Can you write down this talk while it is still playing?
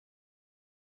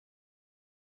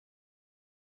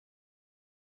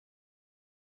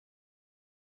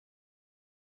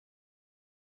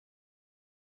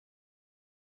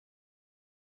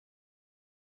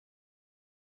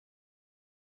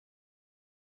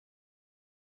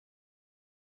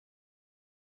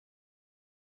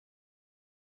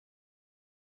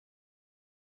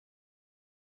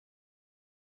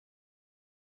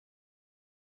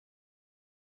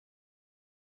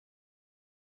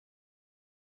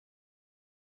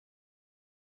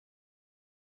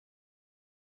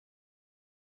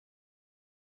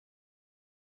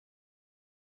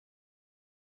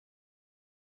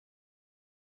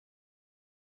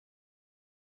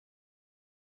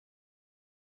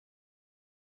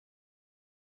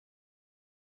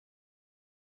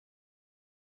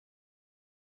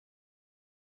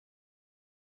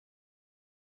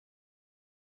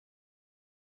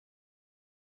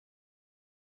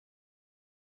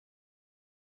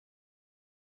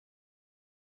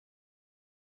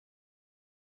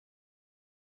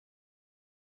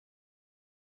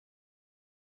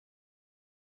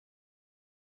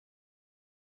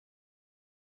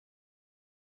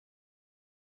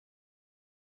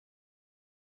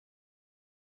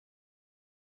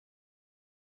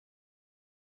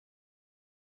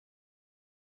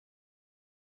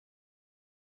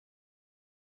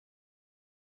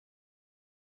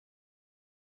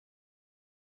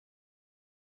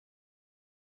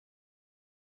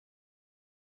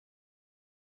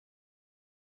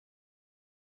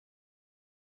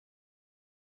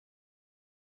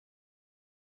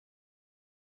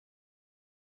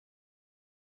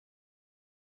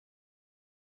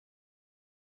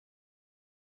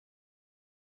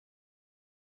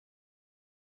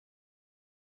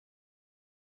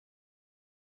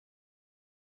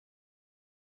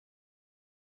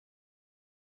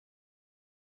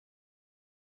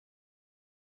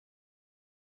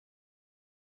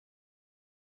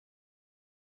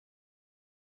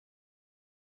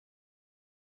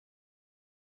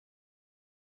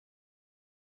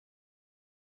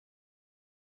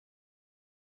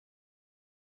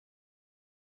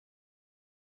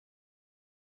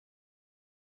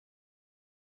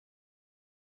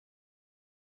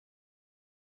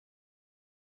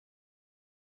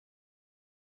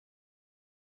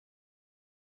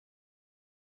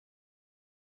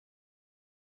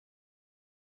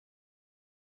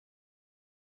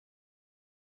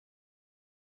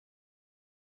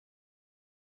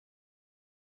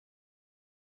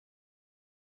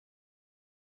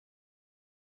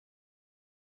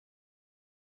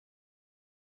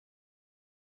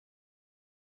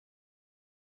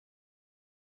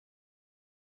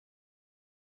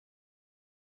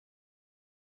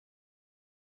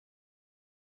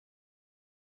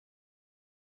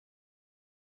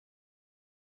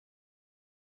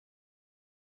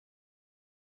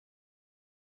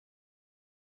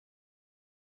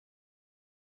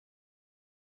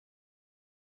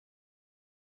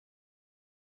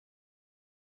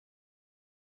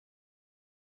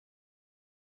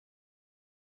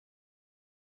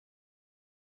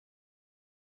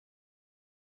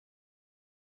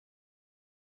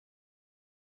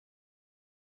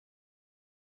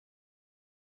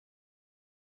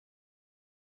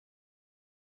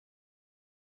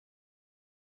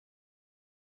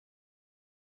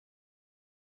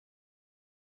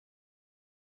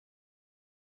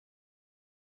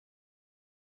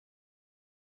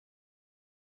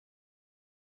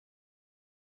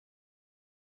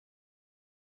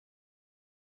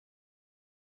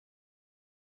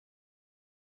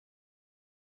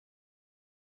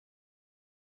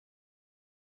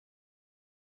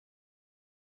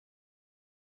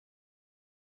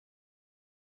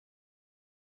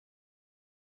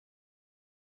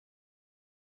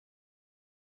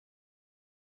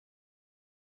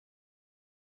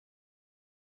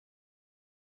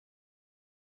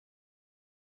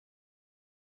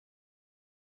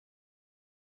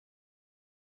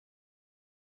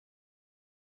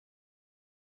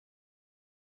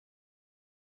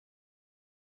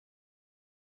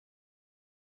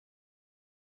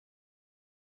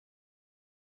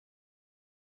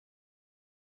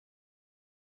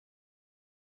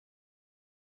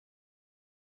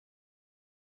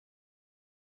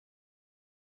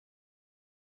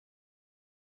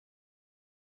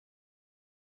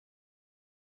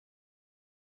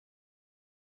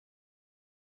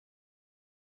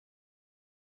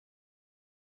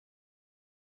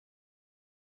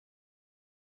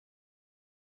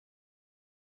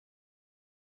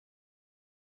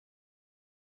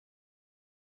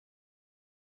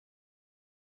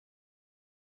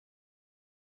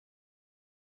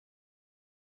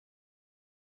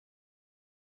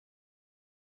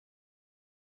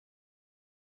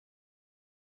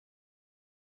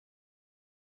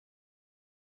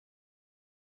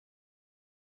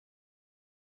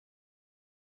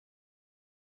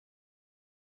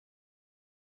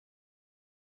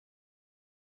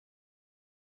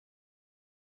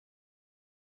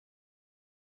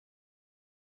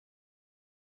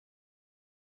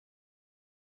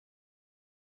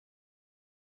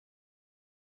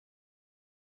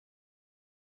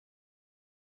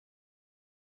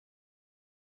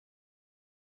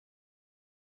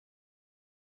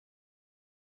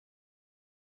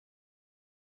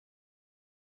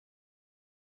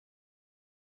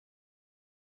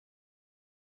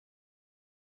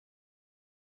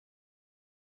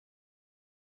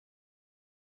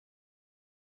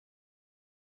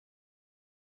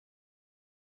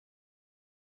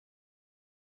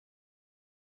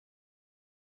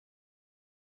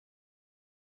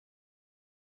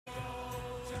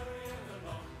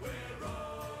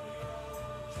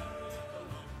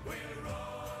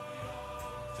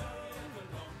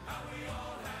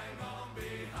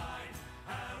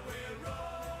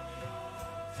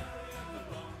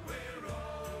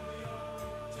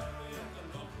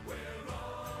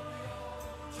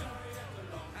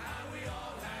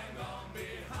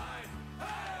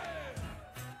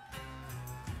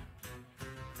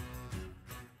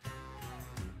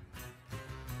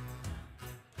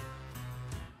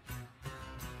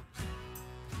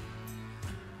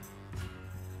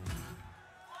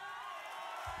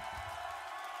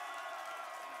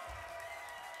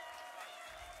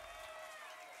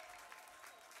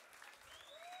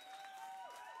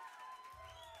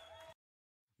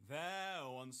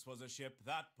once was a ship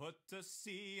that put to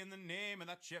sea, and the name of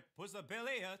that ship was the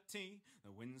Billy o' Tea.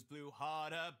 The winds blew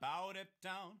hard about it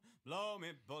down, blow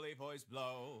me bully boys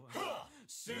blow.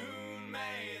 Soon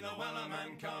may the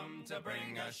Wellerman come to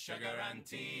bring us sugar and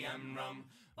tea and rum.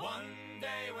 One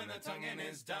day when the tonguing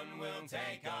is done, we'll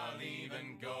take our leave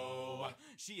and go.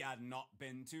 She had not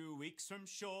been 2 weeks from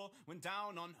shore when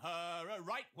down on her a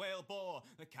right whale bore.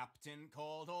 The captain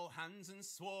called all hands and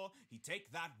swore he'd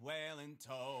take that whale in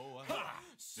tow.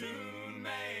 Soon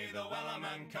may the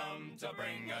Wellerman come to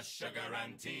bring us sugar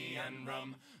and tea and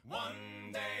rum.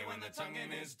 One day when the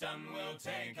tonguing is done, we'll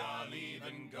take our leave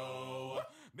and go.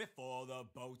 Before the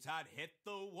boat had hit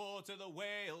the water, the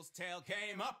whale's tail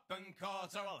came up and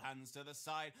caught her. All hands to the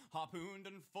side, harpooned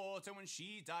and fought her when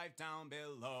she dived down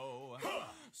below.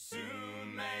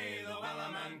 Soon may the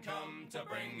Wellerman come to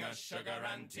bring us sugar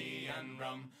and tea and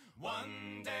rum.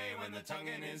 One day when the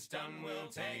tonguing is done, we'll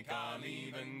take our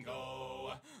leave and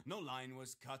go. No line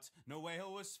was cut, no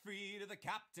whale was freed. The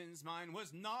captain's mind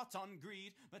was not on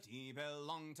greed, but he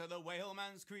belonged to the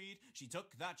whaleman's creed. She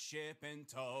took that ship in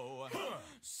tow.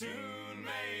 Soon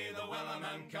may the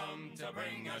Wellerman come to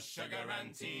bring us sugar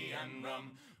and tea and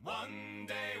rum. One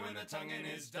day when the tonguing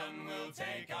is done, we'll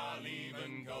take our leave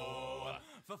and go.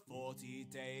 For 40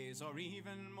 days or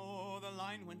even more, the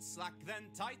line went slack,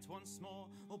 then tight once more.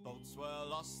 All boats were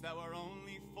lost, there were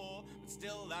only 4, but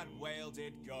still that whale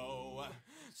did go.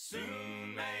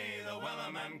 Soon may the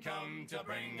Wellerman come to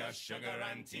bring us sugar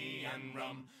and tea and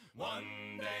rum.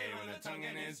 One day when the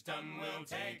tonguing is done, we'll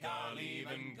take our leave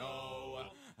and go.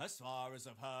 As far as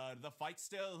I've heard, the fight's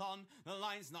still on. The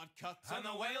line's not cut and the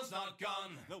whale's not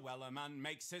gone. The Wellerman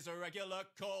makes his regular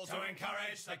call to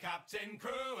encourage the captain,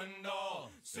 crew and all.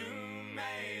 Soon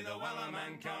may the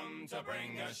Wellerman come to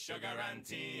bring us sugar and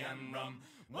tea and rum.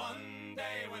 One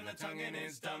day when the tonguing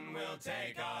is done, we'll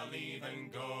take our leave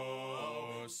and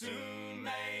go. Soon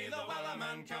may the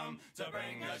Wellerman come to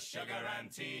bring us sugar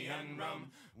and tea and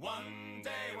rum. One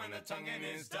day when the tonguing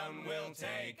is done, we'll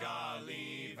take our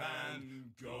leave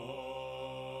and go.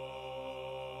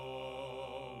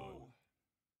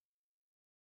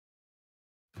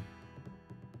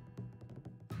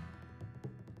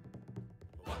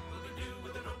 What will we do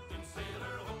with the drunken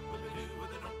sailor? What will we do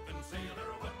with the drunken sailor?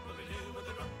 What will we do with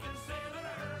the drunken sailor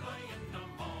early in the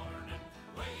morning?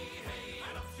 Way hey,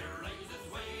 and up she rises,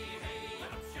 way hey,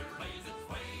 and up she rises,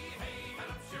 way hey, and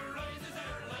up she rises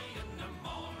early in the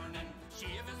morning.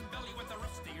 Shave his belly with a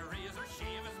rusty razor,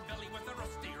 shave his belly with a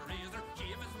rusty razor,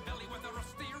 shave his belly with a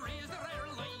rusty razor.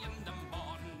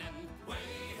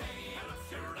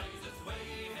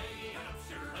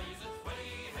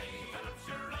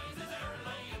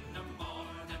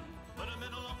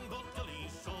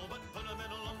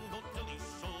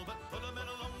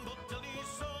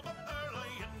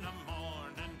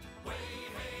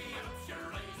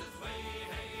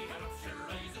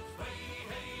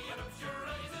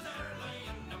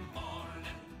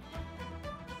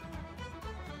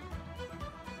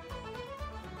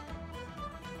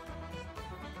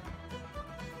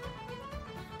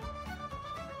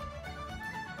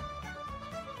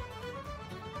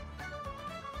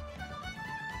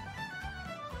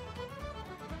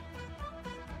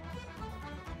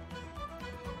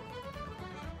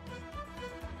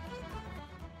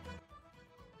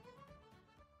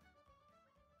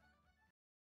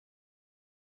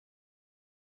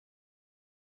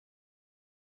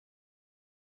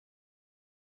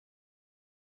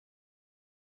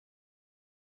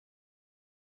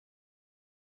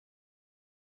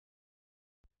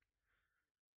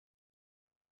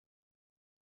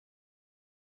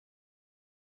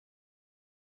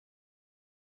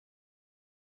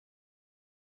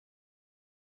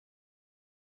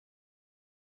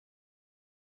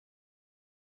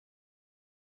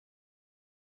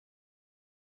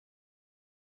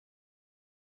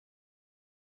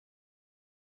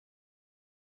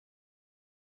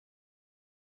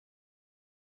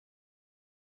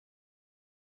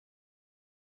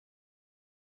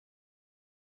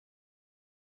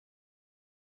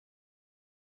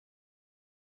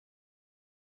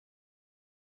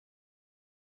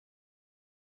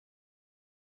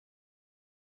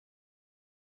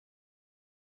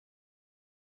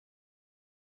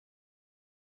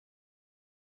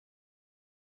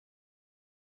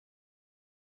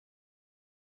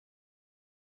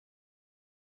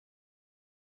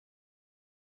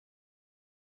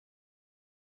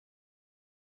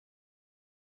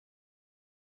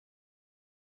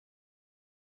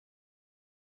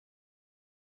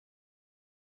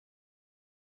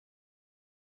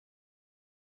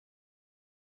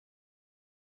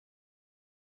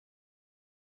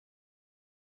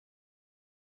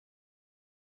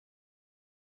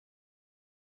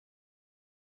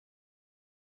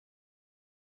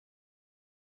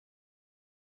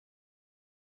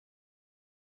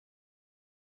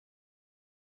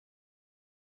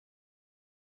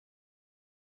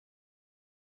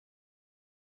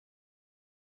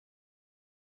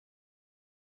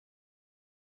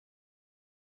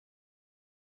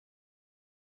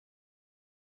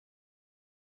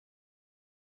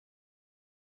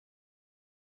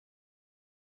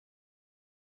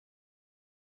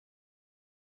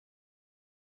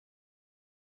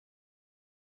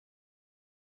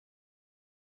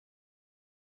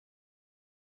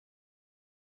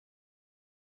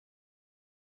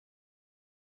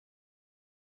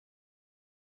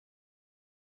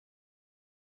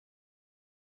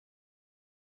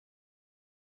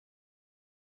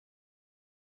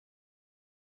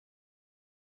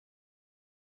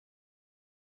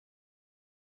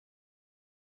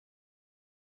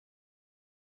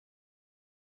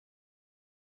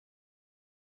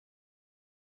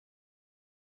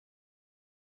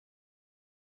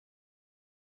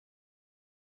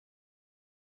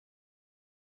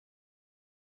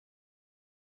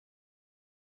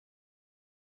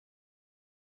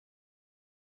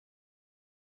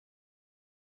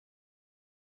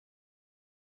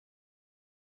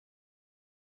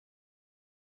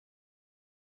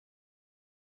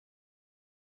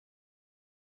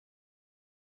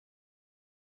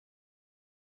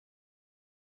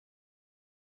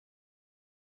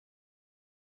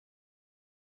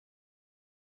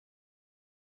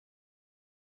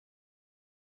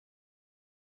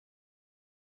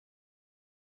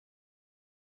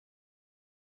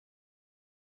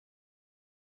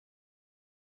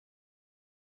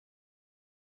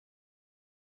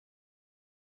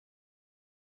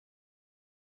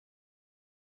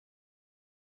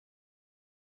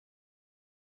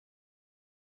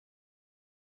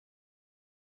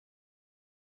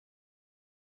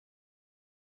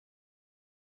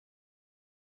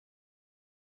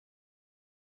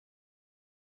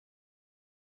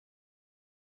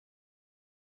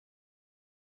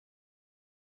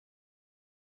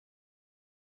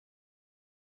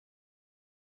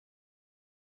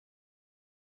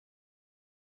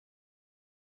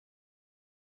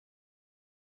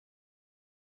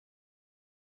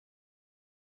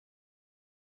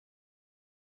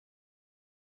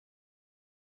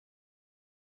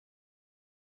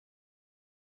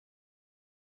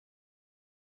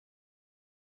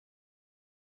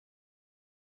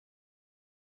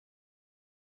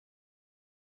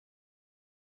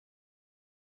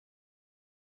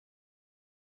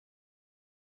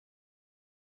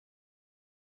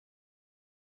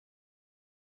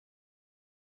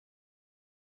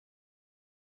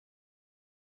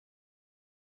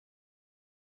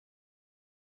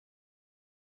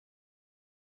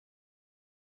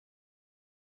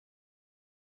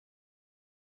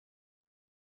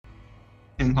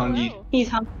 and hungry. Hello. He's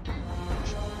hungry.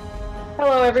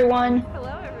 Hello, everyone. Hello,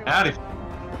 everyone. Howdy.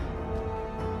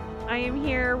 I am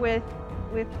here with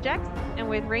Jex and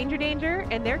with Ranger Danger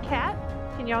and their cat.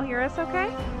 Can y'all hear us okay?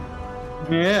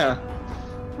 Yeah.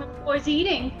 What the boy's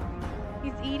eating?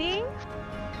 He's eating.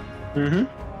 Mm-hmm.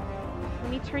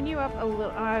 Let me turn you up a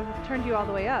little. I've turned you all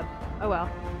the way up. Oh well.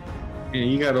 Yeah,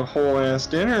 you got a whole ass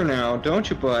dinner now, don't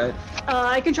you, bud?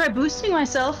 I can try boosting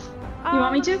myself. You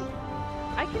want me to?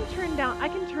 I can turn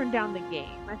down the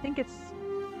game. I think it's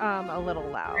a little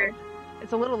loud.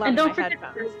 It's a little loud And in don't my forget.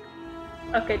 headphones.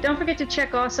 Okay, don't forget to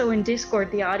check also in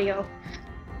Discord the audio.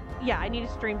 Yeah, I need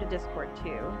to stream to Discord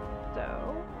too.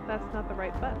 So that's not the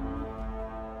right button.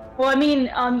 Well, I mean,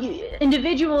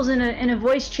 individuals in a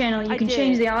voice channel, you I can did.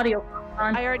 change the audio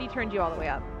on. I already turned you all the way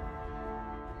up.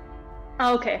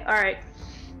 Oh, okay, all right.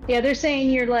 Yeah, they're saying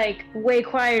you're like way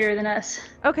quieter than us.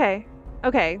 Okay.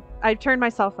 I turned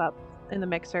myself up in the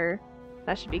mixer.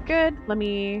 That should be good. Let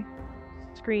me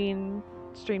stream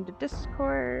to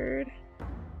Discord.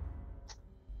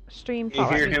 Stream You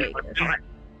Fallout hear New him? Vegas.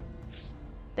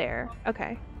 There.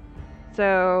 Okay.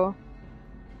 So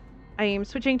I am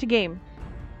switching to game.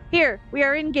 Here, we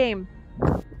are in game.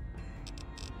 Can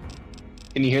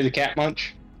you hear the cat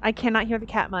munch? I cannot hear the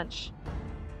cat munch.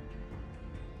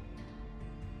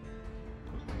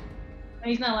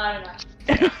 He's not loud enough.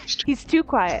 He's too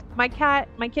quiet. My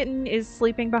kitten is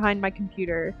sleeping behind my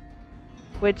computer,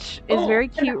 which is very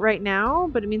cute right now,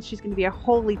 but it means she's going to be a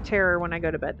holy terror when I go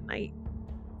to bed tonight.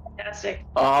 Fantastic.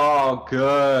 Oh,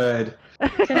 good.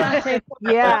 Cannot say.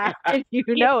 Yeah, you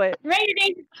know it. Ranger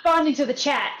Danger responding to the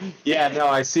chat. Yeah, no,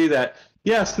 I see that.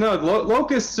 Yes, no,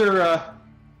 locusts are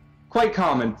quite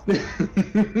common.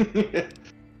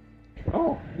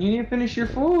 Oh, you need to finish your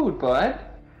food, bud.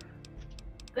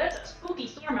 That's a spooky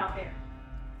storm out there.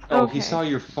 Oh, Okay. he saw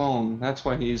your phone. That's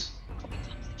why he's...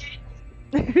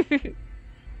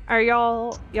 Are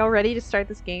y'all ready to start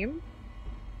this game?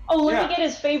 Oh, let Yeah. me get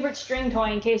his favorite string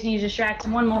toy in case he's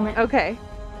distracted. One moment. Okay.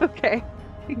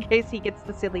 In case he gets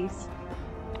the sillies.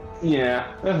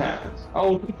 Yeah, that happens.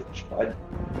 Oh, bud.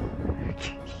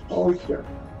 Oh, sure.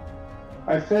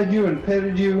 I fed you and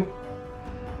petted you.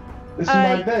 This is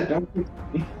my bed, don't you?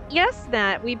 Yes,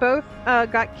 Nat. We both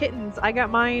got kittens. I got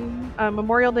mine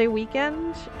Memorial Day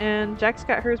weekend, and Jax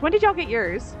got hers. When did y'all get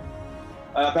yours?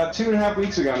 About 2.5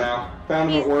 weeks ago now.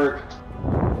 Found him at work.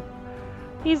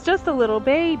 He's just a little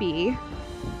baby.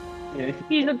 Yeah,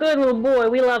 He's a good little boy.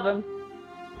 We love him.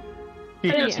 he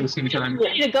Yeah. gets some time.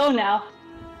 Ready to go now.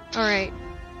 All right.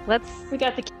 Let's. We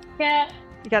got the cat.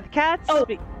 You got the cats. Oh.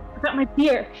 I got my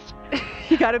beer.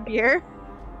 You got a beer.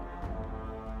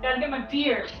 Gotta get my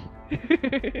beer.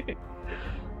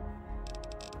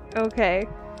 Okay.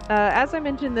 As I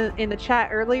mentioned in the chat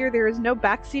earlier, there is no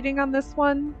backseating on this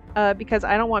one because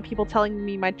I don't want people telling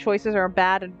me my choices are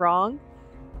bad and wrong.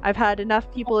 I've had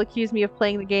enough people accuse me of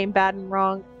playing the game bad and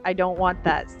wrong. I don't want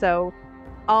that. So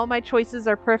all my choices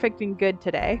are perfect and good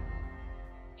today.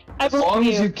 As long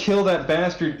as you kill that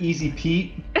bastard Easy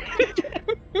Pete.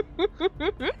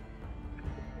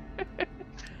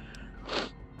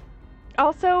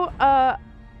 Also,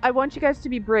 I want you guys to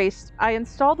be braced. I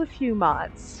installed a few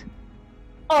mods.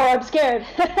 Oh, I'm scared.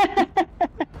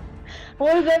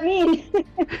 What does that mean?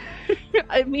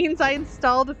 It means I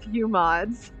installed a few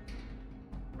mods.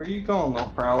 Where you going, little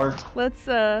prowler? Let's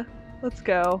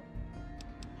go.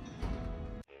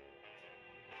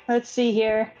 Let's see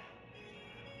here.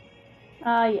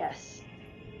 Yes.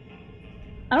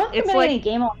 I don't think It's I'm like- any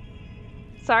game on.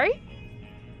 Sorry?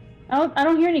 I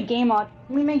don't hear any game on.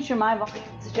 Let me make sure my volume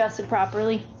is adjusted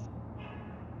properly.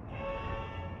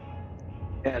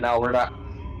 Yeah, no, we're not.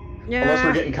 Yeah. Unless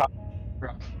we're getting caught.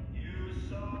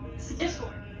 It's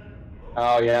Discord.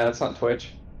 Oh, yeah, that's not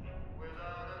Twitch.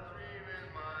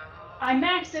 I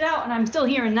maxed it out and I'm still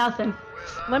hearing nothing.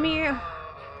 Let me.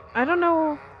 I don't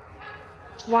know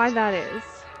why that is.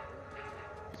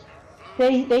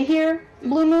 They hear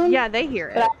Blue Moon? Yeah, they hear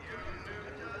it. But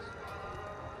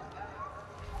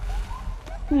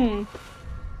Hmm.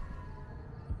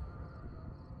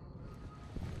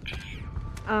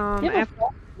 You have a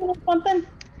phone or something?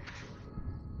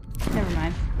 Never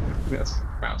mind. Yes,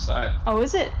 we're outside. Oh,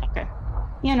 is it? Okay.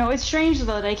 Yeah, no, it's strange though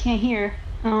that I can't hear.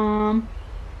 Thomas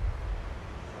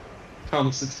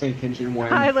the Tank Engine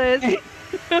wins. Hi, Liz.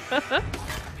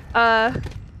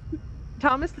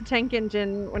 Thomas the Tank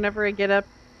Engine. Whenever I get up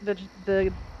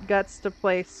the guts to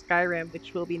play Skyrim,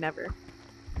 which will be never.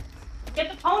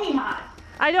 Get the pony mod.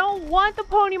 I don't want the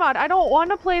pony mod. I don't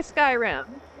want to play Skyrim.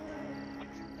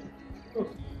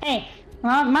 Hey,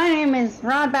 well, my name is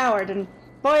Rod Boward, and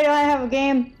boy, do I have a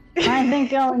game I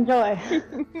think you'll enjoy.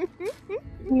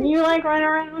 You like running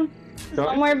around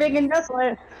somewhere big and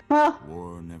desolate. Well,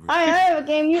 War never I have a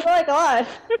game you like a lot.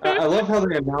 I love how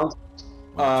they announced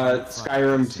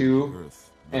Skyrim 2,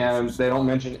 and they don't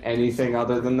mention anything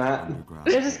other than that.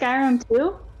 There's a Skyrim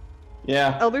 2?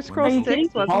 Yeah. Elder Scrolls Are you 6 kidding?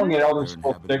 I'm calling wasn't it it? Elder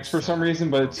Scrolls 6 for some reason,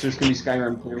 but it's just gonna be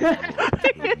Skyrim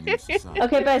 2.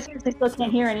 Okay, but I seriously still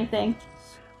can't hear anything.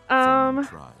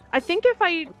 I think if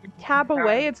I tab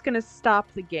away, it's gonna stop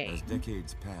the game. As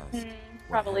decades passed,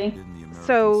 Probably.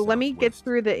 So let me get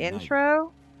through the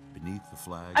intro. Beneath the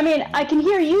flag, I mean, I can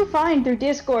hear you fine through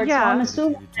Discord, so Yeah. I'm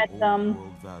assuming that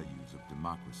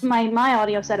my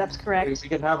audio setup's correct. We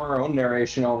could have our own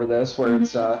narration over this, where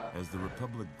it's as the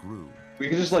Republic grew, we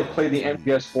could just like play the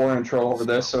MGS4 intro over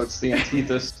this, so it's the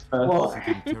antithesis.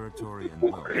 territory and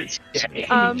wealth.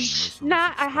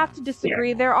 Nat, I have to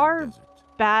disagree. There are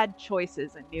bad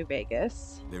choices in New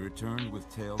Vegas. They returned with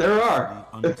tales There are.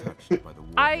 untouched by the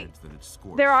warheads that had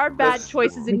scorched There are the bad rest of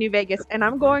choices the in New Vegas, and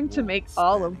I'm going to make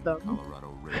all of them.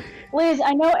 Colorado River. Liz,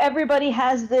 I know everybody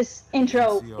has this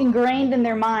intro ingrained in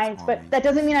their minds, but that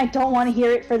doesn't mean I don't want to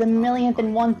hear it for the millionth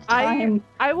and one time.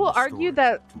 I will argue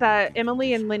that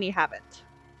Emily and Linny haven't.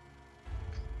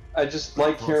 I just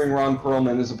like hearing Ron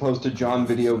Perlman as opposed to John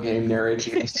video game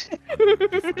narrating.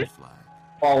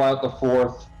 Fallout the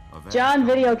 4th. John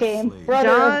video game, brother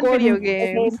John of Gordon. video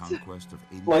games.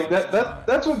 Like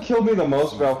that's what killed me the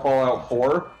most about Fallout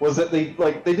 4 was that they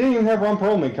didn't even have Ron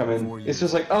Perlman come in. It's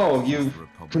just like, oh, you've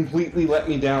completely let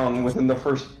me down within the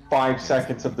first 5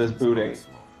 seconds of this booting.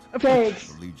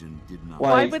 Thanks.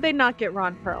 Why would they not get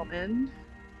Ron Perlman?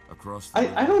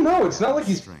 I don't know. It's not like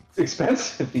he's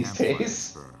expensive these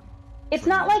days. It's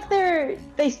not like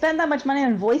they spend that much money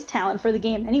on voice talent for the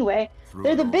game anyway.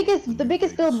 They're the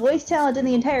biggest build voice talent in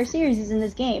the entire series is in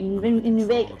this game, in New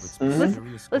Vegas.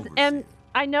 Listen, and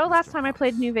I know last time I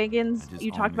played New Vegas, you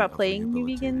talked about playing New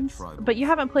Vegas, but you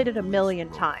haven't played it a million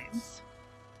times.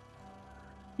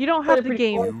 You don't have the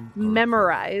game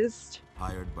memorized.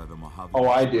 Oh,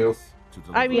 I do.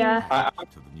 I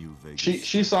mean,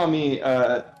 She saw me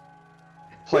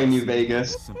play New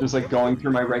Vegas, just like going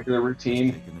through my regular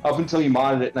routine up until you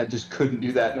modded it, and I just couldn't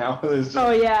do that now.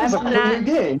 Oh yeah, it's a whole new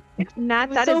game. Nat,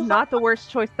 that is not the worst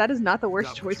choice. That is not the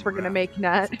worst choice we're gonna make,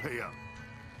 Nat.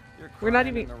 We're not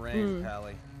even.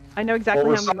 I know exactly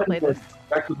how I'm gonna play this.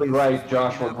 Effectively right,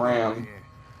 Joshua Graham.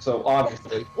 So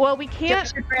obviously. Well, we can't.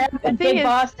 Joshua Graham The and thing Big is,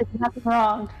 Boss did nothing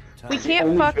wrong. we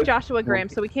can't fuck Joshua Graham,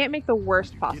 so we can't make the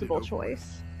worst possible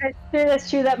choice. That's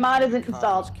true. That mod isn't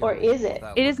installed, or is it?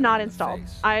 It is not installed.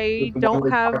 I don't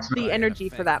have the energy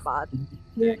for that mod.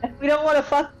 Yeah. We don't want to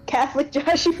fuck Catholic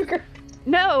Joshua Graham.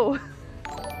 No.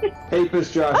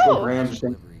 Papist Joshua Oh. Graham.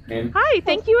 And Hi,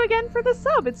 thank you again for the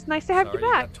sub. It's nice to have you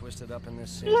back.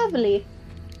 Lovely.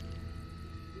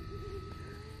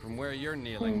 From where you're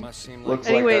kneeling must seem Looks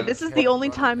like Anyway, like a- this is the only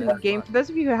time in the game. For those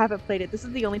of you who haven't played it, this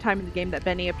is the only time in the game that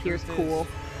Benny appears cool.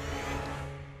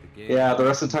 yeah, the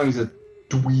rest of the time he's a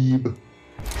dweeb.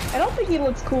 I don't think he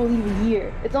looks cool even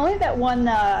here. It's only that one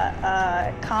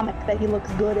comic that he looks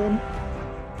good in.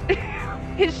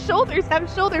 His shoulders have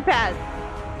shoulder pads.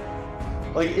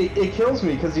 Like it kills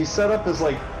me because he's set up as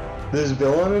like this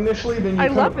villain initially, then you I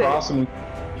come love it. across him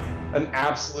an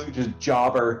absolute just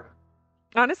jobber.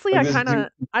 Honestly, Like I this kind of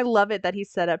I love it that he's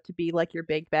set up to be like your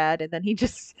big bad, and then he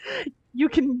just you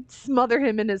can smother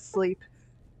him in his sleep.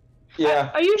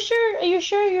 Yeah. Are you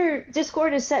sure your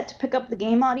Discord is set to pick up the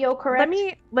game audio correct?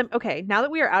 Okay, now that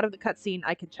we are out of the cutscene,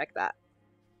 I can check that.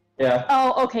 Yeah.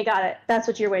 Oh, okay, got it. That's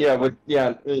what you're waiting Yeah, for. but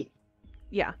yeah.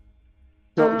 Yeah.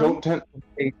 Don't tempt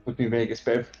fate with New Vegas,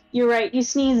 babe. You're right. You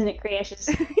sneeze and it crashes.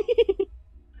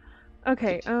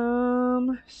 Okay,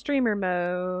 streamer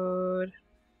mode.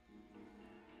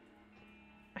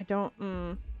 I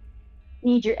don't,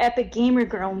 Need your epic gamer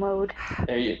girl mode.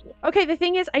 There you go. Okay, the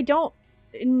thing is, I don't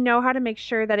know how to make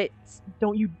sure that it's.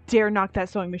 Don't you dare knock that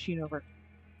sewing machine over.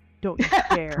 Don't you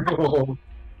dare.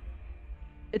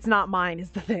 It's not mine, is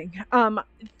the thing.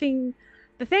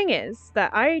 The thing is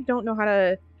that I don't know how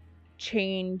to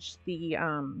change the,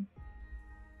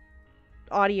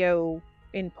 audio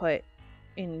input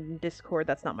in Discord.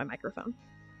 That's not my microphone.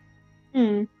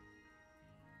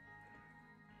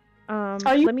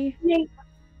 Are you let me.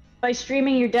 by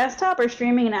streaming your desktop or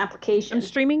streaming an application? I'm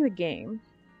streaming the game,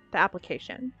 the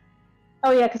application.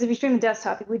 Oh yeah, because if you stream the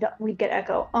desktop, we'd get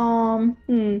echo.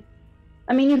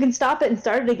 I mean, you can stop it and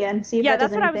start it again. See if Yeah, that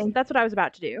does that's what anything. that's what I was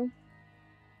about to do.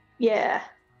 Yeah.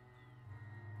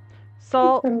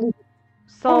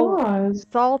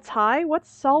 Saltai?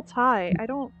 What's Saltai? I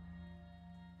don't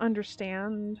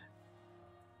understand.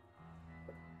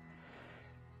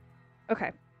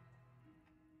 Okay.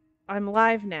 I'm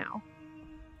live now.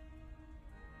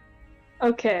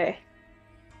 Okay.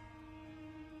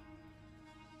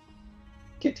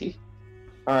 Kitty.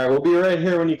 Alright, we'll be right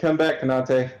here when you come back,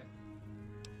 Kanate.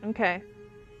 Okay.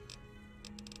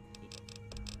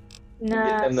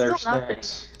 Nah, And their still nothing.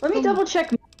 snacks. Let me double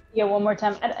check yeah, one more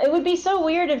time. It would be so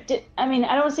weird if I mean,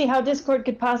 I don't see how Discord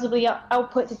could possibly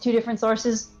output to two different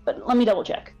sources, but let me double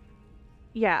check.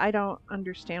 Yeah, I don't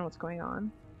understand what's going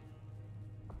on.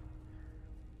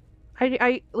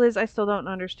 Liz, I still don't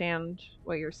understand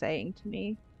what you're saying to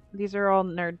me. These are all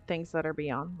nerd things that are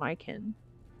beyond my kin.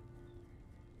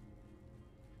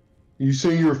 You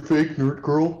say you're a fake nerd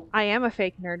girl? I am a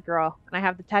fake nerd girl, and I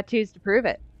have the tattoos to prove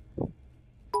it.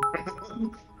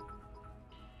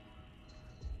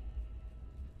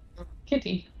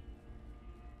 Kitty.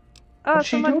 Oh, What's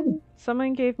she doing?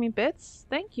 someone gave me bits?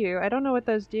 Thank you. I don't know what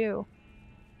those do.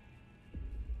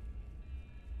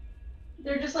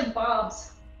 They're just like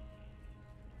bobs.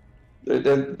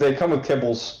 They come with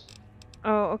kibbles.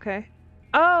 Oh, okay.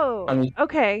 Oh, I mean-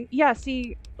 okay. Yeah,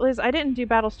 see, Liz, I didn't do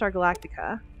Battlestar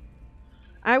Galactica.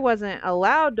 I wasn't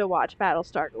allowed to watch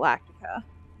Battlestar Galactica.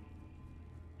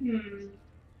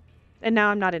 And now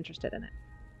I'm not interested in it.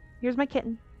 Here's my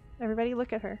kitten. Everybody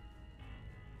look at her.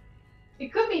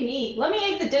 It could be me. Let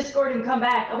me egg the Discord and come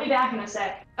back. I'll be back in a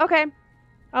sec. Okay.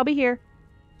 I'll be here.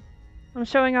 I'm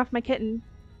showing off my kitten.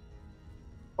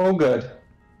 Oh, good.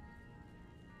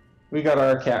 We got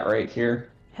our cat right here.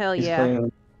 Hell He's yeah.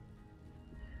 cleaning.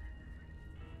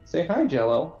 Say hi,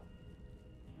 Jello.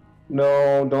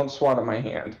 No, don't swat at my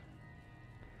hand.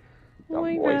 Dumb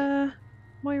boy.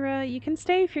 Moira, you can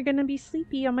stay if you're gonna be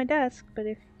sleepy on my desk, but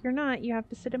if you're not, you have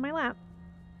to sit in my lap.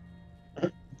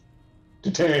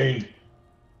 Detained.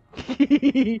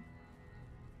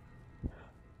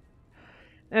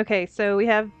 Okay, so we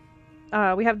have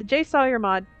the J Sawyer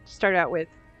mod to start out with,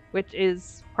 which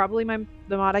is probably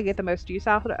the mod I get the most use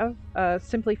out of,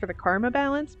 simply for the karma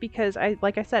balance, because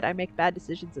like I said, I make bad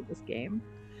decisions in this game.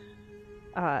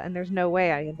 And there's no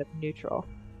way I end up neutral.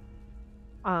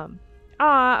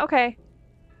 Okay.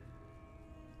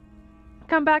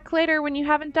 Come back later when you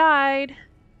haven't died.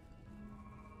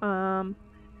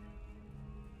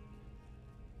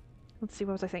 Let's see,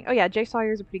 what was I saying? Oh yeah, J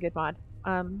Sawyer is a pretty good mod.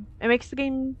 It makes the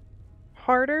game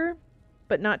harder,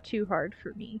 but not too hard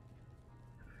for me.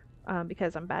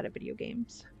 Because I'm bad at video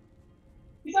games.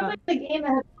 You sound like the game that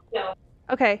has video.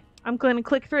 Okay, I'm gonna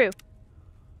click through.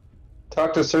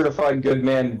 Talk to certified good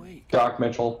man Doc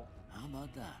Mitchell. How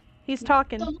about that? He's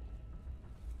talking.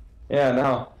 Yeah,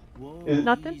 no. Whoa,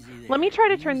 Nothing? easy Let me there,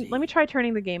 try easy.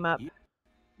 turning the game up.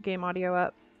 Game audio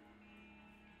up.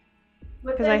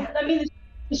 But 'Cause then, I mean,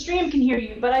 the stream can hear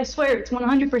you, but I swear it's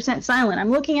 100% silent. I'm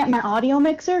looking at my audio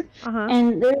mixer, Uh-huh.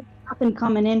 and there's nothing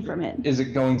coming in from it. Is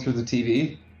it going through the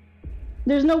TV?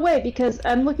 There's no way, because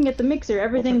I'm looking at the mixer.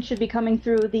 Everything should be coming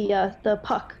through the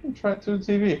puck. Try it through the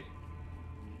TV.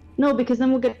 No, because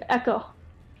then we'll get echo.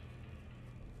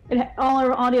 All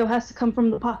our audio has to come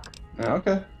from the puck. Oh,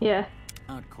 okay. Yeah.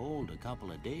 Out cold a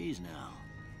couple of days now.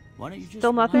 Why don't you just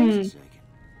Still nothing? relax a second?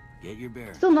 Get your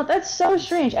bearings. Still not. That's so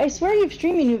strange. I swear you've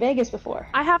streamed in New Vegas before.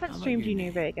 I haven't How about streamed your you New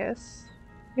name? Vegas.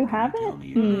 You Tell haven't? me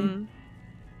your name. Mm,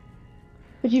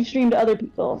 But you've streamed to other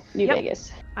people New Yep.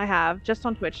 Vegas. I have, just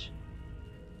on Twitch.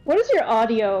 What is your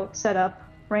audio setup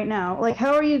right now? Like,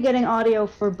 how are you getting audio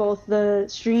for both the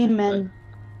stream and?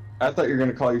 I thought you were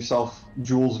gonna call yourself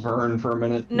Jules Verne for a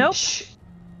minute. Nope. Shh.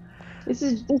 This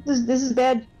is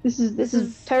bad. This is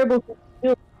is- terrible.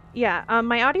 Yeah,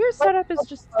 my audio setup is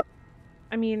just,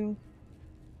 I mean,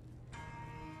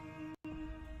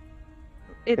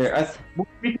 it's, Here,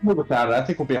 we can live without it. I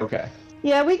think we'll be okay.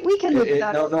 Yeah, we can do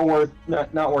that.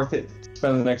 Not worth it.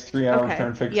 Spend the next 3 hours trying to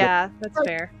okay, fix yeah, that's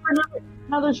fair.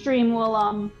 Another stream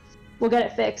we'll get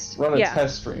it fixed. it. Run a Yeah.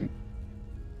 test stream.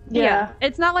 Yeah,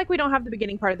 it's not like we don't have the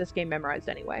beginning part of this game memorized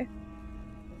anyway.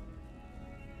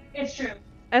 It's true.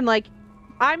 And like,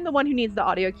 I'm the one who needs the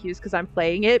audio cues because I'm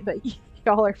playing it, but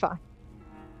y'all are fine.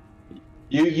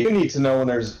 You need to know when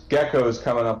there's geckos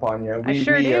coming up on you. I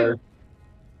sure do. Are,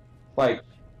 like,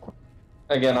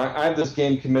 again, I have this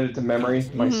game committed to memory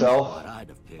Mm-hmm. myself, Thought I'd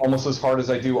have picked almost up. as hard as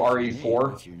I do Hey,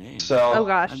 RE4. what's your name? Oh So,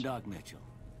 gosh. I'm Doc Mitchell.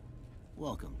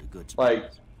 Welcome to Good like,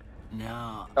 Spirits.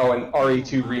 Now, oh, and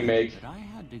RE2 remake. but I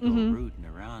had to go Mhm. rooting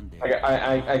around there. like,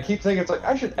 I keep thinking, it's like,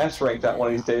 I should S-rank that one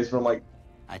of these days, but I'm like,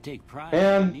 I take pride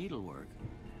Man, in needlework.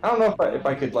 I don't know if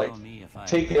I could, like, Tell me if I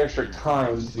take the extra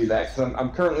time to do that, because I'm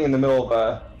currently in the middle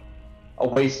of a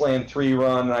Wasteland 3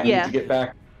 run, and I Yeah. need to get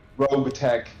back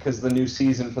Robotech, because the new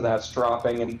season for that's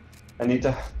dropping, and I need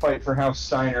to fight for House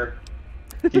Steiner.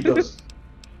 Keep those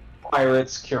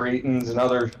pirates, Curatans, and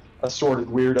other assorted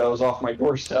weirdos off my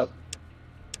doorstep.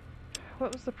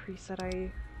 What was the preset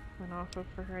I went off of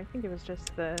for her. I think it was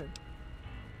just the...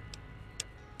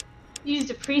 You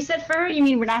used a preset for her? You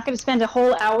mean we're not going to spend a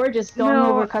whole hour just going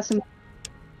No. over custom?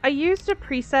 I used a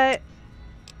preset,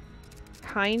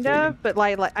 kind of, but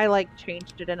I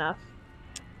changed it enough.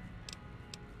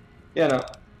 Yeah, no.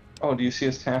 Oh, do you see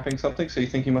us tapping something? So you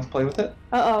think you must play with it?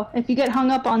 Uh-oh. If you get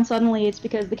hung up on suddenly, it's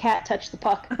because the cat touched the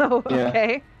puck. Oh, Yeah.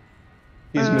 okay.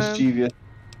 He's mischievous.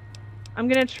 I'm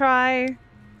gonna try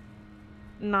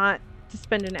not to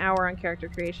spend an hour on character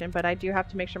creation, but I do have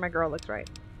to make sure my girl looks right.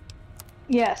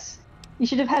 Yes. You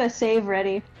should have had a save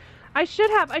ready. I should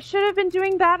have been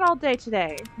doing that all day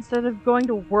today instead of going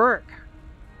to work.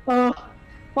 Oh.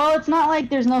 Well, it's not like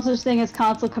there's no such thing as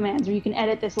console commands where you can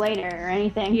edit this later or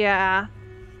anything. Yeah.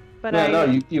 But Yeah,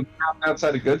 no, you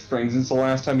outside of Goodsprings. It's the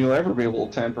last time you'll ever be able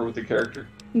to tamper with the character.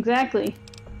 Exactly.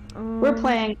 We're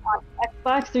playing on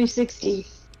Xbox 360.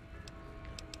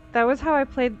 That was how I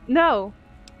played. No,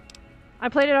 I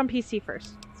played it on PC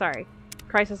first. Sorry,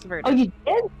 Crisis Averted. Oh, you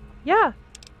did? Yeah.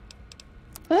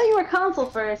 I thought you were console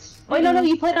first. Wait, no,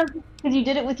 you played on because you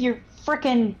did it with your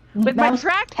frickin' With my mouse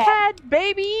trackpad,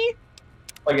 baby.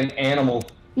 Like an animal.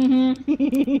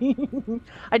 Mm-hmm.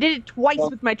 I did it twice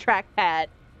with my trackpad.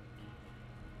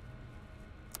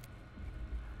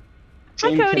 Hi,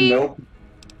 Team Cody. Canop-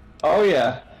 Oh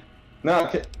yeah. No,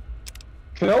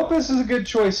 Canopus is a good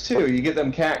choice too. You get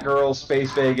them Cat Girls,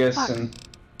 Space Vegas, Fuck. and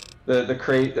the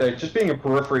crate. Just being a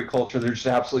periphery culture, they're just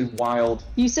absolutely wild.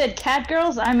 You said cat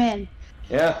girls? I'm in.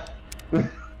 Yeah.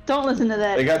 Don't listen to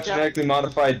that. They got Joe. genetically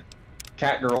modified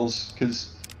cat girls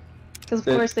because Because of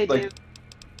course they do.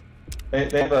 They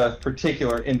have a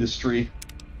particular industry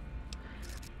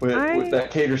with that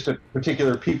caters to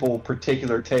particular people,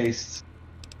 particular tastes.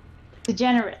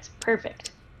 Degenerates.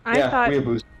 Perfect. I thought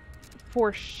weeaboos.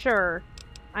 for sure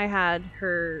I had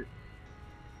her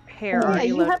hair Yeah, already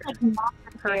you loaded. have like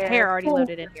monster Her hair already Oh,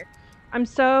 loaded in here. I'm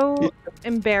so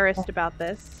embarrassed about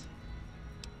this.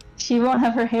 She won't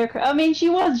have her hair. I mean, she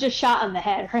was just shot in the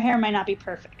head. Her hair might not be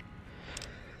perfect.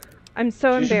 I'm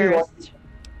so She should be embarrassed.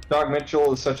 Doc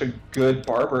Mitchell is such a good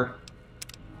barber.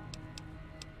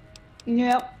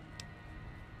 Yep.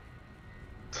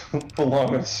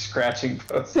 Along with scratching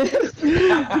post.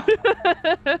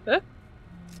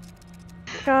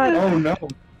 God. Oh no,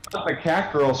 not the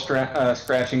cat girl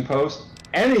scratching post.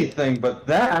 Anything but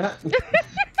that.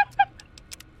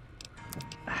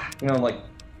 You know, like,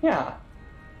 yeah.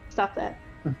 Stop that.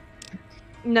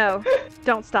 No,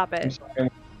 don't stop I'm it. sorry, I'm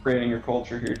creating your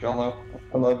culture here, Jello.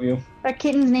 I love you. That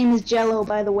kitten's name is Jello,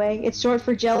 by the way. It's short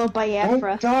for Jello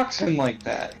Biafra. Don't dox him like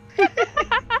that.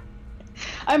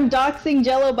 I'm doxing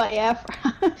Jello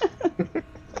Biafra.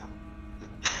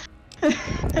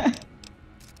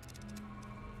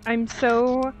 I'm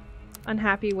so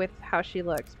unhappy with how she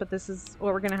looks, but this is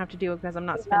what we're gonna have to do because I'm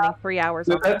not spending 3 hours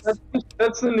on this.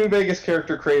 That's the New Vegas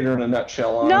character creator in a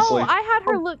nutshell, honestly. No, I had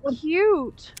her look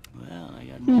cute. Well, I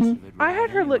got most of it I right had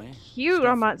her look anyway. cute Stuff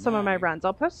on that some of my mattered. runs.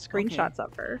 I'll post screenshots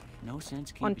of her No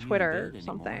sense on keeping you in Twitter or bed anymore.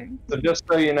 something. So just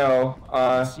so you know,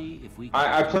 Let's see if we can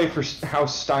I play for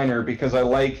House Steiner because I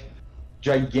like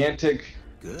gigantic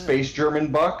Good. space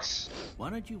German bucks, Why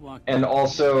don't you walk and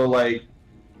also like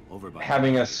over by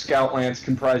having a scout lance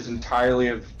comprised entirely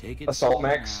of Take it assault slow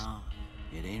mechs. now.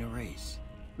 It ain't a race.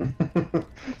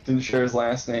 Didn't share his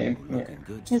last name. We're Yeah. looking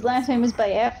good His so last far. name is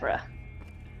Biafra.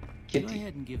 Go Kitty.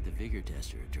 ahead and give the vigor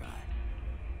tester a try.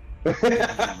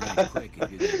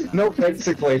 No,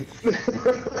 basically.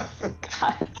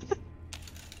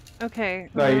 Okay.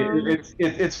 No,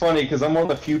 it's funny because I'm one of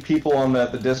the few people on the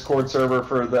Discord server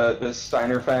for the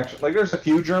Steiner faction. Like, there's a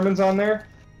few Germans on there,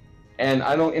 and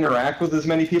I don't interact with as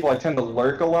many people. I tend to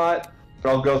lurk a lot, but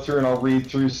I'll go through and I'll read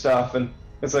through stuff, and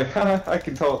it's like, I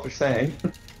can tell what they're saying.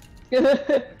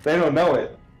 But They don't know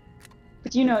it.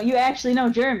 you actually know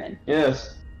German.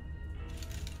 Yes.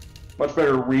 Much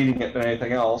better reading it than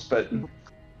anything else, but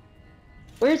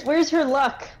Where's her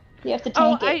luck? You have to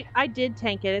Oh, tank it. I did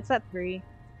tank it. It's at 3.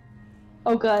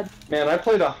 Oh god. man, I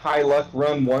played a high luck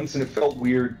run once and it felt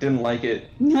weird. Didn't like it.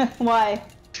 Why?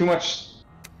 Too much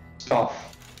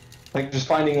stuff. Like just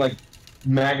finding like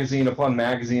magazine upon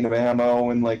magazine of ammo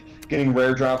and like getting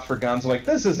rare drops for guns. I'm like,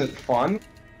 this isn't fun.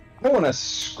 I want to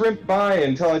scrimp by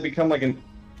until I become like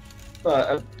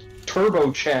a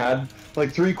turbo Chad, like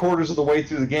 3/4 of the way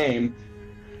through the game.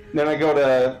 Then I go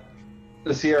to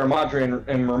the Sierra Madre and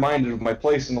am reminded of my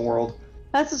place in the world.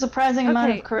 That's a surprising amount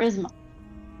Okay. of charisma.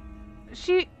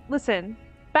 Listen,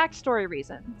 backstory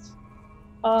reasons.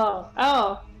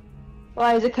 Oh.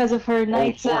 Why is it because of her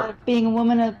nights sure. being a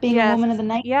woman of a woman of the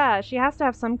night? Yeah, she has to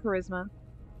have some charisma.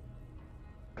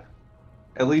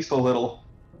 At least a little.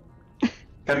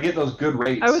 Gotta get those good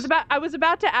rates. I was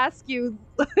about to ask you.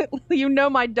 You know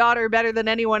my daughter better than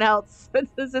anyone else.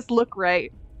 Does this look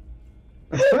right?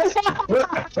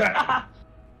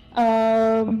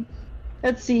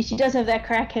 Let's see. She does have that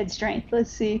crackhead strength.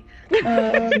 Let's see.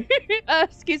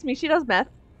 Excuse me. She does meth.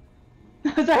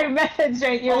 Sorry, method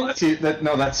strength.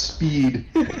 That's speed.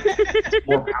 It's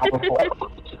more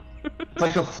powerful. It's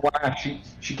like a Flash.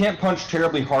 She can't punch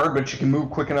terribly hard, but she can move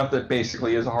quick enough that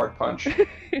basically is a hard punch.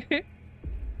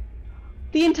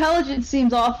 The intelligence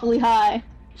seems awfully high.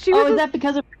 Is that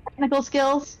because of her technical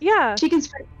skills? Yeah. She can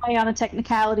scrape away on a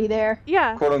technicality there.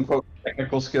 Yeah. Quote unquote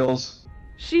technical skills.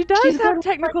 She does have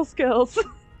technical skills.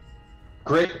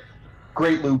 Great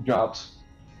lube jobs.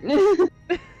 In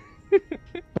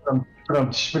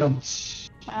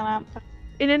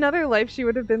another life, she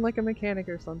would have been like a mechanic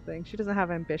or something. She doesn't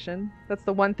have ambition. That's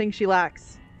the one thing she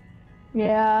lacks.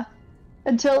 Yeah.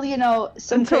 Until,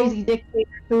 crazy dictator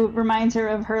who reminds her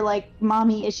of her, like,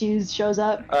 mommy issues shows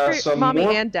up. So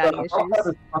mommy and daddy issues. Buff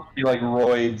out must be like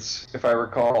roids, if I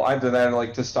recall. Either that or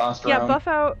like testosterone. Yeah,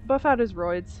 buff out is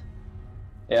roids.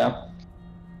 Yeah.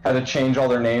 Had to change all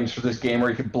their names for this game where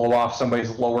you could blow off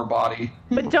somebody's lower body.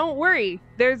 But don't worry,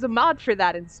 there's a mod for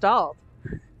that installed.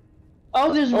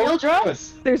 Oh, there's real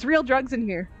drugs? There's real drugs in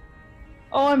here.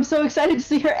 Oh, I'm so excited to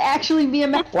see her actually be a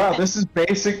meth. Wow, this is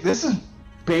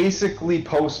basically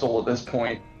Postal at this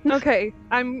point. Okay,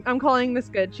 I'm calling this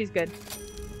good. She's good.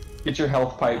 Get your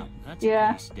health pipe.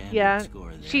 Yeah. Yeah.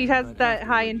 She has that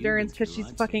high endurance because she's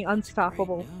fucking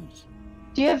unstoppable.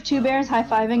 Do you have Two Bears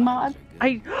high-fiving mod?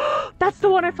 That's the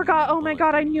one I forgot. Oh my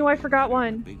god, I knew I forgot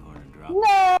one.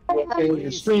 No! Okay,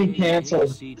 stream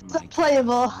canceled. It's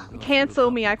unplayable. Cancel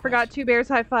me. I forgot Two Bears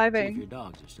high-fiving. Your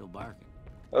dogs are still barking.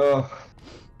 Ugh.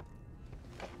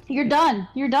 You're done.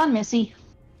 You're done, Missy.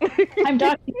 I'm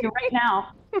docking you right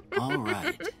now. All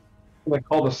right. I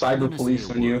call the cyber police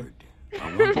on you.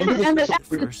 And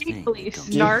the state police.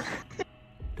 Snark.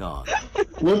 Dog.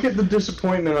 Look at the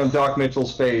disappointment on Doc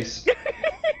Mitchell's face.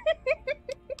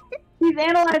 He's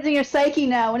analyzing your psyche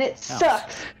now, and it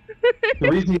sucks. The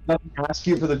reason he doesn't ask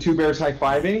you for the Two Bears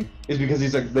high-fiving is because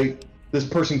he's like, this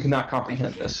person cannot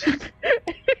comprehend this.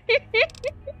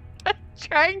 I'm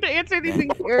trying to answer these in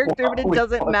character, but it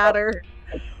doesn't matter.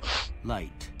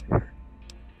 Light.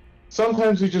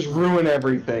 Sometimes we just ruin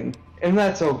everything, and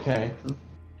that's okay.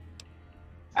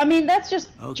 I mean, that's just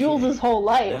Okay. Jules' whole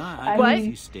life. Now, I What? have a mean,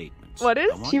 few statements. What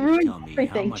is? I want she you to ruins tell me how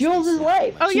everything. much Jules' this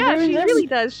life. Oh yeah, ruins she really everything.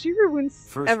 does. She ruins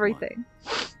First everything.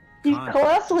 She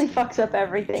colossally fucks up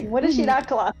everything. What does she not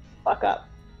colossally fuck up?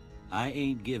 I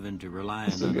ain't given to relying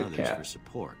This is a on good others cat. for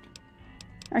support.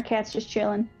 Our cat's just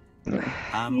chilling.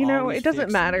 I'm You know, always it doesn't fixing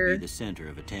to matter be the center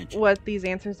of attention. What these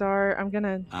answers are, I'm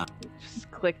gonna Ah.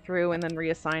 just click through and then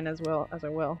reassign as I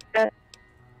will.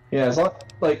 Yeah, it's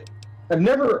like I've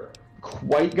never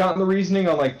quite gotten the reasoning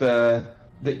on like the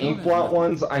inkblot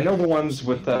ones. I know the ones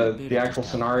with the actual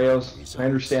scenarios. I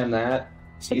understand that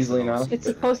easily enough. It's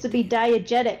supposed to be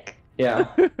diegetic. Yeah.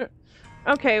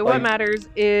 Okay, what Like- matters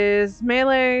is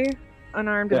melee,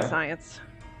 unarmed, and Yeah. science.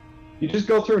 You just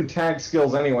go through and tag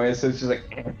skills anyway, so it's just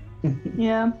like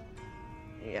Yeah.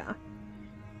 Yeah.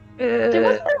 There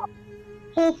wasn't a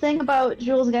whole thing about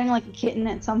Jules getting like a kitten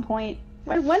at some point.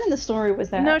 When in the story was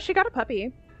that? No, she got a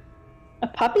puppy. A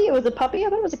puppy? It was a puppy? I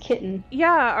thought it was a kitten.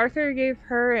 Yeah, Arthur gave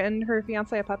her and her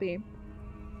fiance a puppy.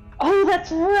 Oh,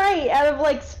 that's right! Out of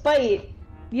like spite.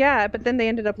 Yeah, but then they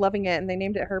ended up loving it and they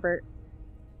named it Herbert.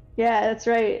 Yeah, that's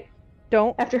right.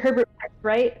 Don't After Herbert,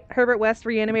 right? Herbert West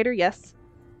Reanimator, yes.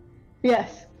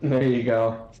 Yes. there you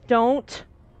go. Don't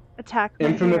attack my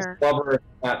Infamous hair. lover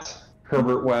at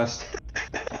Herbert West.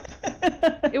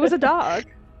 It was a dog.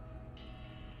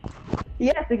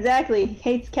 Yes, exactly.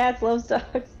 Hates cats, loves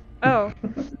dogs. Oh,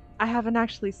 I haven't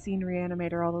actually seen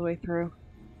Reanimator all the way through.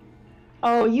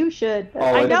 Oh, you should. Oh,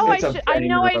 I know I it's should. I upsetting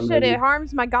know I to should. remember. It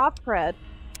harms my goth cred.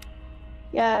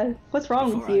 Yeah, what's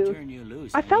wrong Before with you? I turn you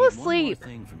loose, I fell need asleep. One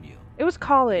more thing from you. It was I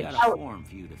college. got a form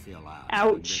for you to fill out.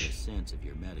 so we Ouch. get a sense of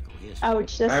your medical history.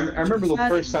 Ouch. That's I remember the not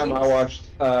first time I nice. watched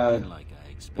Like I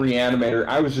expected. Reanimator,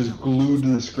 I was just glued to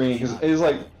the screen because it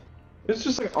was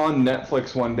just like on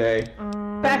Netflix one day.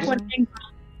 Back when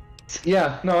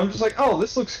Yeah, no, I'm just like, oh,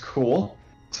 this looks cool.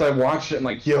 So I watched it and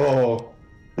like, yo,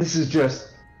 this is just.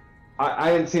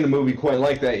 I hadn't seen a movie quite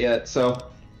like that yet, so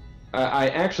I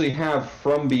actually have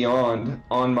From Beyond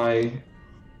on my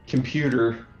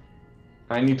computer.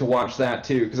 I need to watch that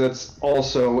too because that's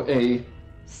also a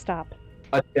Stop.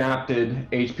 adapted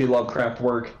H.P. Lovecraft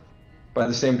work by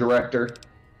the same director.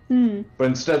 Hmm. But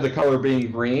instead of the color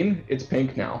being green, it's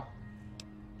pink now.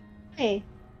 Hey.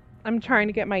 I'm trying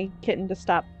to get my kitten to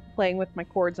stop playing with my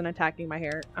cords and attacking my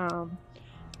hair.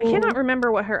 I cannot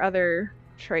remember what her other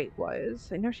trait was.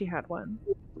 I know she had one.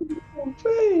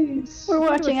 Face. We're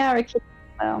watching our kids.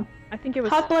 Well, I think it was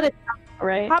hot-blooded,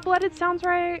 right? Hot-blooded sounds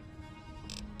right.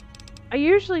 I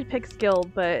usually pick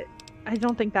skilled, but I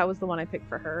don't think that was the one I picked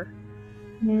for her.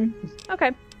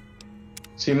 Okay.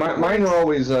 See, mine were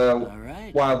always All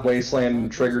right. Wild Wasteland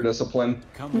and Trigger Discipline.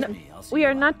 Come with me. I'll see We you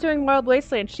are out. not doing Wild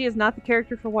Wasteland. She is not the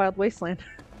character for Wild Wasteland.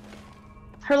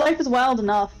 Her life is wild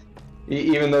enough.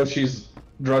 Even though she's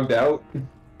drugged out.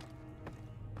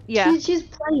 Yeah. She's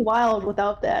plenty wild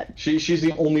without that. She's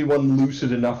the only one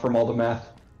lucid enough from all the meth.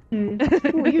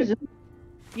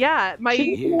 Yeah, my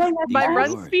She- my These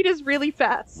run yours. speed is really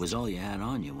fast. Was all you had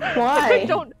on you. wasn't it?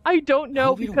 Why? I don't know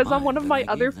Hope you don't because on mind, one of but my I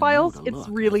other gave the files note a it's look.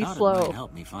 really I thought it slow. might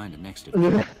help me find a next of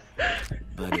kin.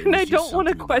 But it And I was just don't want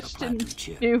to something about a question platinum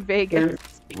chip. New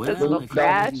Vegas because Well, it'll if you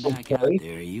crash. get back out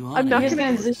there, you I'm oughta not hear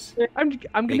gonna this. I'm They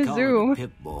gonna call zoom. it the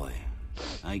Pip Boy.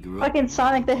 I grew up Fucking with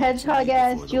Sonic the one Hedgehog before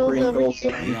ass the Jules war. over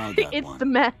here. We all got It's one. the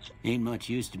meth. Ain't much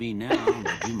use to be now,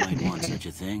 but you might want such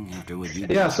a thing after what you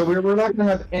Yeah, did. so we're not gonna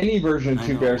have any version of I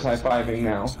Two know Bears what's high-fiving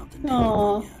now. something to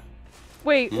Aw. do, yeah.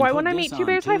 Wait, And why put wouldn't I this meet Two on,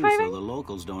 Bears too, high fiving? So the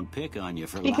locals don't pick on you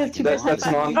for Because lacking Two Bears That's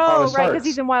high-fiving. not Oh, honest right, because hearts.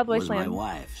 he's in Wild was my Wasteland.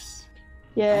 wife's.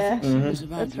 Yeah. I think she was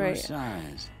about That's your right.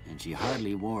 size, and she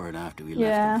hardly wore it after we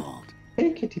Yeah. left the vault.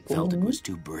 Hey, kitty Felt it boy. was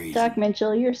too brazen. Doc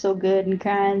Mitchell, you're so good and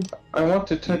kind. I want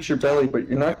to touch your belly, but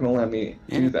you're not gonna let me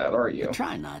do that, are you?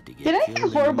 Try not to get Did anything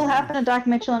killed horrible anymore. happen to Doc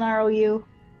Mitchell in ROU?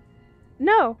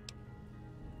 No,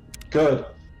 Good.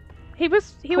 he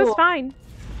was Cool. fine.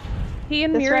 He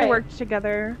and That's Miri right. worked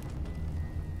together,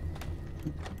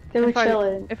 They were if I-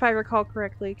 chilling. if I recall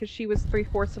correctly, because she was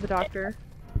 3/4 of a doctor.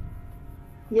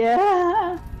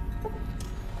 Yeah.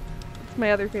 It's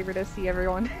my other favorite OC,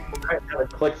 everyone. I gotta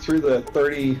click through the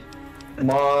 30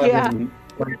 mod Yeah. and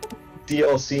like,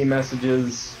 DLC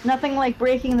messages, Nothing like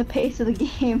breaking the pace of the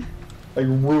game. like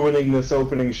ruining this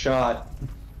opening shot. Like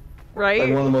Right?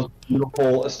 one of the most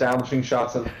beautiful establishing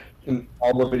shots in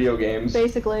all the video games.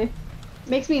 Basically.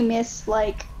 Makes me miss,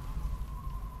 like,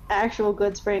 actual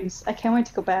Good Springs. I can't wait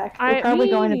to go back. We're probably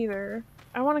Me going to... neither.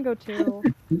 I want to go too.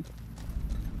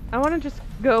 I want to just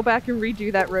go back and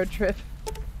redo that road trip.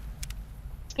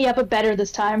 Yeah, but better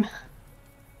this time.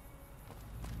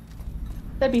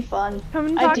 That'd be fun. Come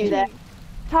and I'd talk do to that. me.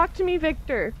 Talk to me,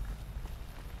 Victor.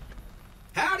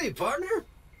 Howdy, partner.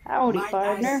 Howdy, Might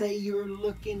partner. I say you're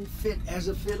looking fit as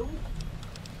a fiddle?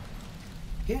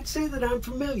 Can't say that I'm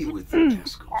familiar with the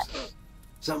Driscolls.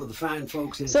 Some of the fine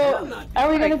folks in So, town not are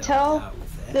we gonna gonna tell help out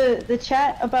with that. The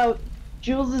chat about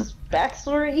Jules's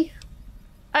backstory?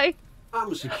 I'm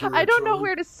a security I don't know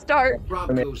where to start.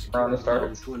 Bronco Around the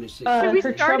start. 26. Should we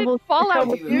her start in trouble- Fallout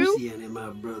trouble- If you 2? see any of my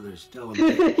brothers, tell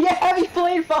them Yeah, have you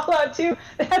played Fallout 2?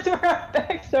 That's where our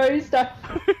backstory starts.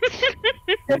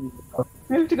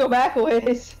 We have to go back a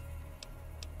ways.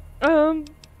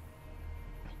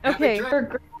 Okay.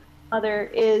 Her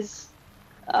grandmother is,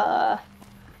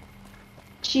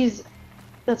 she's,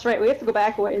 that's right, we have to go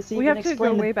back a ways so you We can have to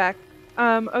explain go way back.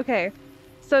 Okay.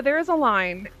 So there is a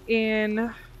line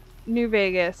in New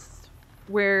Vegas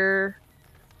where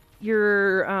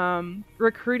you're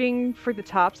recruiting for the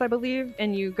tops, I believe,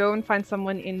 and you go and find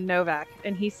someone in Novak,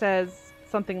 and he says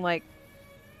something like,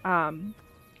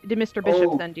 did Mr. Bishop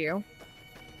Oh. send you?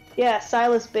 Yeah,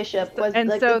 Silas Bishop was And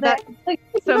like, so was that- like,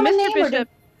 So you know Mr. his name, or did-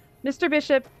 Mr.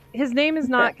 Bishop, his name is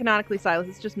not canonically Silas,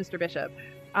 it's just Mr. Bishop.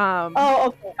 Oh,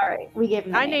 okay, alright, we gave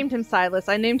him the I name. named him Silas.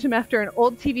 I named him after an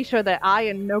old TV show that I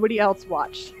and nobody else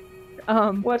watched.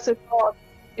 What's it called?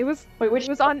 It was Wait, which It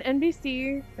was on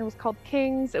NBC. It was called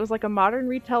Kings. It was like a modern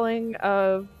retelling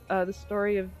of the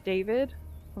story of David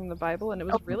from the Bible, and it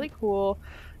was really cool.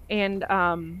 And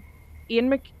Ian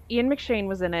McShane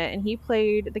was in it, and he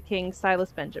played the king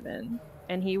Silas Benjamin,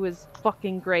 and he was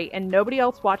fucking great. And nobody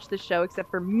else watched the show except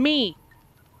for me.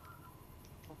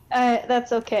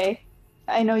 That's okay.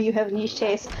 I know you have niche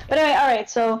taste. But anyway, alright,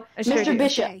 so I sure Mr. do.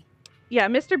 Bishop. Yeah,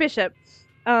 Mr. Bishop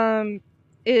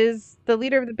is the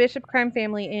leader of the Bishop crime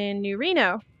family in New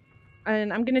Reno.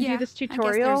 And I'm going to do this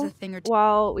tutorial there's a thing or two.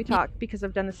 while we talk because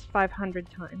I've done this 500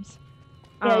 times.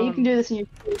 Yeah, you can do this in your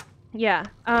Yeah.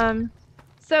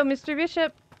 So Mr.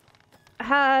 Bishop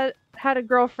had a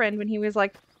girlfriend when he was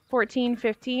like 14,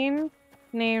 15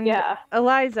 named Yeah.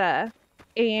 Eliza.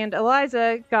 And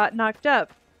Eliza got knocked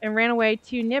up and ran away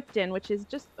to Nipton, which is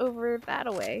just over that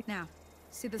away. Now,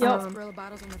 see those Yep. sarsaparilla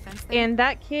bottles on the fence there? And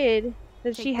that kid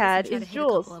that Take she this had and try is to hit a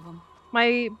couple Jules. of 'em.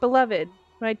 My beloved,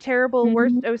 my terrible Mhm.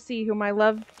 worst OC whom I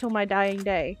love till my dying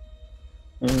day.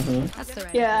 Mm-hmm. That's the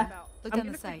right Yeah. idea. Look I'm down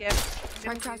gonna the sight. forget.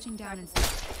 Try crouching down and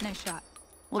see. Nice shot.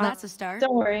 Well, Uh, that's a start.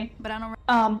 Don't worry. But I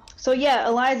don't. So yeah,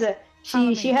 Eliza,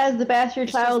 Follow She me. has the bastard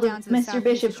It's just child of down to the Mr. southeast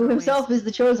Bishop, of who Shortways. himself is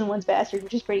the chosen one's bastard,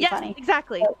 which is pretty Yes, funny.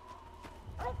 exactly.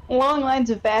 Along lines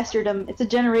of bastardom, it's a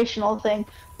generational thing.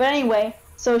 But anyway,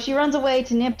 so she runs away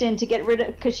to Nipton to get rid of,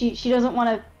 because she doesn't want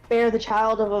to bear the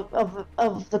child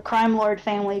of the crime lord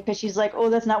family, because she's like, oh,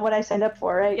 that's not what I signed up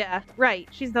for, right? Yeah, right.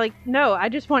 She's like, no, I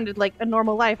just wanted like a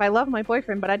normal life. I love my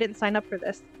boyfriend, but I didn't sign up for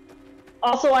this.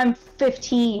 Also, I'm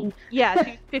 15. Yeah,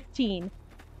 she's 15.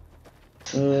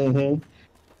 Mm-hmm.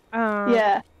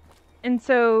 Yeah. And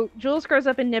so Jules grows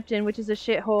up in Nipton, which is a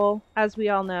shithole, as we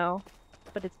all know.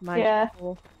 But it's my Yeah.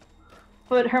 shithole.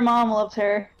 But her mom loves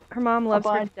her. Her mom loves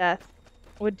her to bunch. death.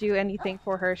 Would do anything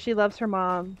for her. She loves her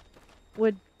mom.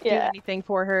 Would do Yeah. anything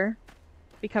for her.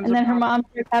 Becomes And a then her problem. mom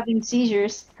starts having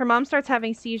seizures. Her mom starts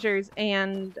having seizures,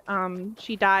 and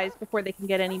she dies before they can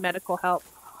get any medical help.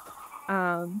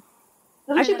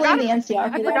 Doesn't she forgot blame the NCR I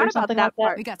for that forgot or about something that like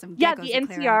part. We got some Yeah, geckos the to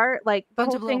clear out. NCR, like, the Bunch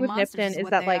whole of thing little with monsters Nipton is is what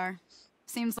that, they like, are.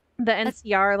 Seems the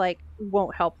NCR, like,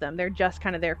 won't help them. They're just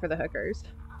kind of there for the hookers.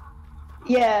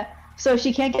 Yeah. So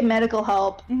she can't get medical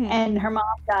help, Mhm. and her mom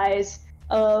dies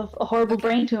of a horrible Okay,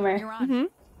 brain tumor. You're on. Mm-hmm.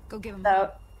 Go give him.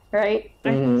 So, right?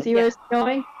 Mhm. See where Yeah. it's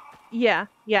going? Yeah.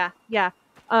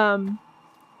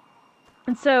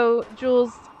 And so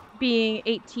Jules, being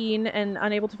 18 and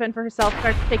unable to fend for herself,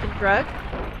 starts taking drugs.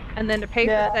 And then to pay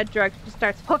Yeah. for said drugs, she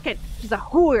starts hooking. She's a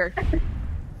whore.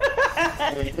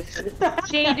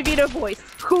 Danny DeVito voice.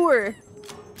 Whore.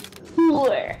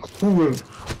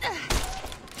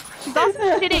 She's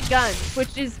also shit at guns,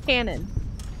 which is canon.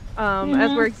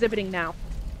 As we're exhibiting now.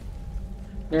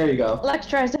 There you go. Lex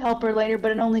tries to help her later,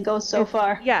 but it only goes so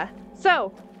far. Yeah.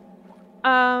 So,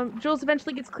 Jules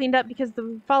eventually gets cleaned up because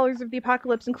the followers of the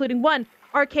apocalypse, including one,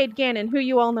 Arcade Gannon, who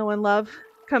you all know and love,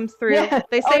 comes through. Yeah.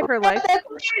 They save her life. That's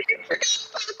weird. I forgot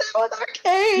about that was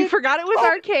Arcade. You forgot it was Oh.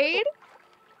 Arcade?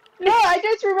 No, I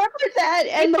just remembered that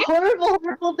and the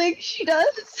horrible thing she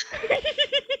does.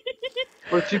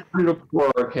 What's she pretty up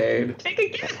for Arcade? Take a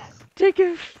guess. Take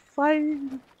a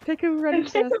flying. Take a running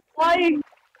test. Flying.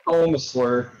 Call him a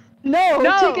slur. No,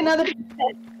 No. take another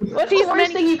guess. What's She's the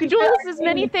worst thing you can Jules do? is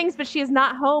many things, but she is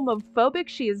not homophobic.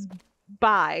 She is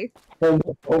bi.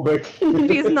 Homophobic.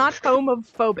 She is not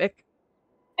homophobic.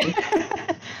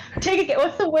 Take a guess.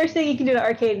 What's the worst thing you can do to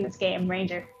Arcade in this game,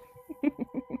 Ranger?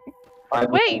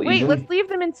 Wait, let's leave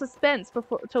them in suspense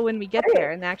till when we get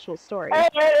there in the actual story.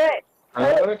 Alright.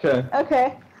 Okay.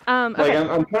 Okay. Like Okay.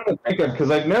 I'm trying to think of because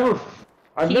I've never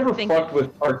Keep thinking. fucked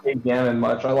with Arcade Gannon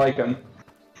much. I like him.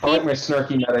 I like my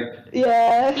snarky medic.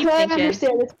 Yeah, Keep I thinking.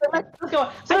 understand this. Let's go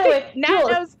on. So I anyway, think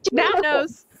Nat Jules,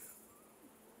 knows.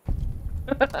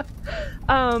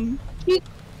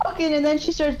 fucking, and then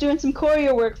she starts doing some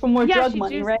courier work for more drug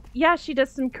money, right? Yeah, she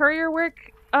does some courier work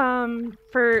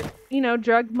for,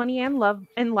 drug money and love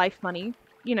and life money,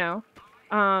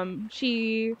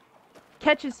 she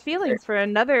catches feelings for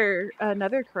another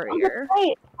courier.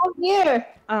 Right. Javier.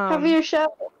 Javier Chavez,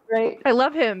 right? I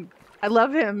love him.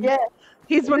 Yeah,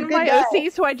 He's one a of good my guy.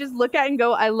 OCs who I just look at and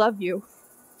go, I love you.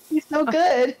 he's so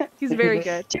good. He's very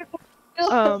good.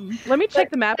 Let me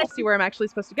check the map to see where I'm actually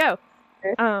supposed to go.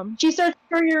 She starts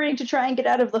couriering to try and get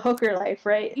out of the hooker life,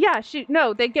 right? Yeah,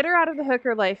 they get her out of the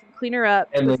hooker life, clean her up,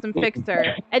 And with then- some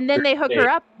fixer, and then they hook her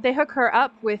up. They hook her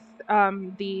up with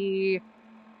the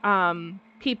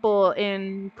people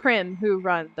in Prim who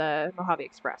run the Mojave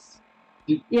Express.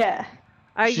 Yeah.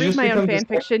 I She read just my own becomes fan this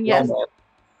fiction, yes.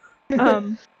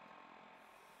 woman.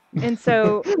 And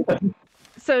so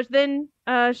then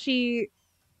she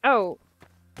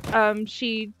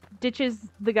ditches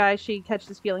the guy she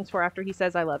catches feelings for after he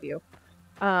says I love you.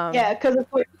 Yeah, because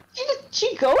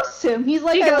she ghosts him. He's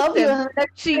like, She I ghosts love you. him. And the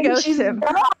next She thing ghosts she's him.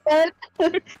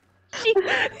 gone.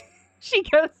 she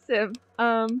ghosts him.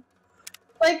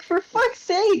 Like, for fuck's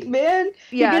sake, man.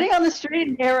 You're Yeah. getting on the straight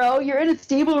and narrow, you're in a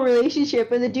stable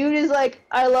relationship, and the dude is like,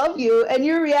 I love you, and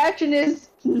your reaction is,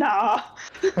 nah.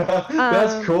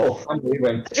 That's cool. I'm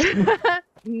leaving.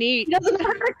 Neat. He doesn't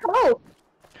have to cope.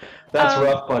 That's Um,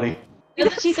 rough, buddy.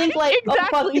 Doesn't she think, like, oh, fuck,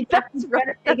 Exactly, he's that's trying to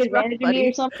rough, take advantage of me buddy.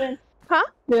 or something? Huh?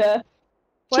 Yeah.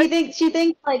 What? She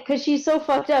thinks, like, because she's so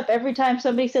fucked up, every time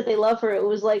somebody said they love her, it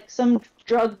was, like, some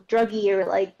druggie or,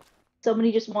 like,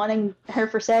 somebody just wanting her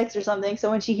for sex or something.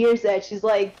 So when she hears that, she's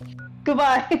like,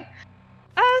 goodbye.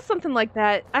 Something like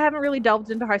that. I haven't really delved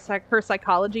into her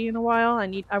psychology in a while.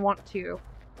 I want to.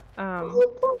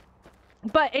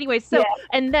 But anyway, so Yeah.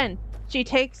 and then she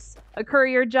takes a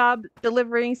courier job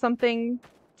delivering something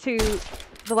to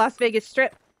the Las Vegas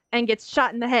Strip and gets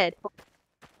shot in the head.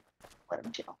 Let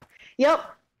him chill. Yep.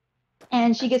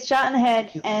 And she gets shot in the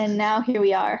head, and now here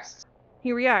we are.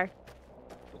 Here we are.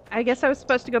 I guess I was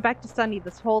supposed to go back to Sunny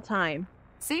this whole time.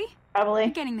 See? Probably.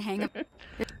 Getting the hang of it.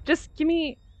 Just give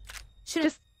me.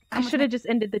 I should have just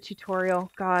ended the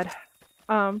tutorial. God.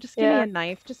 Just give me a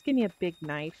knife. Just give me a big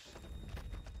knife.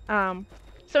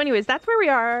 So anyways, that's where we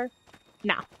are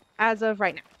now, as of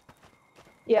right now.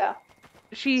 Yeah.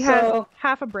 She has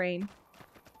half a brain.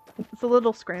 It's a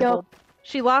little scrambled.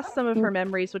 She lost some of her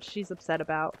memories, which she's upset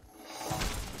about.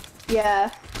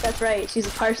 Yeah, that's right. She's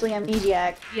a partially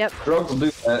amnesiac. Yep. Drugs will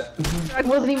do that. It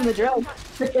wasn't even the drug.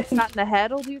 Not in the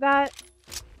head will do that.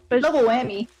 But Double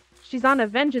whammy. She's on a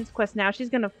vengeance quest now. She's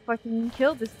gonna fucking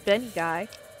kill this Benny guy.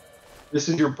 This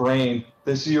is your brain.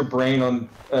 This is your brain on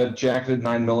a jacketed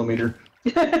 9mm.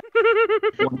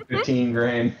 115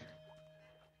 grain.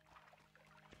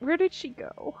 Where did she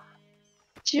go?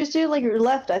 She was doing like her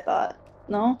left, I thought.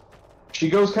 No? She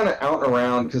goes kind of out and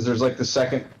around because there's like the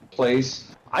second place.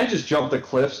 I just jumped the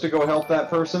cliffs to go help that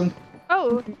person.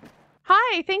 Oh,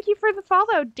 hi! Thank you for the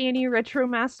follow, Danny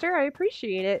Retromaster. I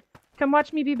appreciate it. Come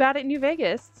watch me be bad at New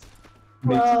Vegas.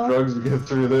 Need some drugs to get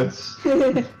through this.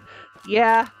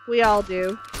 Yeah, we all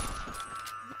do.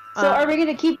 So are we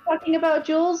gonna keep talking about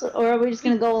Jules, or are we just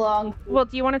gonna go along? Well,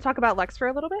 do you want to talk about Lex for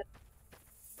a little bit?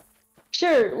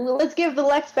 Sure. Well, let's give the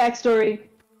Lex backstory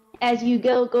as you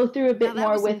go through a bit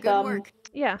more with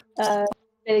yeah,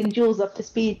 getting Jules up to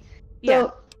speed.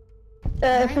 So,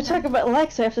 if we talk about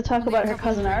Lex, I have to talk about her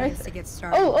cousin Arthur.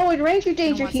 Oh, and Ranger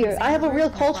Danger here. I have a real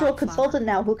cultural consultant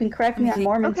now who can correct me on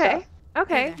Mormon stuff.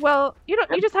 Okay. Well, you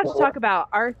just have to talk about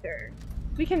Arthur.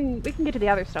 We can get to the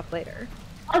other stuff later.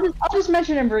 I'll just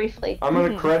mention him briefly. I'm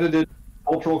an accredited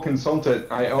cultural consultant.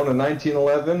 I own a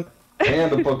 1911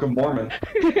 and a Book of Mormon.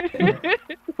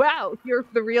 Wow, you're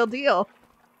the real deal.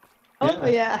 Oh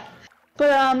yeah.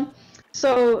 But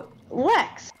so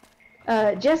Lex,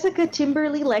 Jessica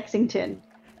Timberly Lexington.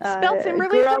 Spell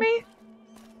Timberly for me.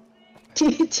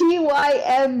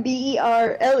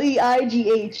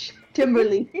 Tymberleigh.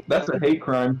 Timberly. That's a hate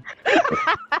crime.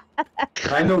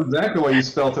 I know exactly why you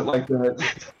spelt it like that.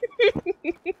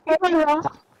 Am I wrong?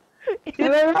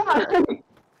 Am I wrong?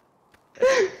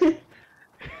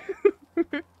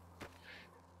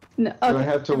 No, Do I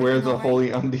have to wear the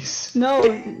holy undies? No,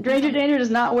 Ranger Danger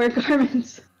does not wear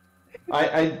garments.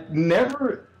 I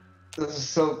never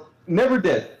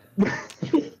did. Do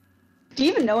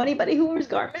you even know anybody who wears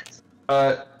garments?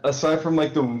 Aside from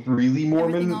like the really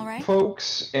Mormon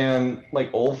folks and like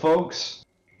old folks,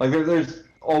 like there's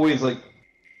always like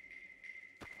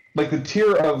the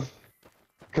tier of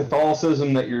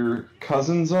Catholicism that your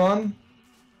cousin's on.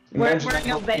 Wearing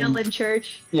a veil in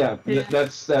church. Yeah,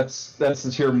 that's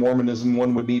the tier of Mormonism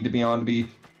one would need to be on to be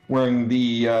wearing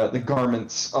the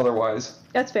garments. Otherwise,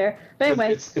 that's fair. But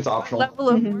anyway, it's optional. What level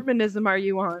of Mormonism are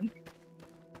you on?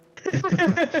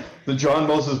 The John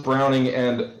Moses Browning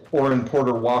and Orrin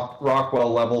Porter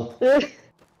Rockwell level.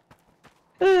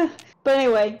 But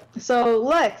anyway, so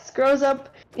Lex grows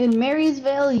up in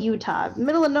Marysville, Utah,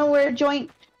 middle of nowhere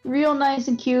joint, real nice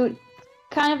and cute.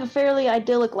 Kind of a fairly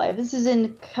idyllic life. This is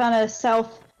in kind of southern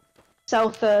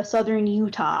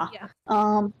Utah. Yeah.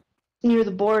 Near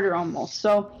the border almost.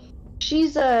 So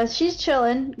she's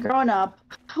chilling, growing up.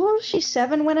 How old was she?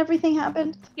 7 when everything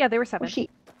happened? Yeah, they were 7. They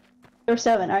were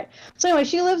 7, alright. So anyway,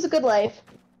 she lives a good life.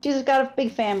 She's got a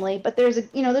big family, but there's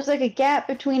like a gap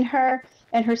between her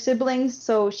and her siblings,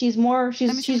 so she's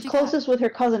closest with her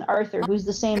cousin Arthur, who's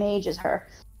the same age as her.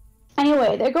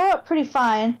 Anyway, they grow up pretty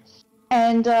fine.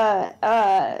 And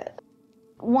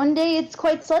one day it's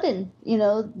quite sudden,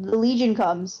 the Legion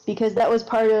comes, because that was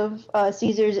part of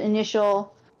Caesar's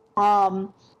initial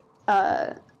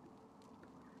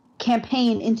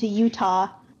campaign into Utah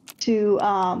to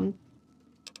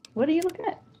what are you looking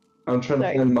at? I'm trying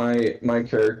to find my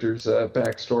character's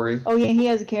backstory. Oh yeah, he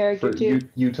has a character too.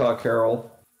 Utah Carol.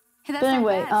 Hey, but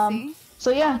anyway,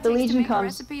 so yeah, the Legion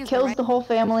comes, kills the whole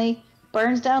family,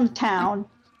 burns down the town.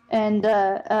 And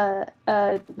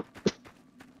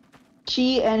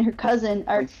she and her cousin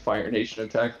are Fire Nation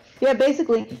attack. Yeah,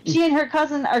 basically, she and her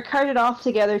cousin are carted off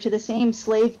together to the same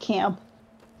slave camp,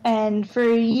 and for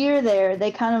a year there,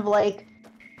 they kind of like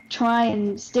try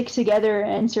and stick together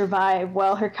and survive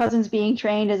while her cousin's being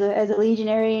trained as a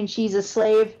legionary and she's a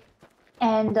slave.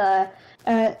 And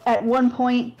at one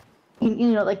point,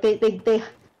 like they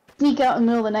sneak out in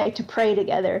the middle of the night to pray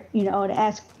together, and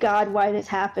ask God why this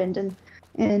happened.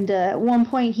 And at one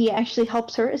point, he actually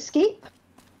helps her escape.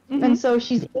 Mm-hmm. And so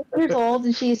she's 8 years old,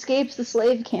 and she escapes the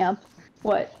slave camp.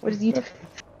 What? What does he do?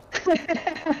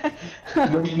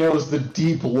 Nobody knows the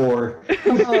deep lore.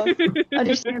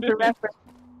 Understand the reference.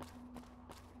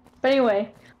 But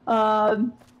anyway,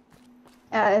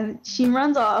 she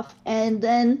runs off, and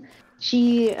then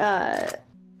she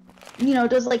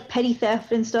does like petty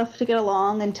theft and stuff to get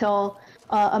along until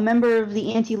a member of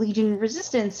the Anti-Legion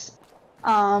Resistance,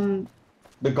 The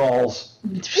Gauls.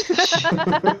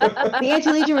 the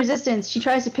Anti-Legion Resistance, she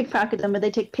tries to pickpocket them, but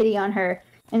they take pity on her,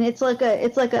 and it's like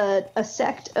a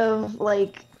sect of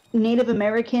like Native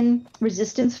American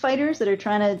resistance fighters that are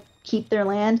trying to keep their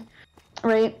land,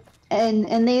 right?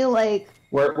 And they like.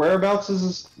 Whereabouts is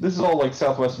this? This is all like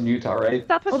southwestern Utah, right?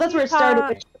 Southwest Well, that's where it Utah,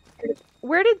 started. But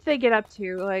Where did they get up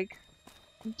to? Like,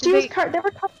 they they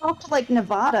were cut off to like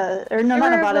Nevada, or no, they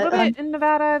not were Nevada. a little bit in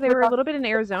Nevada. They were a little bit in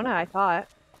Arizona, I thought.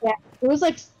 Yeah, it was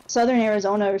like southern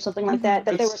Arizona or something like that.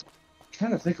 That they were. It's- I'm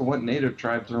trying to think of what native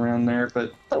tribes around there,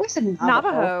 but But we said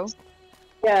Navajo.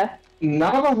 Yeah.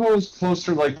 Navajo is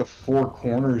closer to like the Four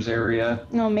Corners area.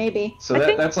 No, maybe. So I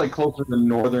think- that's like closer to the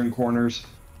northern corners.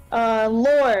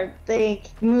 Lord, they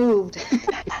moved.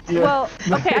 Yeah. Well,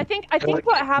 okay, I think Like,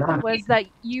 what happened was that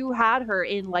you had her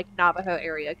in like Navajo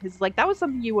area because like that was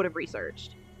something you would have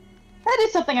researched. That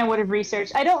is something I would have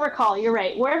researched. I don't recall. You're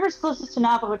right. Wherever's closest to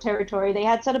Navajo territory, they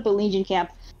had set up a Legion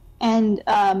camp, and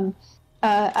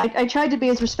I tried to be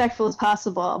as respectful as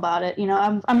possible about it.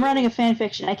 I'm running a fan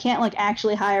fiction. I can't like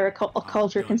actually hire a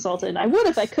culture consultant. I would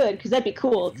if I could, because that'd be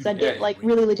cool. Because I'd get like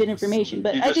really legit information.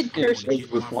 But You I just did curse.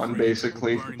 leave with one,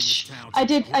 basically. I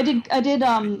did at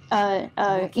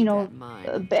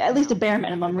least a bare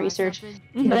minimum research.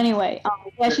 But anyway,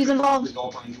 yeah, she's involved.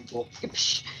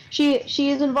 She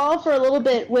is involved for a little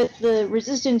bit with the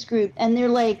resistance group, and they're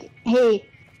like, hey,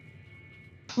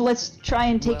 let's try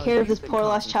and take care of this poor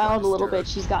lost child a little bit.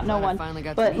 She's got no one.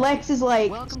 But Lex is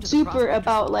like super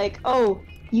about like, oh,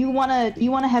 you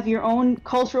wanna have your own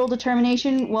cultural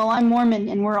determination? Well, I'm Mormon,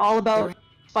 and we're all about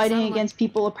fighting against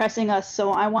people oppressing us,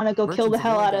 so I want to go kill the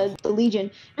hell out of the Legion.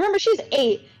 Remember, she's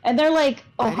 8, and they're like,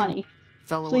 oh, honey,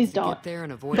 please don't.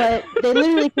 But they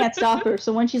literally can't stop her,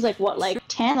 so when she's like, what, like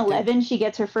 10, 11, she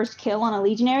gets her first kill on a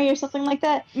Legionary or something like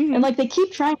that, and like they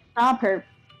keep trying to stop her,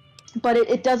 but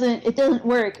it doesn't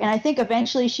work, and I think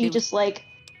eventually she just like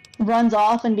runs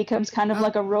off and becomes kind of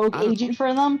like a rogue agent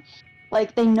for them.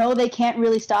 Like, they know they can't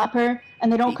really stop her, and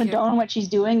they don't condone what she's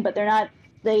doing, but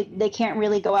they can't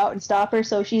really go out and stop her,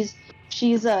 so she's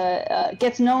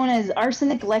gets known as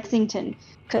Arsenic Lexington,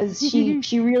 because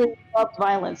she really loves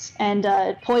violence, and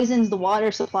poisons the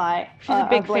water supply. She's a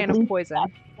big fan of poison.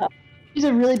 She's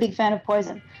a really big fan of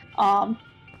poison.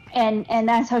 And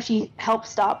that's how she helps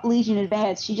stop Legion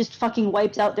advance. She just fucking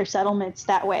wipes out their settlements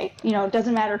that way. It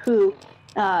doesn't matter who,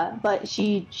 but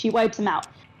she wipes them out.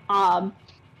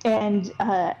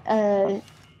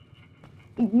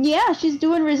 Yeah, she's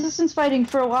doing resistance fighting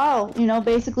for a while.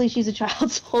 Basically she's a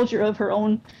child soldier of her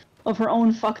own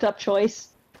fucked up choice,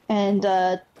 and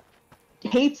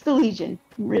hates the Legion.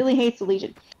 Really hates the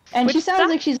Legion. And she sounds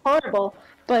like she's horrible,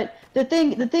 but the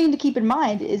thing to keep in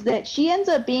mind is that she ends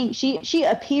up being she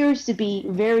appears to be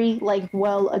very like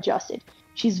well adjusted.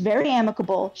 She's very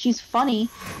amicable, she's funny,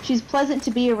 she's pleasant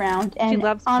to be around, and she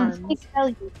loves puns. Face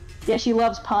value, yeah, she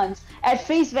loves puns. At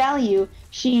face value,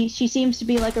 she seems to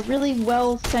be like a really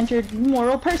well-centered,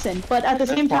 moral person, but at the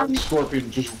same time, Scorpion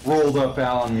just rolled up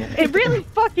on you. It really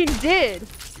fucking did.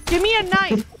 Give me a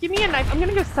knife. Give me a knife. I'm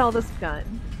gonna go sell this gun.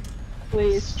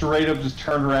 please. Straight up just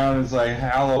turned around and was like,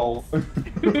 hello.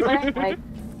 Like,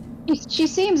 she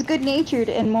seems good-natured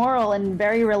and moral and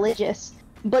very religious,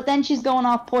 but then she's going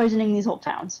off poisoning these whole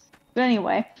towns. But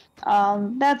anyway,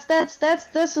 that's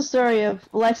the story of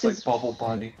Lex's. It's like Bubble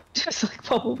Bunny. Just like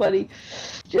Bubble Buddy.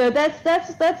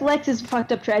 That's Lex's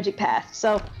fucked up tragic past.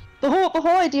 So the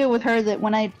whole idea with her, that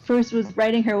when I first was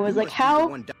writing her, was like,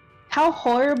 how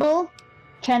horrible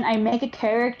can I make a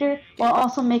character while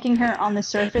also making her on the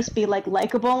surface be like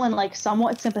likable and like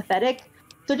somewhat sympathetic?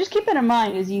 So just keep that in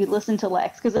mind as you listen to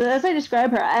Lex, because as I describe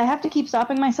her, I have to keep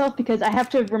stopping myself because I have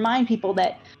to remind people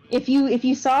that if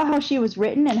you saw how she was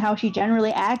written and how she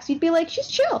generally acts, you'd be like, she's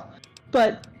chill.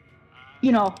 But,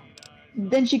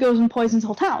 then she goes and poisons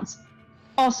whole towns.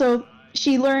 Also,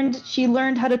 she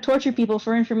learned how to torture people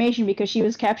for information because she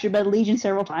was captured by the Legion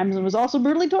several times and was also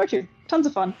brutally tortured. Tons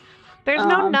of fun. There's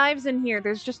no knives in here.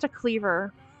 There's just a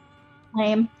cleaver.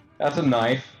 Lame. That's a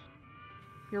knife.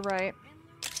 You're right.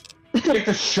 Take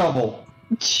the shovel.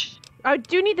 I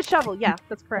do need the shovel. Yeah,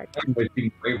 that's correct.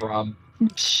 Great, Rob.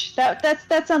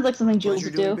 That sounds like something Jules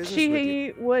would do.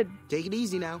 She would. Take it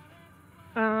easy now.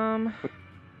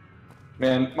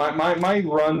 Man, my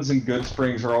runs in Good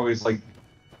Springs are always like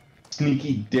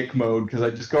sneaky dick mode because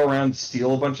I just go around and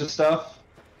steal a bunch of stuff,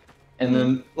 and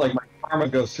then like my karma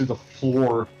goes through the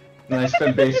floor, and I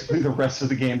spend basically the rest of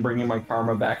the game bringing my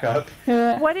karma back up.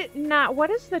 What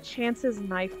is the chances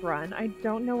knife run? I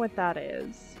don't know what that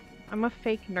is. I'm a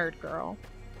fake nerd girl.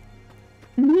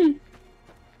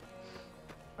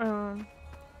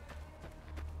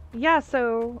 Yeah,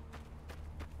 so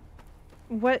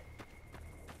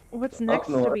what's next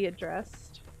to north. be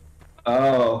addressed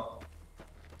Oh.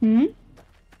 Hmm?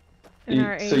 in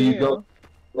our So you AU? go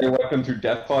play weapon through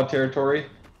Deathclaw territory?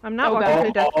 I'm not Oh, walking God.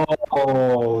 through Death.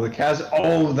 Oh, the Kaz.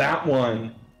 Oh, that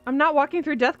one. I'm not walking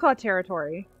through Deathclaw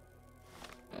territory.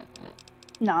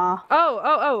 Nah.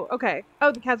 Oh, okay.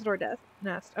 Oh, the Cazador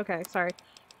nest. Okay, sorry.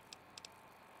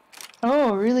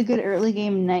 Oh, really good early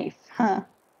game knife. Huh.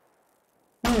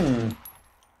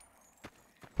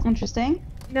 Interesting.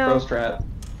 No. Pro strat.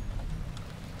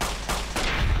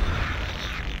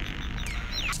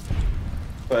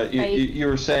 But you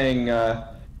were saying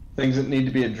things that need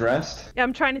to be addressed? Yeah,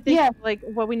 I'm trying to think Yeah. of, like,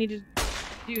 what we need to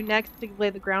do next to lay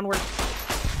the groundwork.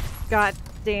 God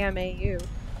damn AU.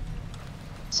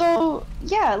 So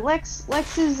yeah, Lex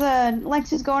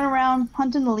is going around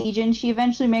hunting the Legion. She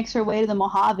eventually makes her way to the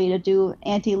Mojave to do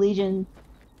anti-Legion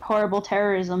horrible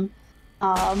terrorism.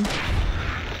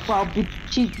 Well,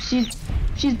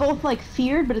 she's both like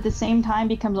feared, but at the same time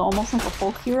becomes almost like a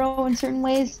folk hero in certain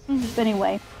ways. But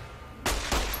anyway,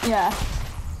 yeah.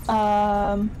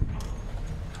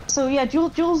 So yeah,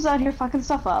 Jules is out here fucking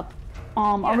stuff up.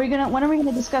 When are we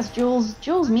gonna discuss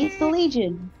Jules meets the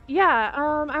Legion? Yeah,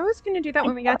 I was gonna do that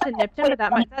when we got to Nipton,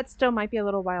 but that still might be a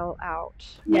little while out.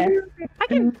 Yeah. I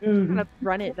can kind of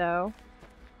run it though.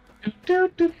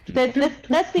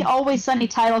 That's the Always Sunny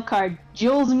title card.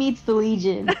 Jules meets the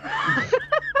Legion.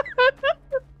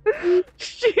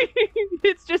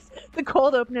 It's just the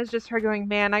cold open is just her going,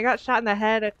 man, I got shot in the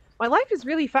head. My life is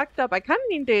really fucked up. I kind of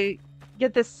need to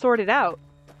get this sorted out.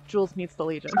 Jules meets the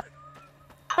Legion.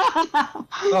 Oh,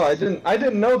 I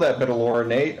didn't know that bit of lore,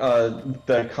 Nate.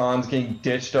 The Khan's getting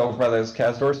ditched over by those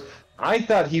Cazadors. I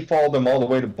thought he followed them all the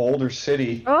way to Boulder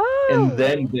City Oh, and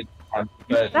then did Khan,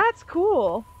 but that's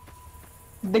cool.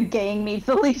 The gang meets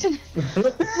the Legion.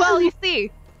 Well, you see,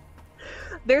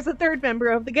 there's a third member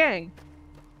of the gang.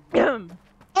 Oh,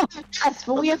 yes,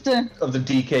 but we have to. of the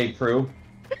DK crew.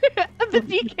 Of the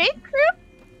DK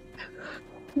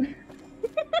crew?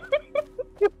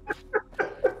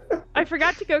 I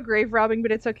forgot to go grave robbing,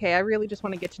 but it's okay. I really just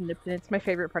want to get to Nipton. It's my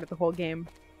favorite part of the whole game.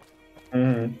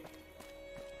 Mm-hmm.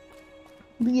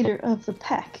 Leader of the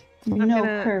pack. You I'm know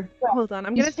gonna- her. Hold on,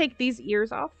 I'm gonna take these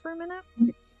ears off for a minute.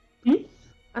 Hmm?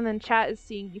 And then chat is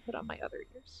seeing you put on my other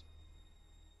ears.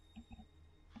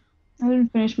 I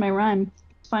didn't finish my rhyme.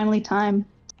 It's finally time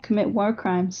to commit war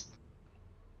crimes.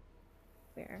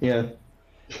 There. Yeah.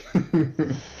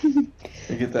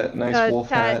 You get that nice wolf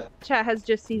hat. Chat has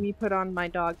just seen me put on my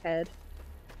dog head.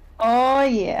 Oh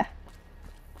yeah.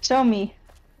 Show me.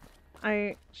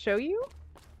 I show you?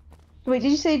 Wait,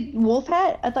 did you say wolf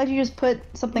hat? I thought you just put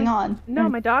something on. No,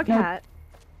 my dog No. hat.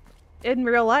 In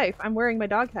real life, I'm wearing my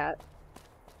dog hat.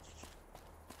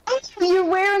 You're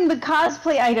wearing the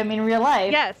cosplay item in real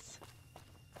life. Yes.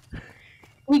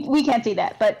 We can't see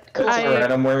that, but cool. That's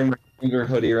alright, I'm wearing my finger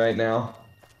hoodie right now.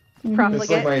 It's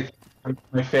Profligate. like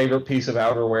my favorite piece of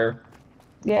outerwear.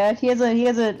 Yeah, he has a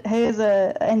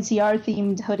NCR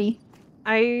themed hoodie.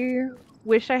 I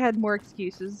wish I had more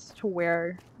excuses to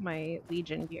wear my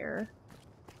Legion gear.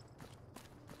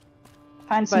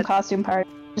 Find some But costume parts.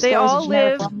 Just they go as a all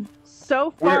generic live one.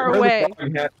 so far Wear away. the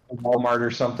dog hat at Walmart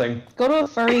or something. Go to a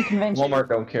furry convention. Walmart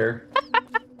don't care.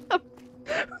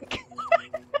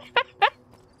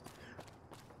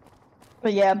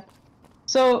 But yeah.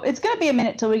 So it's gonna be a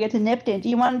minute till we get to Nipton. Do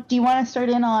you want to start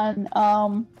in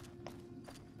on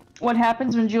what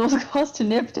happens when Jules goes to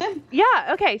Nipton? Yeah,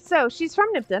 okay, so she's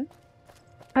from Nipton.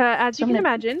 As you From can Nipton.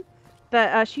 imagine,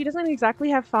 that she doesn't exactly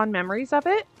have fond memories of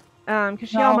it.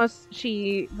 Because No.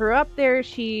 she grew up there,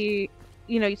 so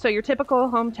your typical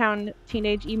hometown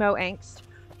teenage emo angst.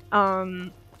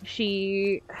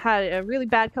 She had a really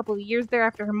bad couple of years there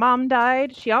after her mom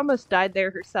died. She almost died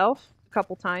there herself a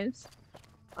couple times.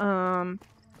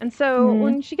 And so Mhm.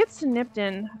 when she gets to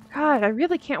Nipton, God, I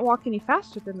really can't walk any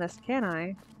faster than this, can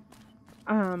I?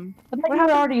 I thought What you were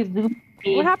happened? already Zoom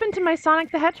speed. What happened to my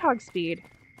Sonic the Hedgehog speed?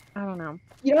 I don't know.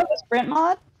 You don't have a sprint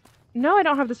mod? No, I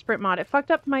don't have the sprint mod. It fucked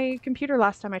up my computer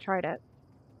last time I tried it.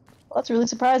 Well, that's really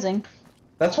surprising.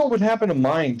 That's what would happen to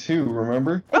mine too,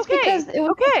 remember? It's Okay, because it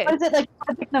was, okay. what is it, like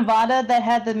Project Nevada that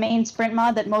had the main sprint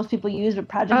mod that most people use, but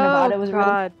Project Nevada was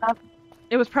God. really tough.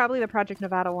 It was probably the Project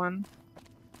Nevada one.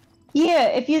 Yeah,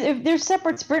 if there's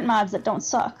separate sprint mods that don't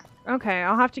suck. Okay,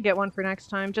 I'll have to get one for next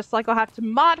time. Just like I'll have to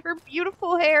mod her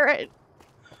beautiful hair.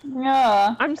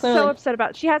 Yeah. I'm clearly. so upset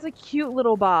about. She has a cute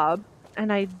little bob,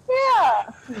 and I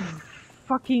Yeah.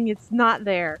 fucking it's not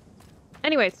there.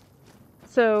 Anyways,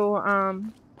 so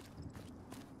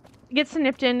gets to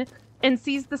Nipton and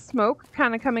sees the smoke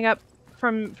kind of coming up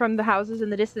from the houses in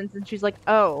the distance, and she's like,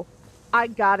 "Oh, I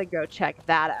gotta go check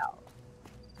that out."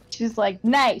 She's like,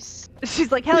 nice.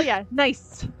 She's like, "Hell yeah,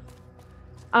 nice."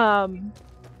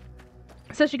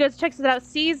 So she goes, checks it out,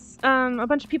 sees a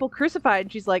bunch of people crucified,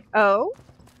 and she's like, "Oh,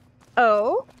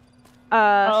 Oh,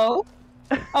 whoa,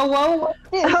 what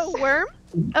is this? oh worm,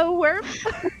 oh worm."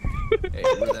 Hey,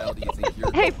 where the hell do you think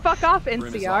you're Hey, going? fuck off, Grim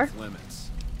is NCR. off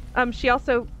limits. She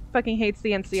also fucking hates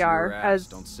the It's your NCR, ass. as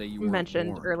Don't say you weren't mentioned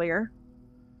warned. earlier.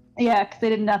 Yeah, 'cause they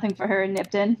did nothing for her in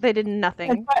Nipton. They did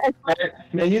nothing.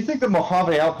 Man, you think the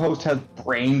Mojave Outpost has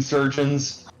brain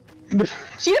surgeons?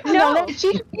 She doesn't know that.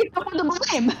 She's the one to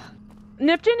blame.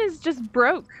 Nipton is just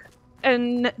broke,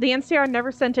 and the NCR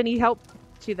never sent any help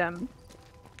to them.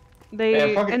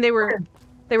 They were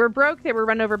broke. They were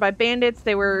run over by bandits.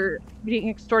 They were being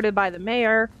extorted by the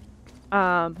mayor.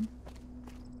 Mojave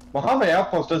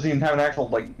Outpost doesn't even have an actual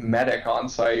like medic on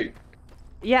site.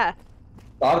 Yeah.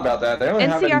 Thought about that. They don't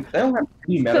have any, NCR they don't have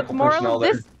any So medical personnel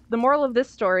there. the moral of this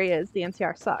story is the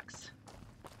NCR sucks.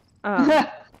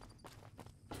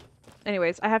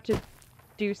 Anyways, I have to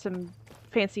do some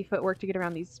fancy footwork to get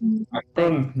around these.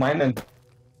 Mine and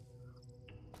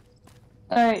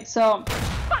Alright, so.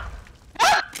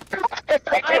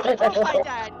 Oh my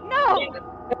god, no!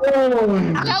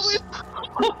 That was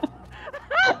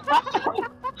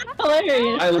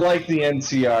Hilarious. I like the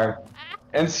NCR.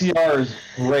 NCR is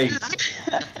great.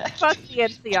 fuck the They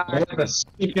NCR. have the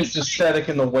sickest aesthetic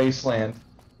in the wasteland.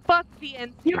 Fuck the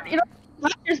NCR. You don't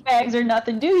have bags or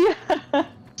nothing, do you?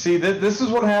 See, this is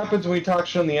what happens when we talk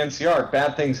shit on the NCR.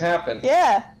 Bad things happen.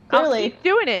 Yeah, I'll clearly. keep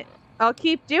doing it. I'll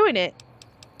keep doing it.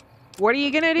 What are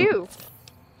you gonna do?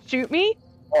 Shoot me?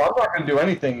 Oh, I'm not gonna do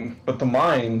anything but the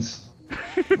mines.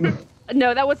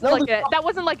 No, that wasn't No, like a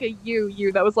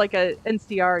you. That was like a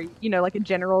NCR. You know, like a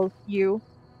general you,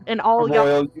 and all y'all,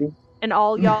 Royal you. and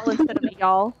all y'all instead of a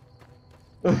y'all.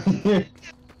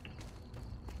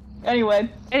 Anyway,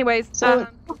 Anyways, so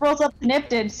rolls up to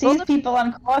Nipton, rolls sees up- people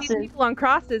on these crosses. people on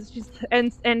crosses,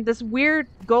 and this weird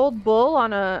gold bull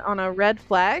on a red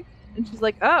flag, and she's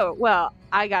like, "Oh, well,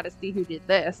 I gotta see who did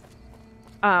this."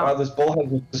 Wow, this bull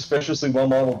has a suspiciously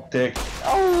well-modeled dick.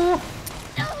 Oh,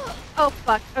 Oh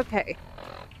fuck. Okay.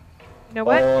 You know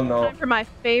what? Oh no, Time for my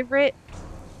favorite.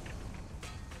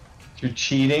 you're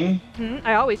cheating.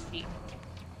 I always cheat.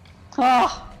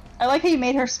 oh, I like how you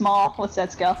made her small with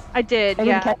Setsuko. I did. I didn't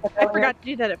Yeah. catch that I earlier. forgot to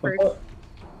do that at first.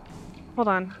 Hold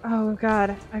on. Oh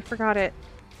god, I forgot it.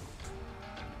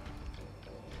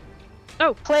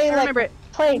 Oh, Play I like remember it.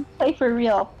 play for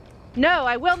real. No,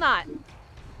 I will not.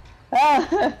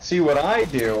 Ah, See, what I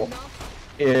do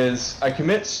is I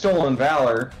commit stolen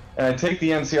valor, and I take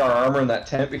the NCR armor in that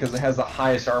tent because it has the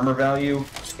highest armor value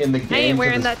in the game. I ain't to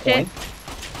wearing this that shit. point.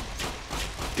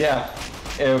 Yeah,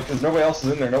 because nobody else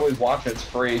is in there. Nobody's watching. It's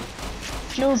free.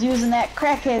 Jules using that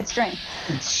crackhead strength.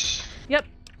 Yep.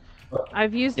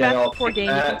 I've used Yeah, that no, before, game.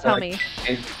 You can that, tell and me.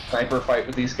 a sniper fight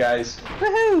with these guys.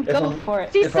 Woohoo! If Go I'm- for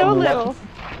it. She's if so I'm lucky- little.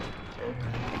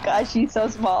 God, she's so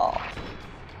small.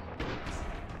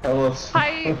 Hello.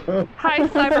 Hi,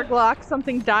 Cyber Glock.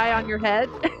 Something die on your head.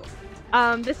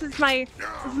 This is my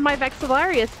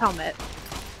Vexillarius helmet.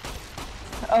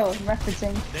 Oh, I'm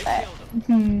referencing They that. killed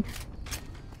him.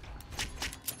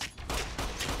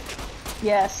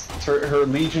 Yes. It's her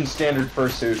Legion standard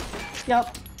fursuit.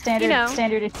 Yep. Standard. You know.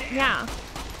 Standard. Yeah.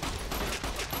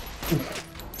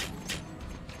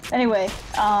 Anyway,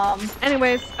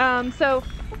 Anyways, so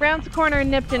rounds the corner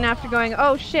in Nipton after going,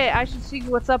 oh shit, I should see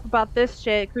what's up about this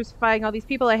shit, crucifying all these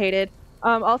people I hated.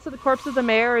 Also the corpse of the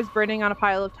mayor is burning on a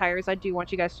pile of tires. I do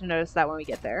want you guys to notice that when we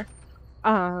get there.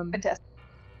 fantastic.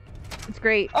 It's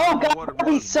great. Oh god, that'd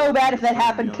be so bad if that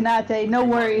happened, Kanate. No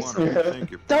worries.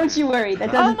 Don't you worry. That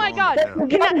Oh doesn't. my god! that's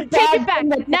Nat, one take it bad back! thing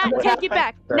that Nat, doesn't take it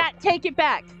back! happen. Nat, take it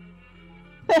back!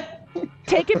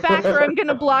 Take it back or I'm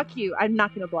gonna block you. I'm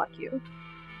not gonna block you.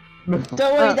 Don't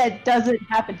worry, that doesn't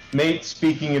happen. Nate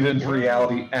speaking it into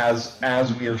reality as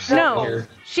we are sitting No. here.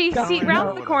 She God,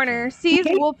 rounds the corner, sees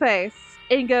Wolfface,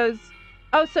 and goes,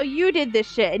 oh, so you did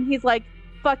this shit. And he's like,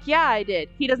 fuck yeah, I did.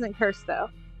 He doesn't curse, though.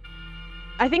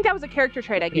 I think that was a character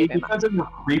trait I He gave him. does it more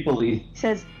creepily. He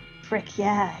says, frick,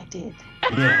 yeah, I did.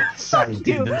 Yes, I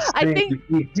did the I think-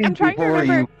 I'm trying to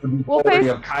remember-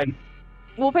 Wolfface.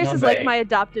 Wolfface is Yumbe. like my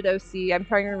adopted OC. I'm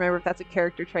trying to remember if that's a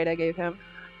character trait I gave him.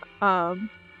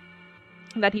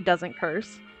 That he doesn't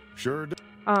curse. Sure.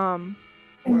 Well,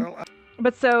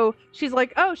 but so she's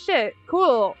like, oh shit,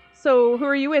 cool. So who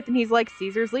are you with? And he's like,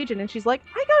 Caesar's Legion. And she's like,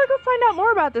 I gotta go find out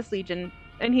more about this Legion.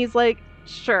 And he's like,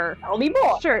 sure. Tell me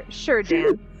more. Sure,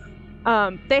 Dan.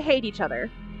 They hate each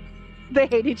other. They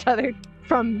hate each other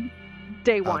from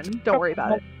day one. Don't worry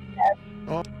about it.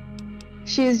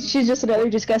 She's just another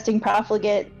disgusting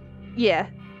profligate. Yeah,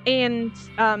 and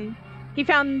he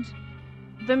found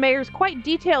the mayor's quite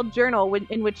detailed journal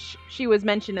in which she was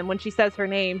mentioned, and when she says her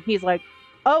name, he's like,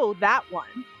 "Oh, that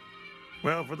one."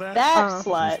 Well, for that, That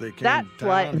slut. That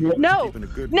slut. No,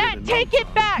 Nat, take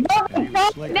it back.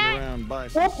 Nat,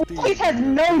 Wolfface has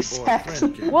no sex.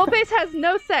 Wolfface has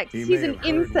no sex. He's an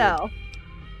incel.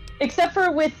 Except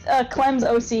for with Clem's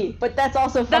OC, but that's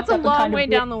also That's fucked a up and long kind of way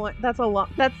weird. down the line. That's a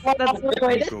long. That's.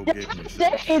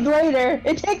 Decades later.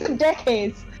 It takes them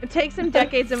decades. It takes him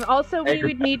decades, and also we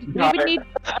would need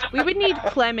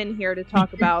Clem in here to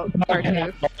talk about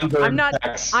Tartuffe. I'm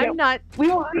not. We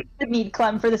don't need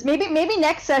Clem for this. Maybe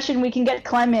next session we can get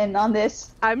Clem in on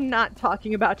this. I'm not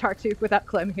talking about Tartuffe without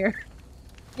Clem here.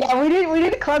 Yeah, we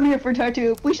need Clem here for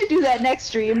Tartuffe. We should do that next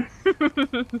stream.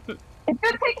 It's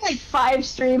gonna take like 5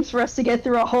 streams for us to get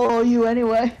through a whole OU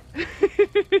anyway.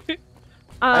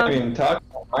 I haven't even talked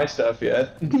about my stuff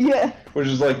yet. Yeah. Which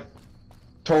is like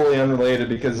totally unrelated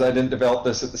because I didn't develop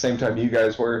this at the same time you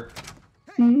guys were.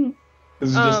 Mhm. This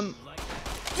is just.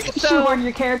 You can shoehorn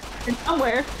your character in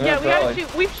somewhere. Yeah,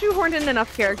 we've shoehorned in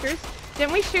enough characters.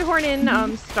 Didn't we shoehorn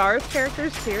in Star's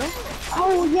characters too?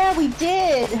 Oh yeah, we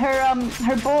did.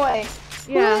 Her boy.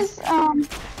 Yeah.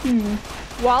 Who is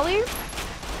Wally?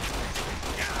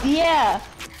 Yeah.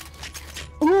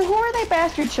 Who are they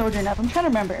bastard children of? I'm trying to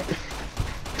remember.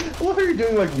 What are you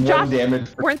doing like one damage?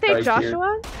 For weren't they Christ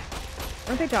Joshua? Here?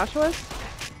 Weren't they Joshua's?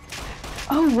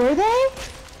 Oh, were they?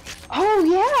 Oh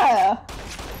yeah.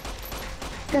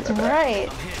 That's right.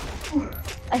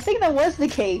 I think that was the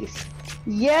case.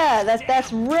 Yeah,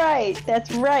 that's right.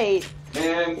 That's right.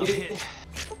 Man,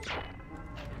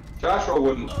 Joshua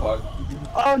wouldn't fuck.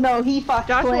 Oh no, he fucked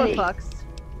Joshua plenty. fucks.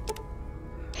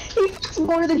 He fucks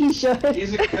more than he should.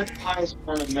 He's a good, pious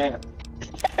kind of man.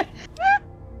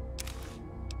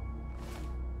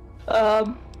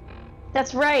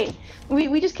 That's right.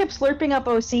 We just kept slurping up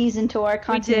OCs into our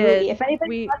continuity. If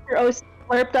anybody wants their OC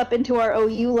slurped up into our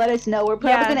OU, let us know. We're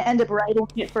probably going to end up writing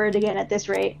it for it again at this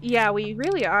rate. Yeah, we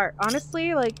really are.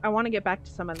 Honestly, like, I want to get back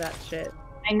to some of that shit.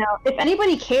 I know. If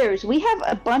anybody cares, we have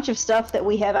a bunch of stuff that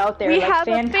we have out there. We like have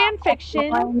a fan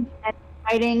fiction. And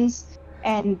writings,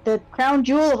 and the crown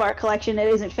jewel of our collection that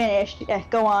isn't finished.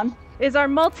 Go on. Is our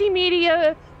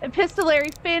multimedia epistolary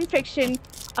fan fiction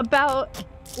about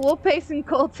Wolfface and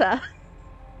Colta.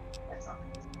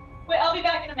 Wait, I'll be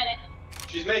back in a minute.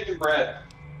 She's making bread.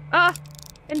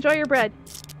 Enjoy your bread.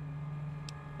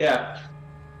 Yeah.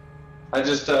 I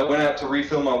just went out to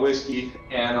refill my whiskey,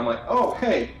 and I'm like, oh,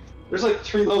 hey, there's like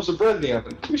 3 loaves of bread in the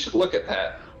oven. We should look at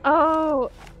that.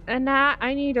 Oh, and Nat,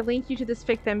 I need to link you to this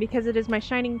fic then because it is my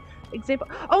shining example.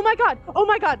 Oh my god! Oh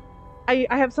my god! I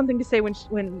have something to say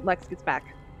when Lex gets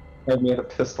back. I made a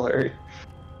epistolary.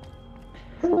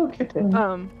 Okay.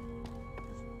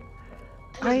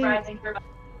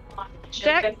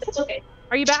 Jack,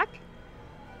 are you back?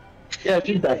 Yeah,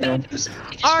 she's back now.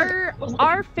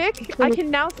 Our fic, I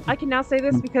can now say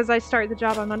this because I started the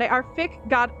job on Monday. Our fic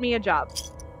got me a job.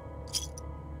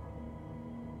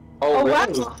 Oh,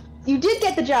 really? Wow. You did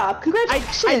get the job.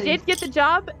 Congratulations. I did get the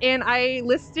job, and I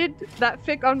listed that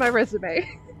fic on my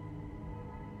resume.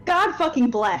 God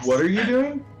fucking bless. What are you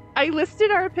doing? I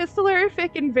listed our epistolary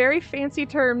fic in very fancy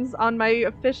terms on my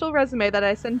official resume that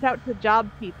I sent out to job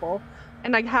people,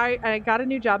 and I got a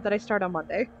new job that I start on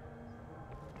Monday.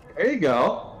 There you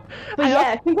go. But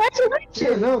yeah, congratulations.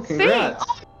 Yeah, no, congrats.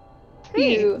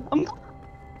 Thank you.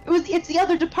 It's the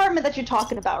other department that you're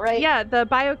talking about, right? Yeah, the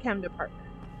biochem department.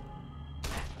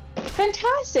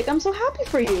 Fantastic. I'm so happy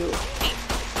for you.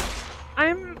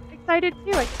 I'm excited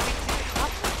too.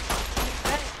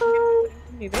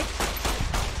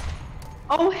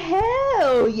 Oh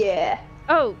hell yeah!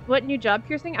 Oh, what new job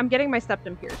piercing? I'm getting my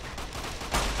septum pierced.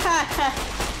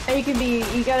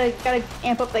 You gotta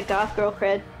amp up that goth girl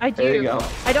cred. I do. There you go.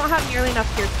 I don't have nearly enough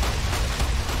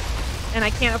piercing, and I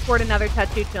can't afford another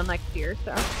tattoo till next year.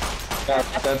 So.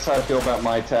 That's how I feel about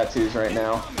my tattoos right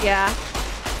now. Yeah.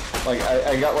 Like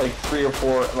I got like 3 or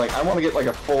 4. Like I want to get like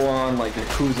a full-on like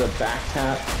Yakuza back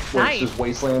tat, where it's just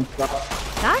wasteland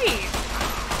stuff. Nice.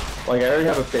 Like I already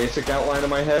have a basic outline in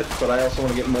my head, but I also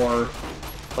want to get more.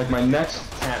 Like my next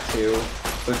tattoo,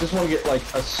 so I just want to get like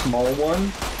a small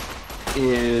one.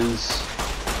 Is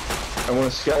I want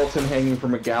a skeleton hanging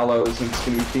from a gallows, and it's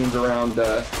gonna be themed around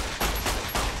a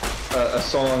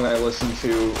song I listened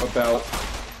to about.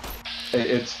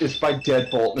 It's by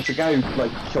Deadbolt. It's a guy who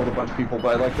like killed a bunch of people,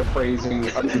 but I like the phrasing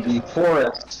of the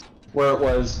forest where it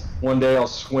was, "One day I'll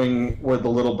swing where the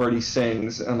little birdie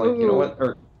sings," and like, you know what?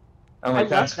 Or I'm like,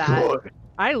 that's good.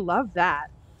 I love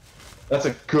that. That's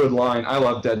a good line. I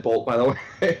love Deadbolt, by the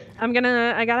way.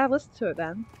 I gotta listen to it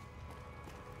then.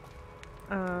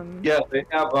 Yeah, they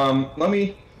have, let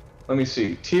me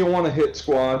see. Tijuana Hit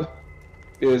Squad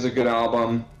is a good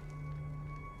album.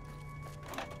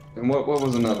 And what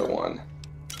was another one?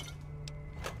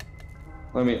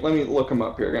 Let me look them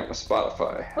up here. I got my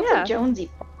Spotify. What's a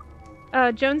Jonesy?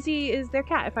 Jonesy is their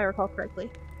cat, if I recall correctly.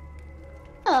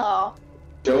 Oh.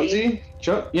 Jonesy?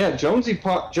 Jonesy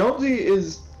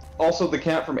is also the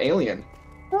cat from Alien.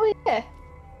 Oh yeah.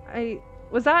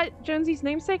 Was that Jonesy's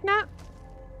namesake, Nat?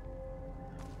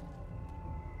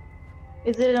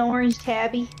 Is it an orange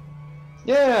tabby?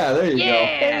 Yeah, there you go.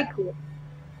 Very cool.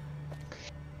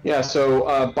 Yeah,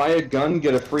 so buy a gun,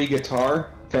 get a free guitar.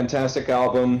 Fantastic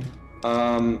album.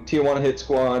 Tijuana Hit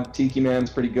Squad, Tiki Man's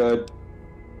pretty good.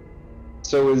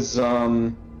 So is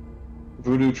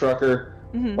Voodoo Trucker.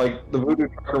 Mm-hmm. Like the Voodoo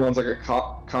Trucker one's like a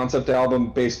concept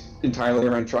album based entirely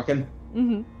around trucking.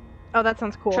 Mm-hmm. Oh, that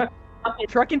sounds cool.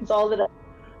 Trucking. It's all that.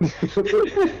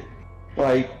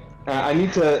 Like I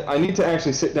need to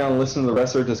actually sit down and listen to the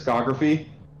rest of their discography.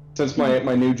 Since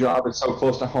my new job is so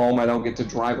close to home, I don't get to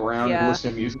drive around and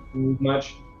listen to music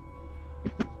much.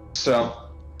 So,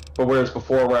 but whereas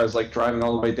before, where I was like driving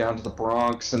all the way down to the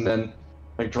Bronx and then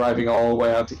like driving all the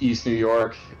way out to East New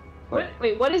York. Like,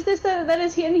 Wait, what is this that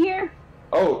is in here?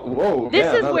 Oh, whoa!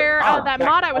 This is where that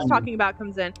mod I was talking about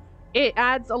comes in. It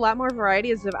adds a lot more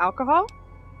varieties of alcohol.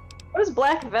 What is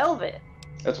Black Velvet?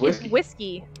 That's whiskey. It's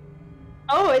whiskey.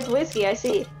 Oh, it's whiskey. I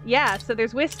see. Yeah, so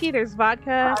there's whiskey, there's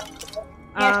vodka.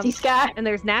 Nasty Scotch. And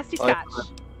there's Nasty Scotch.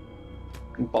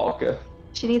 Vodka.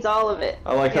 She needs all of it.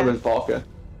 I like how there's vodka.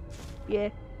 Yeah.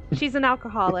 She's an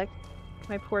alcoholic.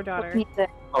 My poor daughter.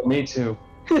 Oh, me too.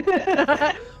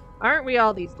 Aren't we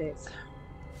all these days?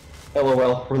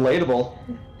 LOL. Relatable.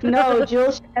 No,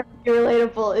 Jules should never be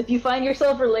relatable. If you find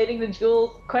yourself relating to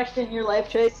Jules, question your life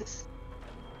choices.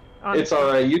 Honestly. It's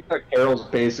alright. You thought Carol's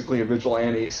basically a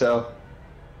vigilante, so.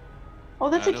 Oh,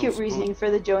 that's a cute reasoning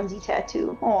for the Jonesy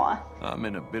tattoo. Aw. I'm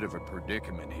in a bit of a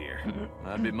predicament here.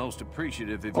 I'd be most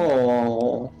appreciative if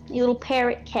Oh. You little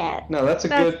parrot cat. No, that's a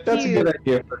good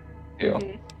idea for you.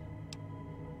 Mm-hmm.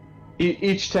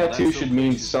 Each tattoo should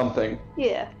mean something.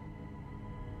 Yeah.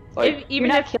 Like,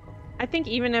 I think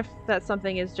even if that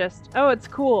something is just, oh, it's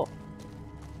cool.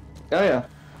 Oh yeah.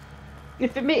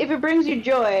 If it brings you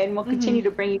joy and will continue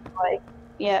to bring you joy.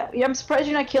 Yeah. I'm surprised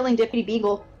you're not killing Deputy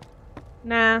Beagle.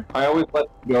 Nah. I always let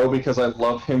him go because I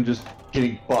love him just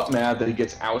getting butt mad that he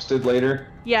gets ousted later.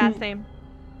 Yeah, same.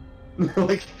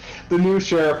 Like, the new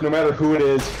sheriff, no matter who it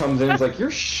is, comes in and is like, you're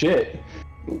shit.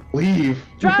 Leave.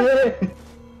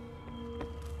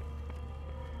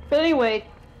 But anyway,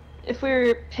 if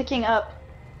we're picking up,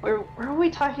 where are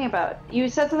we talking about? You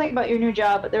said something about your new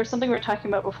job, but there was something we were talking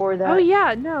about before that. Oh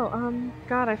yeah, no,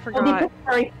 God, I forgot.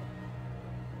 The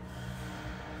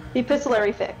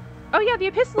epistolary fic. Oh yeah, the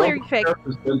epistolary fic.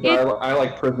 I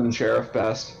like prison sheriff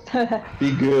best.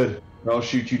 Be good, or I'll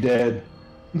shoot you dead.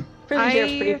 Prison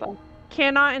sheriff's pretty fun.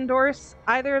 Cannot endorse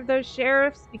either of those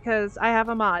sheriffs because I have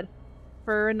a mod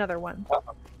for another one.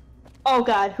 Oh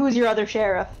god, who's your other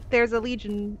sheriff? There's a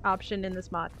Legion option in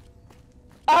this mod.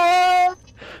 Oh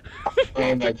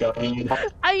my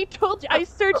god. I told you, I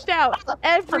searched out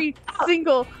every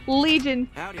single Legion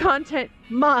content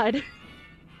mod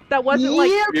that wasn't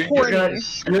like corny.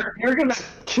 You're gonna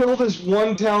kill this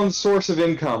one town source of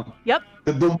income. Yep.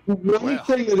 The one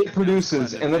thing that it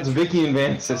produces, and that's Vicky and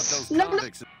Vansis. No,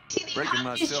 see, the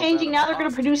economy is changing now. They're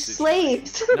gonna produce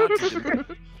slaves.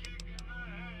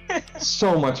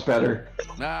 So much better.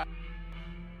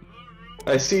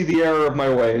 I see the error of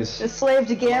my ways. A slave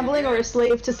to gambling or a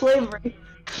slave to slavery?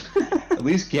 At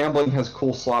least gambling has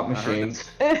cool slot machines.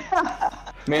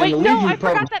 Man, wait, the no, Legion I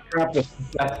forgot that.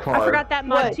 I forgot that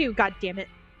mod too. God damn it.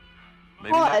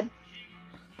 What?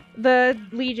 The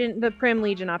Legion, the Prim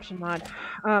Legion option mod.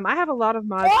 I have a lot of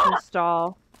mods to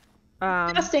install.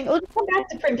 Interesting. Let's come back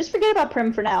to Prim. Just forget about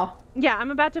Prim for now. Yeah,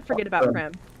 I'm about to forget about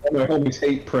Prim. All my homies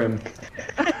hate Prim.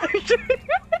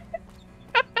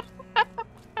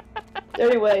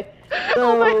 Anyway,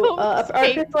 so our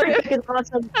epistolary fic is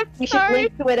awesome. We should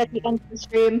link to it at the end of the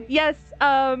stream. Yes.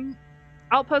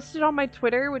 I'll post it on my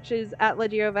Twitter, which is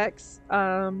 @LegioveX.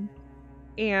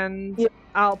 And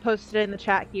I'll post it in the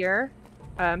chat here.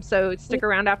 So stick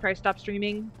around after I stop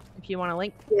streaming if you want a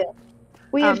link. Yeah.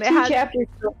 We have 2 chapters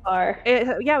so far.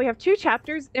 Yeah, we have 2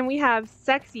 chapters, and we have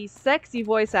sexy, sexy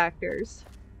voice actors.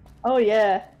 Oh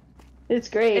yeah, it's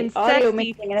great. And audio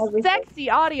mixing and everything. Sexy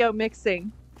audio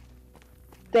mixing.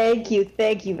 Thank you,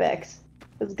 Vex.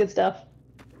 That's good stuff.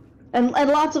 And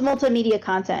lots of multimedia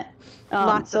content.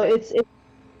 Lots. So it's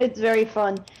It's very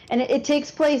fun, and it takes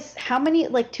place how many,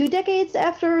 like 2 decades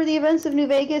after the events of New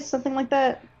Vegas, something like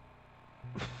that,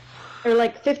 or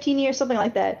like 15 years, something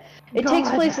like that. It takes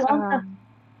place long enough.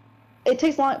 It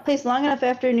takes place long enough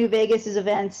after New Vegas's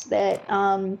events that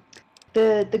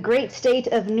the great state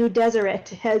of New Deseret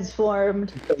has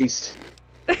formed,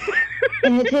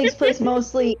 and it takes place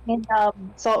mostly in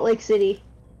Salt Lake City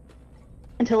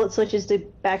until it switches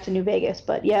back to New Vegas.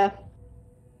 But yeah.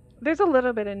 There's a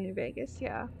little bit in New Vegas,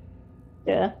 yeah.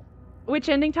 Yeah. Which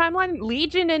ending timeline?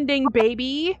 Legion ending,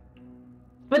 baby!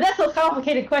 But that's a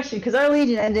complicated question, because our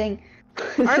Legion ending...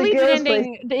 Our Legion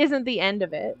ending isn't the end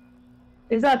of it.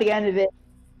 It's not the end of it.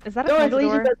 Is that a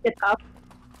Legion does get up.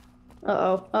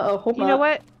 Uh-oh. Uh-oh. Hold on. You know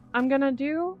what I'm gonna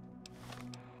do?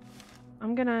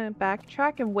 I'm gonna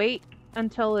backtrack and wait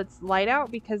until it's light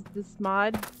out, because this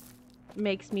mod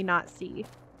makes me not see.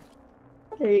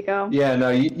 There you go. Yeah, no,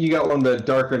 you got one of the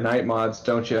darker night mods,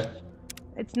 don't you?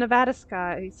 It's Nevada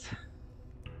Skies.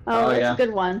 Oh, that's a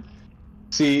good one.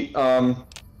 See,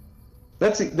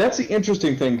 that's the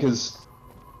interesting thing, because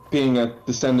being a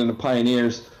descendant of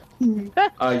pioneers, you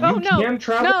can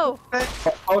travel. No!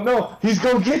 Oh no, he's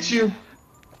gonna get you!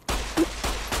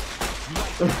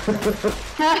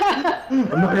 I'm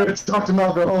not gonna talk to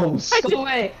Malcolm Holmes. Go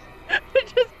away. I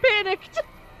just panicked.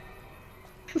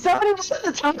 Somebody was at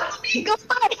the top of me. Go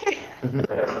away.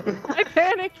 I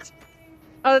panicked.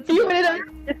 Oh, that's you.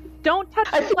 Don't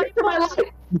touch my life.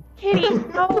 Kitty,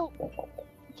 no.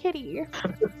 Kitty.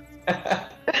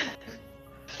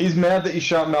 He's mad that you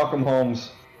shot Malcolm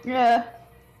Holmes. Yeah.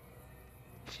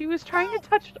 She was trying to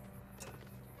touch.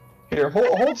 Here,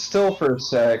 hold still for a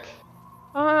sec.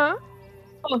 Uh-huh.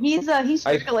 Oh, he's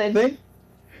struggling.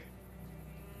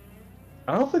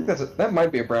 I don't think that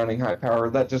might be a Browning high power.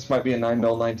 That just might be a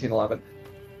 9mm 1911.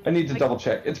 I need to double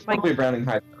check. It's probably a Browning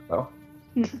high power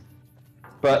though.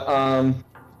 But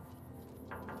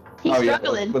he's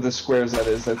struggling. Yeah, with the squares that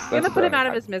is. That's I'm gonna put him out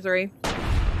of his misery.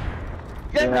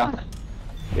 Yeah.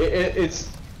 It's.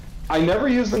 I never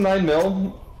use the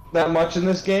 9mm that much in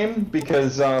this game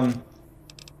because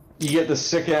you get the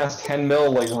sick ass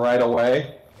 10mm like right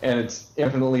away, and it's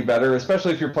infinitely better.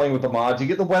 Especially if you're playing with the mods, you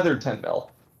get the weathered 10mm,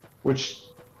 which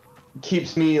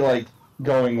keeps me like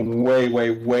going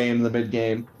way in the mid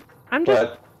game.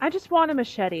 I just want a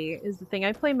machete is the thing.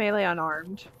 I play melee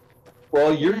unarmed.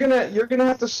 Well, you're gonna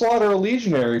have to slaughter a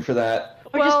legionary for that.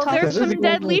 Well, there's some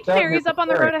dead legionaries up on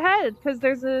the road ahead because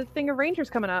there's a thing of rangers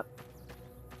coming up.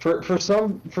 For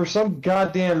some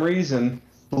goddamn reason,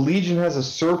 the Legion has a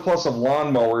surplus of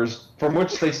lawnmowers from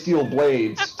which they steal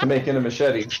blades to make into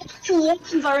machete.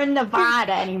 Lawns are in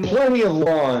Nevada anymore. Plenty of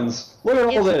lawns. Look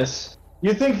at all this.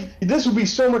 You'd think this would be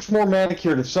so much more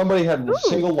manicured if somebody had a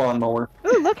single lawnmower.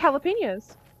 Ooh, look,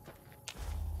 jalapenos.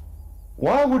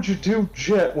 Why would you do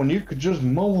jet when you could just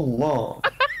mow a lawn?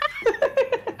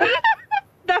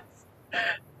 That's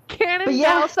canon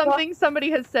now something somebody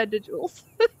has said to Jules.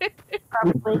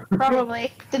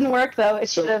 Probably. Didn't work though. It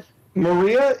should have.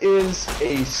 Maria is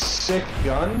a sick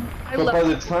gun, but by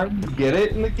the time you get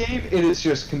it in the game, it is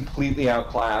just completely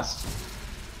outclassed.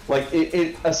 Like,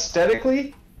 it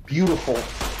aesthetically, beautiful.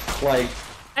 Like...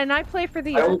 And I play for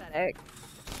the aesthetic.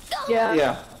 Yeah.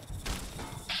 Yeah.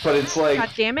 But it's like...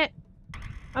 God damn it.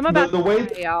 I'm about to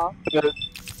die, y'all.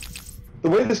 The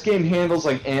way this game handles,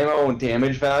 like, ammo and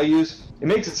damage values, it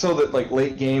makes it so that, like,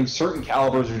 late games, certain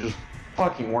calibers are just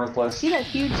fucking worthless. See that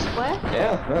huge splat?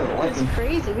 Yeah, that's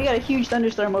crazy. We got a huge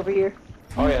thunderstorm over here.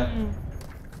 Oh yeah.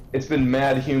 It's been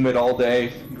mad humid all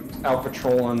day, out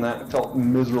patrolling that. It felt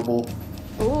miserable.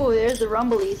 Ooh, there's the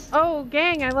rumblies. Oh,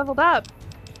 gang, I leveled up.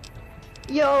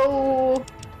 Yo!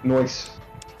 Nice.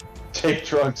 Take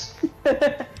drugs.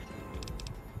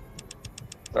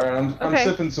 Alright, I'm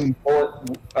sipping some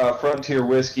Frontier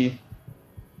whiskey.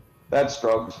 That's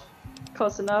drugs.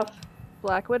 Close enough.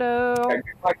 Black Widow.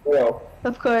 Black Widow.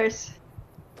 Of course.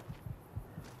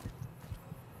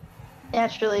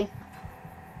 Naturally.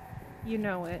 You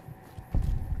know it.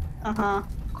 Uh-huh.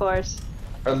 Of course.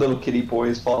 Our little kitty boy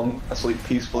is falling asleep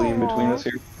peacefully in between us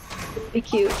here. Very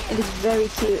cute. It is very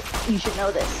cute. You should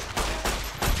know this.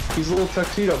 He's a little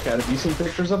tuxedo cat. Have you seen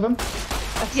pictures of him?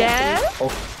 Yes? Oh.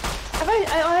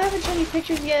 I haven't shown you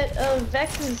pictures yet of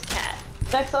Vex's cat.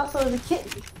 Vex also is a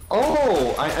kitten.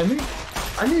 Oh,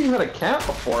 I knew you had a cat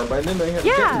before, but I didn't know you had a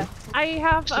kitten. I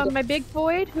have my big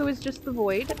Void, who is just the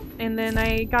Void, and then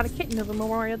I got a kitten over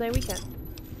Memorial Day weekend.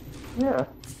 Yeah.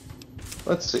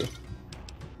 Let's see.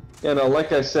 Yeah, no,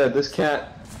 like I said, this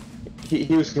cat,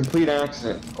 he was a complete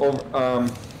accident. Over,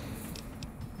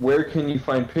 where can you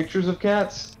find pictures of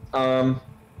cats? Not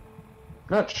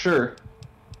sure.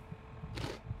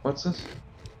 What's this?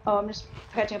 Oh, I'm just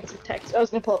catching up with some text. I was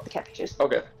gonna pull up the cat pictures.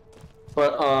 Okay.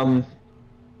 But,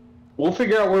 we'll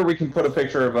figure out where we can put a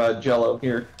picture of, Jello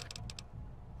here.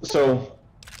 So,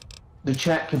 the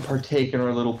chat can partake in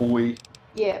our little boy.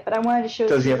 Yeah, but I wanted to show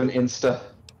Does he you... have an Insta?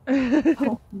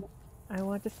 Oh. I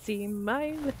want to see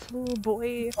my little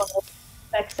boy.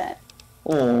 Accent.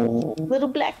 Oh. Little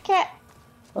black cat.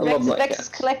 I love black Vex cats. is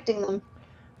collecting them.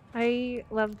 I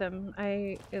love them.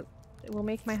 It will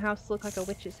make my house look like a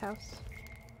witch's house.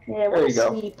 Yeah, what There a you go.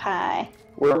 sweetie pie.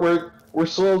 We're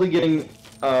slowly getting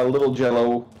little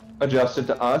Jello adjusted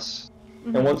to us,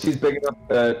 and once he's big enough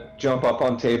to jump up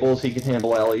on tables, he can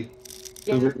handle Ellie.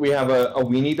 Yeah. So we have a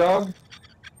weenie dog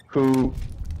who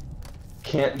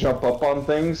can't jump up on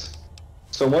things.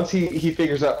 So once he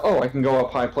figures out, oh, I can go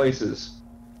up high places.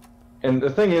 And the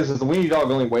thing is the weenie dog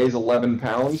only weighs 11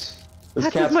 pounds. This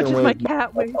That's cat's as much gonna as weigh my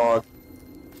cat weighs. dog.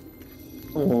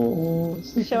 Oh.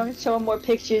 Show him more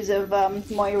pictures of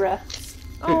Moira.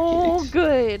 Oh,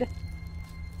 good.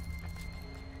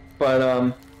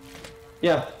 But,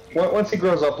 yeah, once he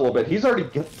grows up a little bit, he's already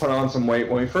put on some weight.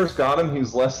 When we first got him, he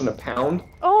was less than a pound.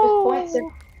 Oh!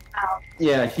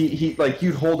 Yeah, he like,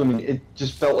 you'd hold him and it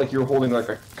just felt like you were holding like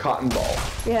a cotton ball.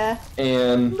 Yeah.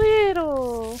 And,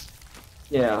 Little!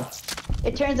 yeah.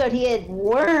 It turns out he had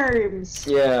worms.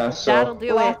 Yeah, so... That'll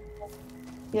do it.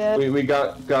 Yeah. We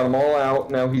got him all out,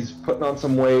 now he's putting on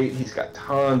some weight, he's got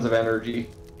tons of energy.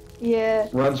 Yeah.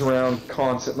 Runs around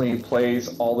constantly,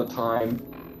 plays all the time.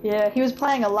 Yeah, he was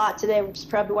playing a lot today, which is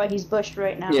probably why he's bushed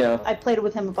right now. Yeah. I played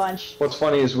with him a bunch. What's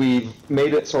funny is we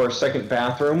made it so our second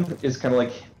bathroom is kind of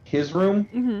like his room.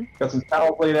 Mm-hmm. Got some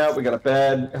towels laid out, we got a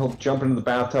bed, he'll jump into the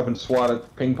bathtub and swat a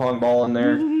ping pong ball in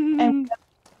there. And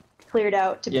cleared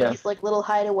out to be his like little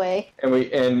hideaway And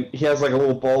he has like a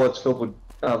little ball that's filled with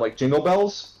like jingle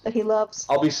bells. that he loves.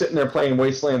 I'll be sitting there playing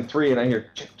Wasteland 3 and I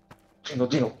hear jingle,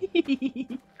 jingle,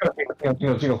 jingle,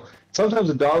 jingle, jingle. Sometimes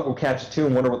a dog will catch it too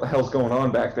and wonder what the hell's going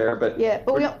on back there, but Yeah,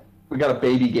 but we got a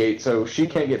baby gate, so she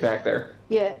can't get back there.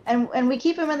 Yeah, and we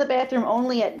keep him in the bathroom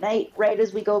only at night, right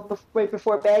as we go right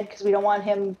before bed, because we don't want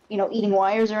him, eating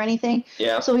wires or anything.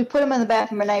 Yeah. So we put him in the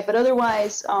bathroom at night, but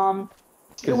otherwise,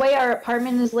 the way our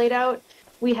apartment is laid out,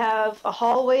 we have a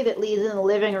hallway that leads in the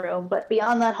living room, but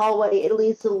beyond that hallway, it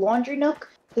leads to the laundry nook,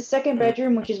 the second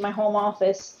bedroom, which is my home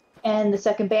office, and the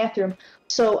second bathroom.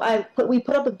 So we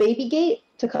put up a baby gate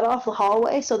to cut off the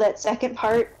hallway, so that second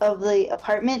part of the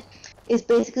apartment is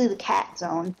basically the cat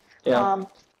zone. Yeah.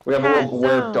 We have a little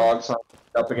weird dog sign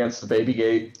up against the baby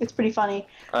gate. It's pretty funny.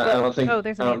 I don't think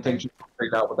there's I don't think she's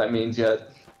figured out what that means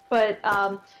yet. But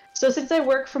so since I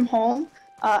work from home,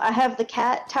 I have the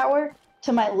cat tower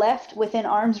to my left within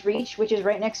arm's reach, which is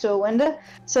right next to a window.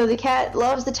 So the cat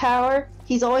loves the tower.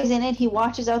 He's always in it. He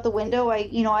watches out the window.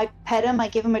 I pet him. I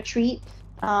give him a treat.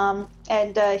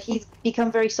 And he's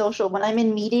become very social. When I'm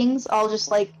in meetings, I'll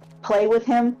just like play with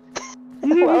him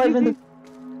while I'm in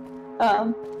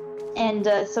the. And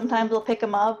sometimes I'll pick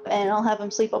him up and I'll have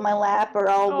him sleep on my lap, or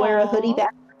I'll wear a hoodie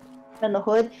back in the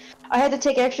hood. I had to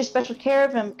take extra special care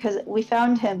of him because we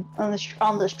found him on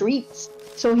the streets.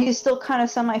 So he's still kind of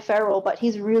semi-feral, but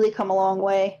he's really come a long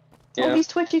way. Yeah. Oh, he's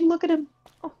twitching. Look at him.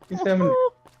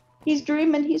 He's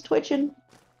dreaming. He's twitching.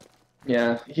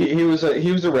 Yeah, he was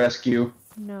a rescue.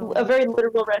 No. A very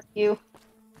literal rescue.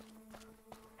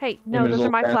 Hey, no, those are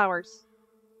my flowers.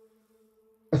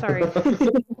 Sorry.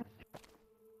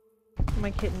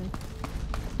 My kitten.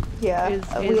 Yeah.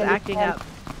 Is acting up.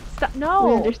 Stop!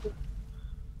 No.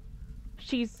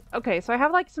 She's okay. So I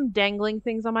have like some dangling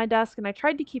things on my desk, and I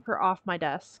tried to keep her off my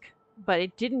desk, but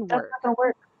it didn't work. That's not gonna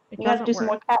work. You have to do some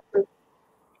more cat food.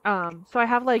 So I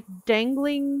have like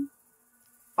dangling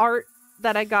art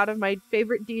that I got of my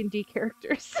favorite D&D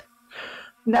characters.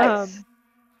 Nice.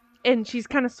 And she's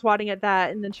kind of swatting at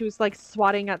that, and then she was like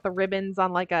swatting at the ribbons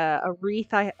on like a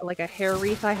wreath, like a hair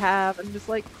wreath I have. I'm just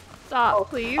like, stop,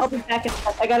 please. I'll be back in a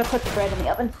sec. I gotta put the bread in the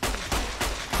oven.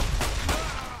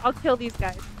 I'll kill these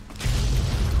guys.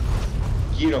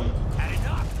 Get him.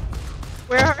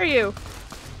 Where are you?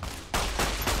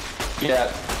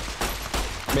 Yeah.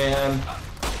 Man.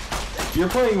 You're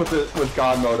playing with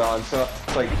God mode on, so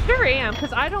it's like. I sure am,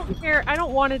 because I don't care. I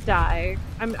don't want to die.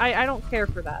 I don't care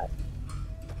for that.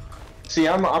 See,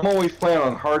 I'm always playing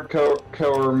on hardcore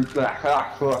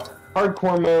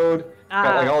mode.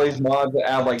 Got like all these mods that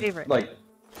add like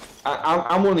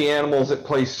I'm one of the animals that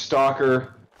plays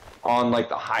Stalker on like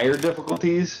the higher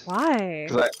difficulties. Why?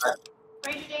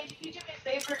 Ranger Danger, can you do me a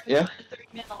favor? Yeah.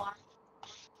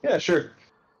 Yeah, sure.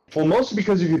 Well, mostly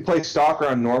because if you play Stalker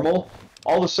on normal,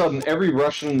 all of a sudden every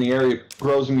Russian in the area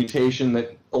grows a mutation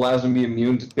that allows them to be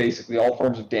immune to basically all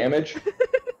forms of damage.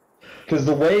 Because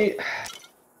the way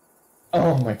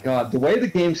Oh my god, the way the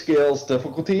game scales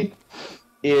difficulty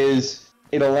is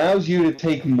it allows you to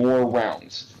take more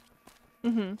rounds.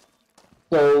 Mm-hmm.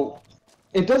 So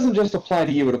it doesn't just apply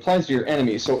to you, it applies to your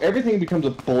enemies, so everything becomes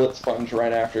a bullet sponge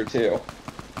right after, too.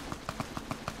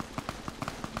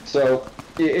 So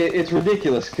it's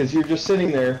ridiculous, because you're just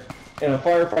sitting there in a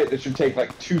firefight that should take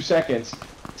like 2 seconds,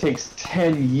 takes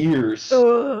 10 years.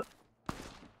 Ugh.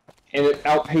 And it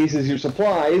outpaces your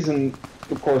supplies, and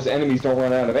of course enemies don't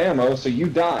run out of ammo, so you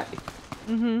die.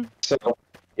 Mm-hmm. So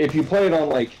if you play it on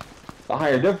like the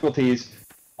higher difficulties,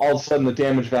 all of a sudden the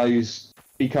damage values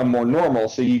become more normal,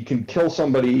 so you can kill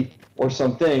somebody or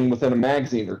something within a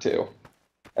magazine or two,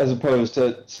 as opposed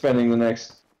to spending the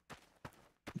next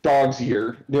dog's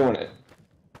year doing it.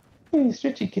 Hey,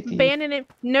 stretchy kitty. Banning it.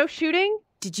 No shooting?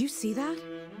 Did you see that?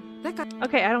 That guy.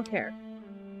 Okay, I don't care.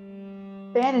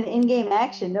 Ban an in-game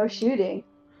action, no shooting.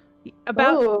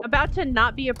 About to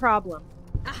not be a problem.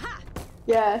 Aha!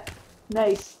 Yeah,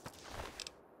 nice.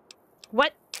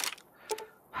 What?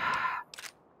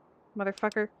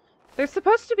 Motherfucker. There's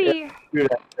supposed to be... Yeah.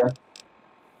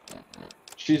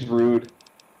 She's rude.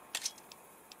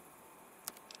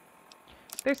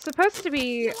 There's supposed to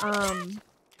be,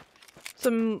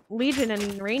 some Legion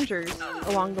and Rangers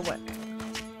along the way.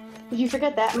 Did you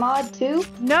forget that mod, too?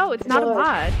 No, it's not a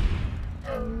mod.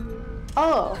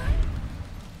 Oh.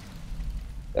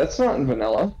 That's not in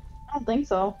vanilla. I don't think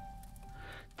so.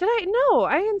 Did I? No,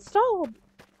 I installed...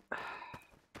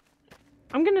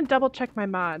 I'm gonna double check my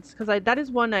mods, because that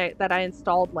is one that I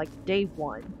installed, like, day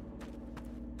one.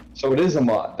 So it is a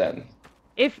mod, then.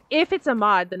 If it's a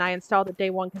mod, then I installed it day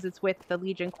one, because it's with the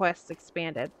Legion Quests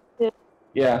expanded.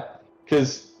 Yeah,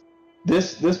 because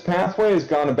this pathway has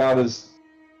gone about as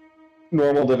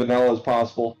normal to vanilla as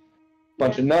possible.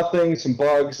 Bunch of nothing, some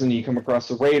bugs, and you come across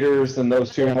the raiders, and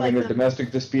those two having a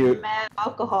domestic dispute. Mad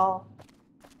alcohol.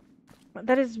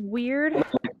 That is weird.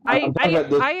 I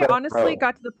honestly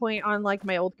got to the point on like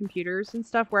my old computers and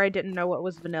stuff where I didn't know what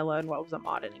was vanilla and what was a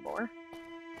mod anymore.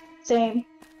 Same.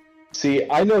 See,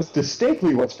 I know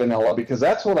distinctly what's vanilla because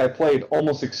that's what I played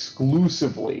almost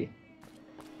exclusively.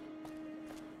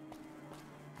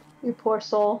 You poor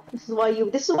soul. This is why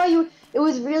you. It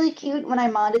was really cute when I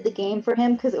modded the game for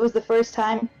him because it was the first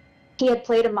time he had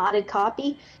played a modded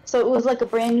copy, so it was like a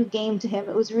brand new game to him.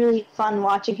 It was really fun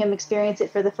watching him experience it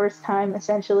for the first time,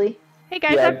 essentially. Hey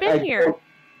guys, yeah, I've been here.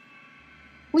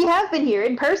 We have been here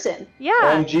in person. Yeah.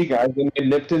 OMG guys, they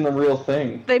made Nipton the real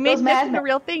thing. They made Nipton the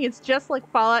real thing. It's just like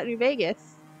Fallout New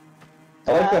Vegas.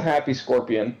 I like the happy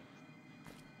scorpion.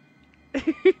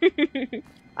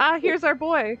 Ah, here's our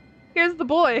boy. Here's the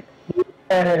boy.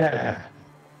 Yeah.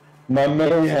 My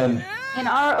man. In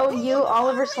ROU,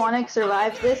 Oliver Swanek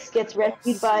survives this, gets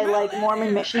rescued by like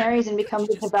Mormon missionaries, and becomes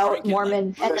a devout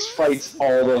Mormon. And fights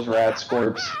all those rat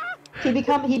scorps. He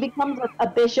becomes a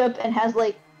bishop and has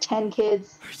like 10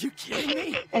 kids. Are you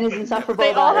kidding me? And is insufferable.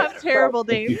 They all have terrible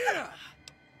names.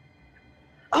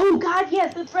 Oh God,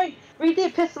 yes, that's right. Read the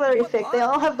epistolary fic. They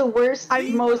all have the worst,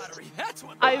 most.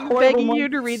 I'm begging you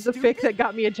to read the fic that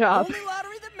got me a job.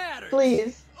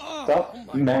 Please.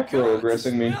 Stop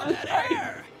macro-aggressing me.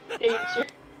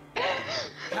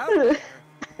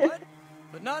 What?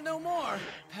 But not no more.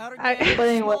 But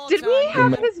anyway, did we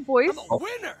have his voice? I'm a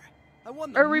winner.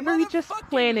 Or were we just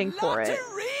planning for it?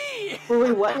 Were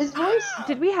we what, his voice?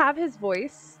 Did we have his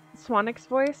voice? Swanek's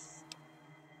voice?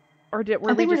 Or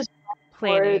were we just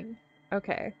planning?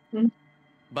 Okay.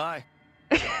 Bye.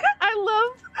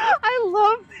 I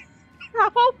love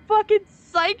how fucking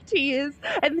psyched he is,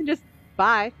 and then just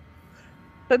bye.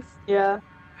 That's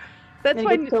that's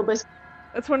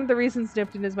one of the reasons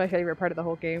Nipton is my favorite part of the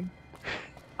whole game.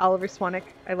 Oliver Swanek,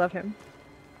 I love him.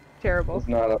 Terrible.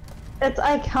 That's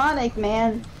iconic,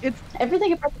 man.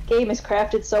 Everything about the game is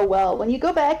crafted so well. When you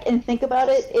go back and think about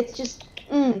it, it's just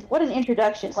what an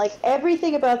introduction. Like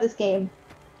everything about this game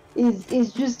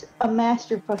is just a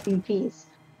master fucking piece.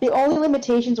 The only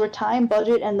limitations were time,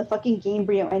 budget, and the fucking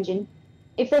Gamebryo engine.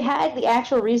 If they had the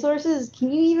actual resources,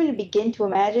 can you even begin to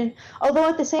imagine? Although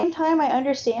at the same time, I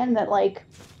understand that like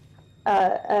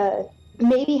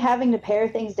maybe having to pare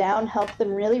things down helped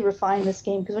them really refine this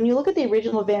game. Because when you look at the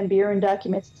original Van Buren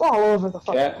documents, it's all over the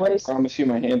fucking place. I promise you,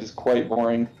 my hand is quite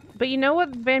boring. But you know what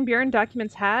Van Buren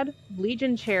documents had?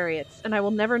 Legion chariots, and I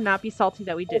will never not be salty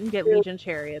that we didn't get Legion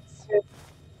chariots.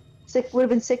 Would have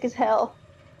been sick as hell.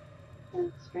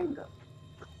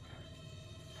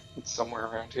 It's somewhere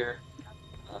around here.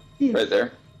 Right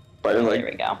there. There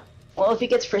we go. Well, if he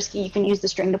gets frisky, you can use the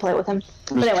string to play with him.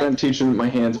 I'm just trying to teach him that my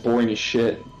hand's boring as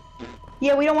shit.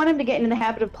 Yeah, we don't want him to get into the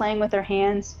habit of playing with our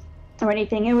hands. or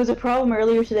anything. It was a problem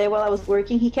earlier today while I was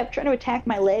working. He kept trying to attack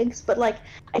my legs, but like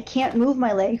I can't move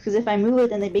my legs because if I move it,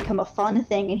 then they become a fun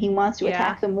thing, and he wants to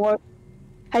attack them more.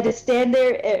 I had to stand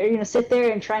there, sit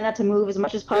there and try not to move as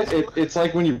much as possible. It's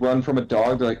like when you run from a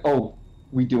dog. They're like, "Oh,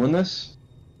 we doing this?"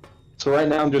 So right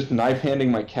now I'm just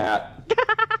knife-handing my cat.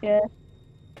 Yeah.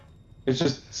 It's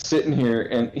just sitting here,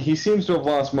 and he seems to have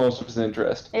lost most of his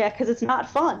interest. Yeah, because it's not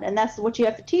fun, and that's what you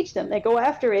have to teach them. They go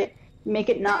after it, make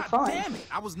it not fun. Damn it!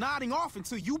 I was nodding off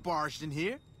until you barged in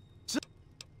here.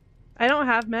 I don't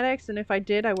have medics, and if I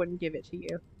did, I wouldn't give it to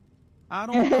you. I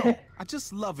don't know. I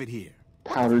just love it here.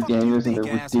 Powder Gangers and their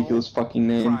ridiculous fucking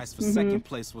name. Prize for second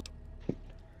place was...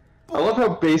 I love how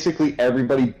basically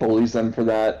everybody bullies them for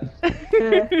that.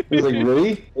 It's like,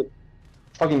 really?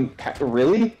 Fucking,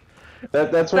 really?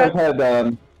 That's where I've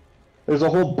had, there's a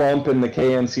whole bump in the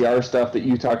KNCR stuff that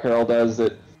Utah Carol does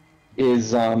that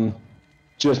is,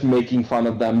 just making fun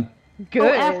of them. Good.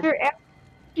 Oh, after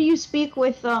you speak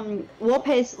with,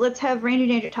 Wolpes, let's have Ranger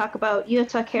Danger talk about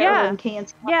Utah Carol and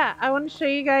KNCR. Yeah, I want to show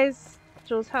you guys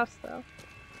Jules' house, though.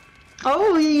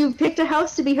 Oh, you picked a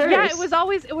house to be hers. Yeah, it was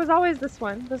always this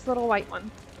one, this little white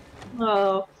one.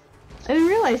 Oh, I didn't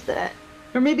realize that.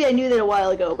 Or maybe I knew that a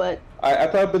while ago, but... I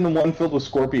thought it'd been the one filled with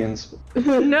scorpions.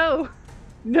 No.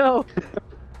 So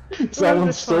that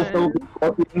one's still filled with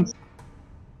scorpions?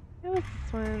 It was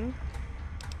this one.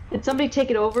 Did somebody take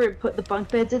it over and put the bunk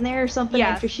beds in there or something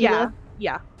after she left?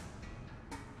 Yeah.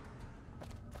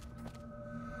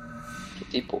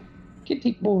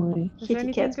 Kitty boy. Is there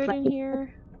anything good in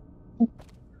here?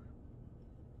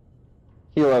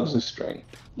 He loves his string.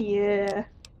 Yeah.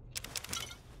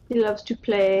 He loves to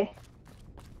play.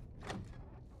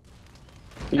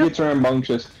 He gets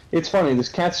rambunctious. It's funny, this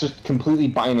cat's just completely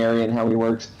binary in how he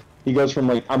works. He goes from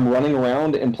like, I'm running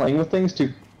around and playing with things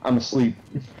to, I'm asleep.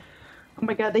 Oh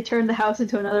my god, they turned the house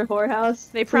into another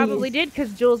whorehouse. They probably did,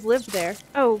 because Jules lived there.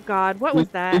 Oh god, what was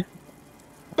that?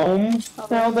 Home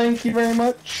now, thank you very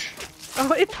much.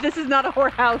 Oh, this is not a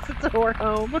whorehouse, it's a whore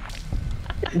home.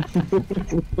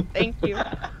 Thank you.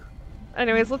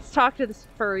 Anyways, let's talk to this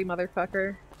furry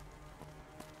motherfucker.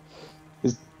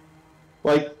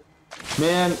 Like,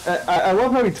 man, I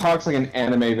love how he talks like an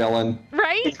anime villain.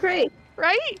 Right? It's great.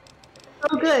 Right?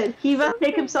 So good. He must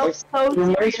take himself so He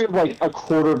reminds me of like a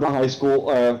quarter of the high school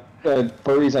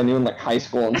furries I knew in like high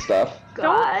school and stuff.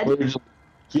 God.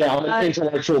 Yeah, I'm an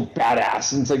intellectual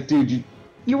badass, and it's like, dude,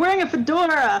 you're wearing a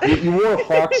fedora. You wore a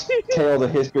fox tail to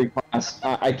history class.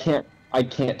 I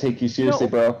can't take you seriously,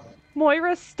 bro.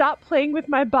 Moira, stop playing with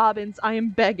my bobbins. I am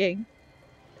begging.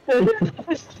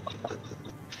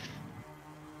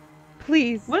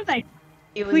 Please. What did I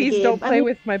do? Please don't play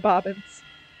with my bobbins.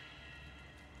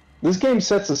 This game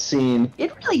sets a scene.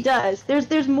 It really does.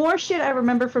 There's more shit I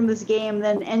remember from this game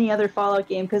than any other Fallout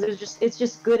game because it's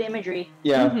just good imagery.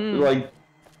 Yeah, like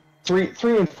 3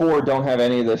 and 4 don't have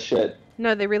any of this shit.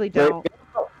 No, they really don't.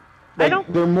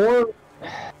 They're more.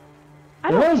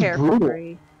 I don't care for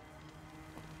 3.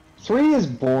 3 is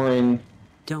boring.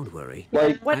 Don't worry.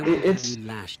 Like it's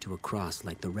lashed to a cross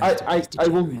like the rest of I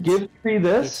will give 3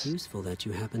 this. It's useful that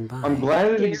you happen by. I'm glad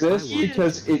it exists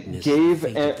because it gave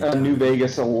a New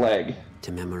Vegas a leg.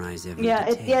 To memorize every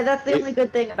detail. That's the only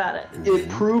good thing about it. It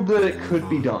proved that it could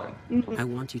be done. I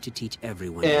want you to teach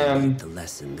everyone the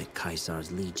lesson that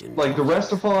Caesar's Legion. Like the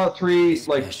rest of Fallout 3,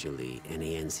 especially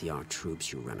any NCR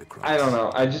troops you run across. I don't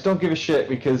know. I just don't give a shit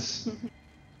because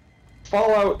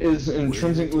Fallout is an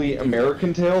intrinsically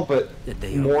American tale, but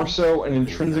more so an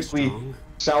intrinsically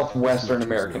southwestern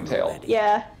American tale.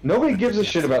 Yeah. Nobody gives a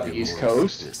shit about the East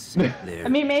Coast. I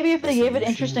mean, maybe if they gave it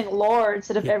interesting lore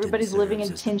instead of everybody's living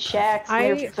in tin shacks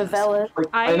near favelas.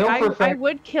 I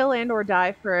would kill and or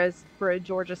die for a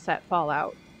Georgia set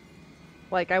Fallout.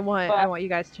 Like I want you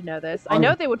guys to know this. I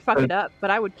know they would fuck it up,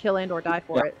 but I would kill and or die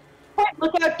for it.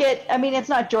 Lookout I mean, it's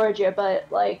not Georgia, but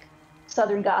like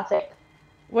Southern Gothic.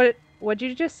 What'd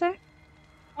you just say?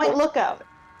 Point Lookout.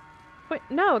 Wait,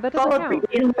 no, that doesn't count.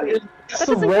 That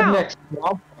doesn't count.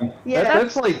 Yeah,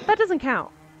 that's like that doesn't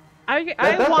count.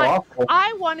 Awful.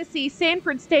 I want to see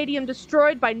Sanford Stadium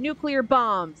destroyed by nuclear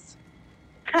bombs.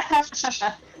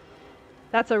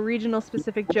 That's a regional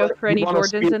specific joke for any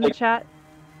Georgians in the chat.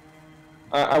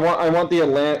 I want the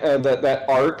that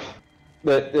arc,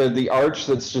 the arch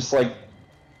that's just like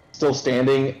still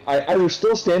standing. Either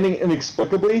still standing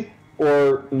inexplicably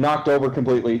or knocked over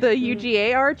completely. The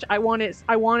UGA arch, I want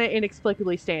it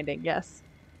inexplicably standing. Yes.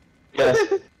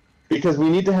 Yes, because we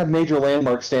need to have major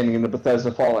landmarks standing in the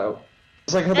Bethesda Fallout.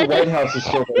 It's like how the White House is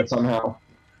still there somehow.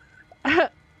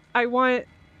 I want.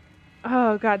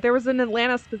 Oh god, there was an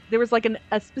Atlanta. There was like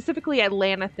a specifically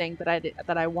Atlanta thing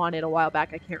that I wanted a while back.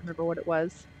 I can't remember what it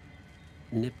was.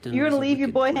 You're gonna leave your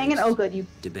boy hanging? Oh, good. You.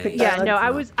 Yeah, no,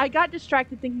 I got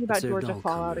distracted thinking about Georgia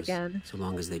Fallout again. So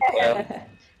long as they pay.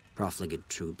 Profligate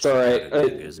troops,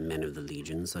 men of the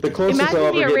Legion, such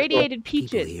imagine the irradiated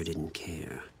peaches. People here didn't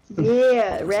care.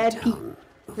 Yeah,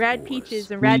 rad peaches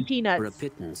and rad peanuts. For a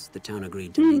pittance, the town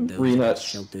agreed to lead those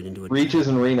sheltered into a Reaches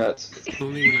and renuts.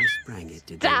 Only when I sprang it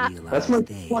did they realize that's my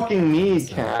fucking need,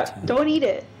 cat. Don't eat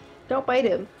it. Don't bite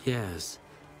him. Yes,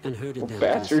 and herded them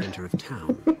to the center of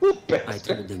town. I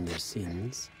told them their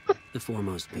sins. The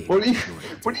foremost being what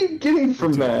are you getting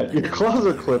from that? Your claws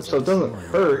are clipped, so it doesn't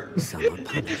hurt. Some are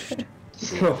punished.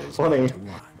 It's so funny.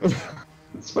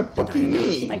 It's my fucking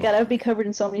knee. My god, I would be covered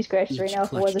in so many scratches right now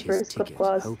if it wasn't for his clip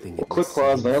claws. Well, clip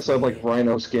claws, and I also have like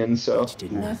rhino skin, so.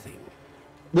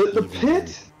 The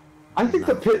pit, I think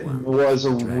the pit was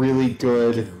a really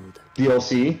good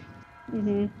DLC.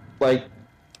 Like,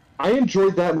 I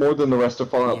enjoyed that more than the rest of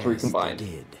Fallout 3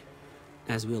 combined.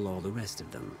 As will all the rest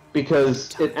of them.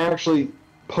 Because it actually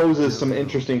poses some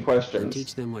interesting questions.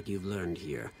 Teach them what you've learned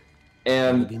here.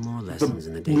 And the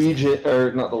Legion,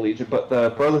 or not the Legion, but the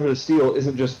Brotherhood of Steel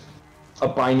isn't just a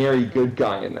binary good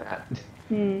guy in that.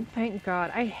 Thank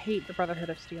God. I hate the Brotherhood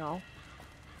of Steel.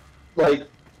 Like,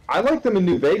 I like them in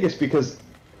New Vegas because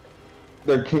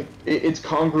it's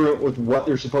congruent with what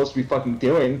they're supposed to be fucking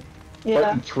doing. Yeah.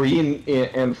 But in 3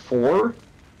 and 4,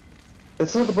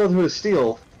 it's not the Brotherhood of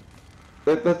Steel.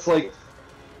 That's like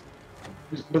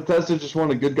Bethesda just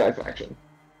wanted a good guy faction.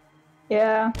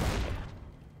 Yeah.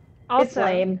 Also,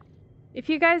 lame. If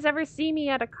you guys ever see me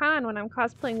at a con when I'm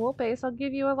cosplaying Wolfbase, I'll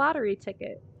give you a lottery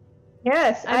ticket.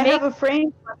 Yes, I have a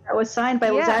frame that was signed by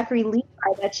Zachary Levi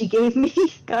that she gave me.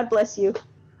 God bless you. It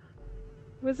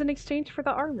was in exchange for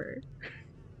the armor.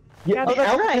 Yeah, oh,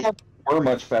 that's right. We're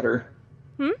much better.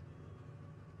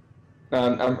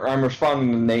 I'm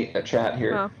responding to Nate in the chat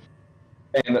here. Oh.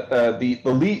 And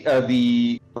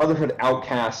the Brotherhood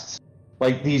outcasts,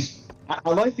 like these. I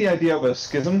like the idea of a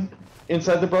schism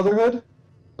inside the Brotherhood,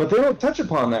 but they don't touch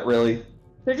upon that really.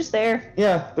 They're just there.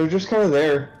 Yeah, they're just kind of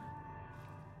there.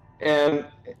 And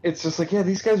it's just like, yeah,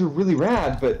 these guys are really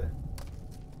rad, but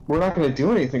we're not going to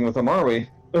do anything with them, are we?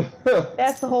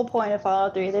 That's the whole point of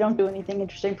Fallout 3. They don't do anything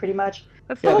interesting, pretty much.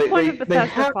 That's the whole point of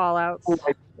Bethesda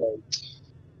Fallouts.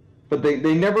 But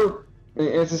they never...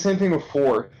 It's the same thing with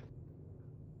 4.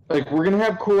 Like, we're going to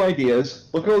have cool ideas.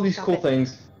 Look at all these cool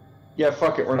things. Yeah,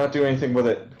 fuck it. We're not doing anything with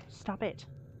it. Stop it.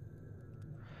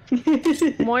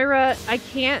 Moira, I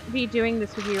can't be doing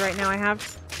this with you right now. I have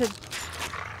to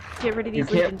get rid of these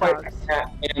Legion dogs. You can't fight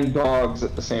cat and dogs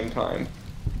at the same time.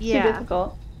 Yeah. Too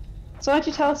difficult. So why don't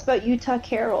you tell us about Utah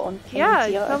Carol? And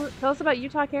tell us about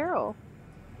Utah Carol.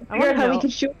 I want to know how we can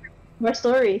show our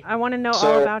story. I want to know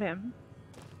all about him.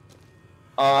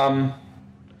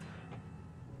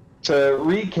 To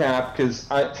recap, because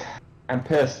I'm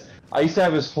pissed. I used to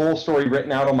have his whole story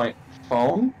written out on my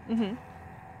phone.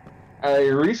 I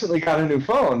recently got a new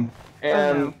phone,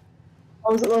 and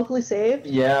was it locally saved?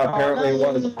 Yeah, apparently it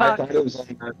was. I thought it was on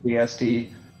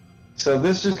BST. So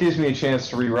this just gives me a chance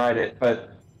to rewrite it.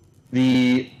 But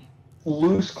the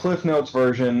loose Cliff Notes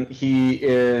version, he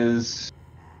is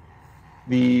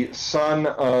the son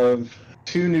of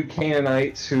 2 New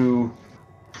Canaanites who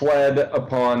fled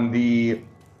upon the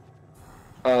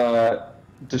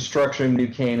destruction of New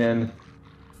Canaan,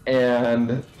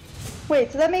 and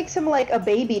wait, so that makes him like a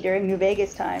baby during New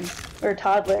Vegas time, or a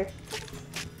toddler.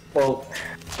 Well,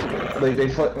 they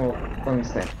fled. Well, let me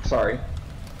think. Sorry,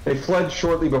 they fled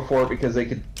shortly before because they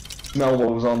could smell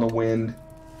what was on the wind.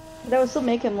 That would still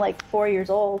make him like 4 years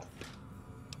old.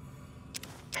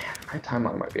 My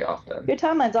timeline might be off then. Your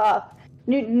timeline's off.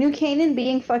 New Canaan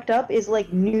being fucked up is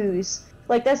like news.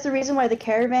 Like, that's the reason why the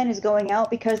caravan is going out,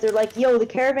 because they're like, yo, the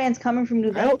caravan's coming from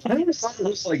New Vegas. I just thought it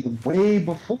was like way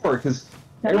before, because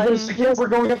everybody's like, yeah, we're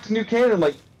going up to New Canaan,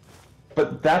 like,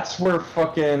 but that's where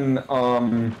fucking,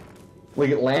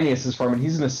 like, Atlanteus is from, and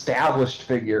he's an established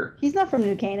figure. He's not from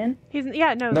New Canaan.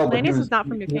 No, Atlanteus is not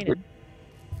from New Canaan.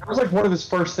 That was like one of his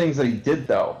first things that he did,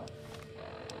 though.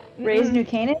 Raise New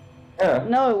Canaan? Yeah.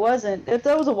 No, it wasn't.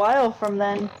 That was a while from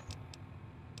then.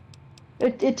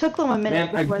 It took them a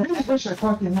minute. Man, I really wish I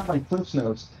fucking had my Cliff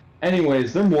Notes.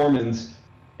 Anyways, they're Mormons,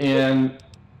 and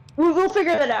we'll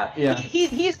figure that out. Yeah.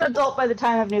 He's an adult by the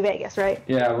time of New Vegas, right?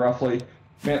 Yeah, roughly.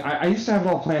 Man, I used to have it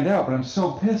all planned out, but I'm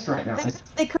so pissed right now.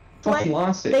 They could fucking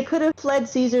lost it. They could have fled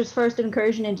Caesar's first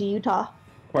incursion into Utah.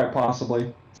 Quite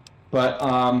possibly.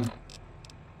 But,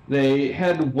 they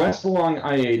head west along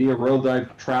I-80, a road that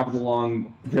I've traveled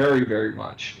along very, very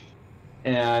much.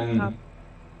 And,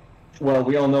 well,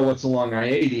 we all know what's along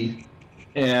I-80.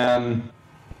 And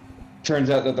turns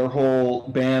out that their whole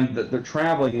band that they're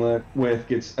traveling with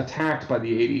gets attacked by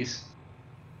the 80s.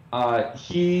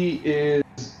 He is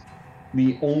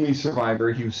the only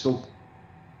survivor. He was still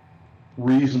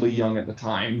reasonably young at the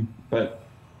time, but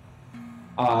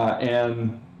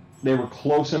and they were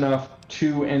close enough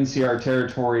to NCR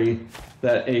territory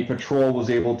that a patrol was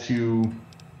able to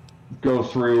go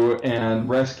through and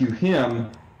rescue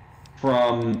him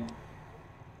from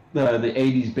the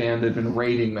 80s band that had been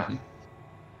raiding them.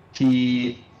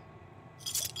 He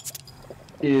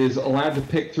is allowed to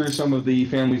pick through some of the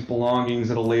family's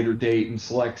belongings at a later date and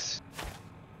selects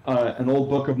an old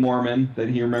Book of Mormon that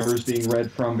he remembers being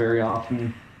read from very often,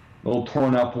 an old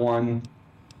torn up one,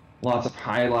 lots of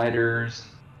highlighters,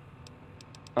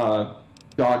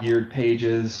 dog-eared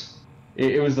pages.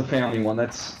 It was the family one.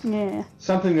 That's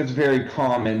something that's very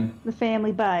common. The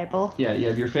family Bible. Yeah, you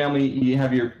have your family, you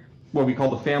have your, what we call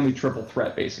the family triple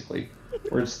threat, basically,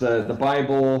 where it's the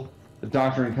Bible, the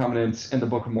Doctrine and Covenants, and the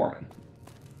Book of Mormon.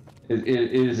 It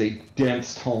is a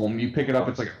dense tome. You pick it up,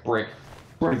 it's like a brick.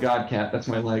 Swear to God, cat, that's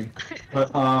my leg.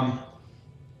 But,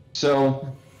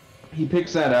 so he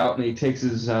picks that out and he takes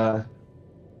his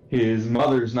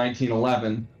mother's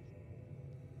 1911,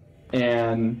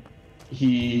 and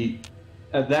he,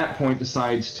 at that point,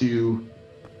 decides to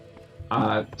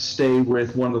stay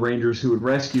with one of the Rangers who had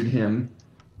rescued him,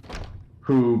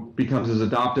 who becomes his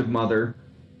adoptive mother,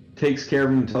 takes care of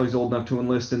him until he's old enough to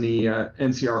enlist in the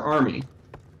NCR Army.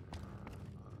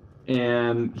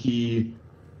 And he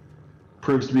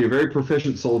proves to be a very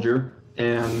proficient soldier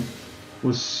and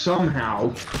was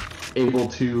somehow able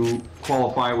to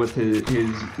qualify with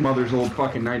his mother's old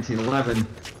fucking 1911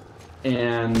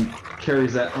 and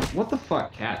carries that. What the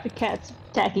fuck, cat? The cat's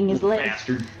attacking his leg.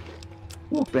 Bastard.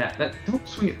 Oh, don't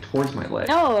swing it towards my leg.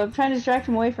 No, I'm trying to distract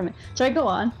him away from it. Sorry, go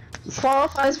on.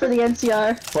 Qualifies for the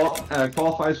NCR.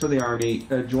 Qualifies for the Army,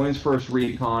 joins 1st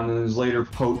Recon, and is later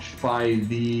poached by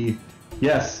the,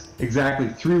 yes, exactly,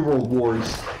 3 World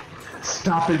Wars.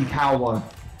 Stop in Kawa.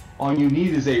 All you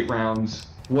need is 8 rounds.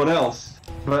 What else?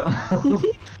 But,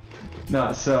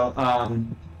 no, so,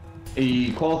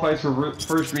 he qualifies for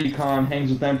 1st Recon, hangs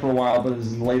with them for a while, but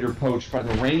is later poached by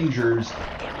the Rangers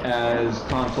as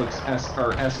conflicts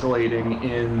are escalating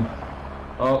in...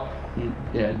 Oh, he's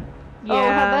dead. Yeah,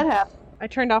 how'd that happen? I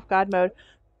turned off God mode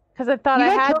because I thought I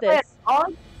had this.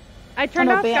 I turned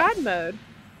off God mode.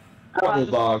 Couple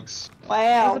dogs. Wow.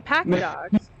 It was a pack of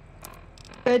dogs.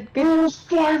 Good. There's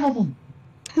 5 of them.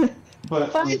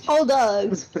 But 5 whole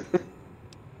dogs.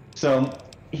 So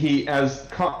he, as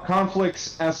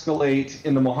conflicts escalate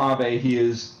in the Mojave, he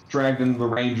is dragged into the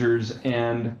Rangers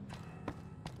and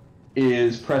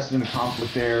is pressed into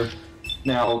conflict there.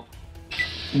 Now,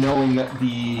 knowing that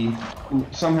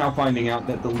somehow finding out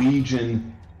that the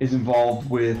Legion is involved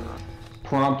with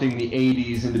prompting the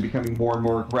 80s into becoming more and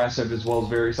more aggressive, as well as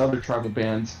various other tribal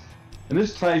bands. And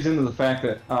this ties into the fact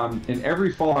that in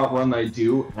every Fallout run that I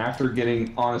do after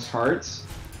getting Honest Hearts,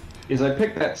 is I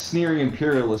pick that Sneering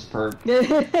Imperialist perk.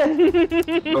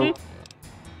 So,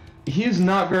 he is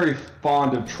not very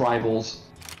fond of tribals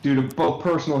due to both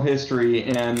personal history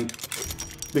and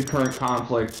the current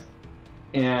conflict.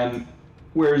 And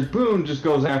whereas Boone just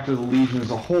goes after the Legion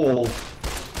as a whole,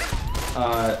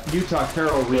 Utah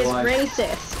Carroll realized... He's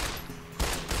racist.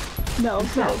 No,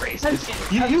 it's not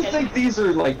racist. You think these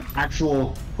are, like,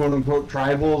 actual quote-unquote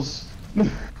tribals?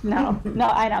 No,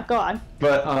 I know. Go on.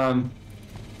 But,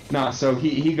 no, so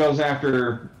he goes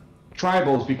after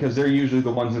tribals because they're usually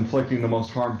the ones inflicting the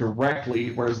most harm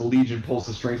directly, whereas the Legion pulls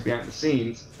the strings behind the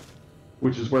scenes,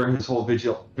 which is where his whole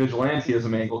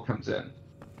vigilantism angle comes in.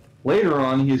 Later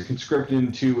on, he is conscripted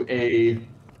into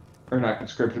not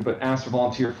conscripted, but asked to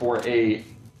volunteer for a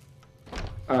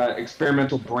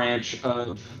experimental branch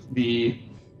of the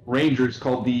Rangers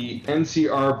called the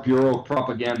NCR Bureau of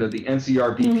Propaganda, the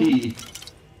NCRBP,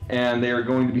 and they are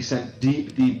going to be sent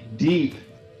deep, deep, deep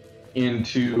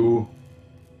into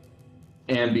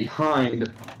and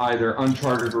behind either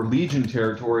uncharted or Legion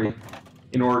territory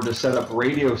in order to set up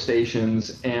radio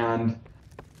stations and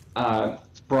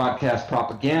broadcast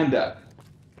propaganda.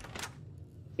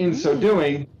 In so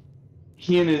doing,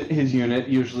 he and his unit,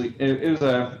 usually, it was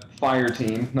a fire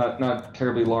team, not a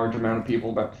terribly large amount of people,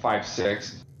 about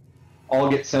 5-6, all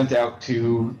get sent out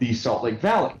to the Salt Lake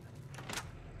Valley.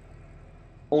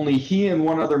 Only he and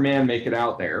one other man make it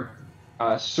out there,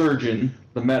 Surgeon,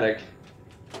 the medic,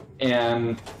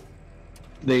 and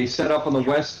they set up on the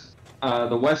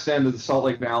west end of the Salt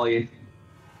Lake Valley,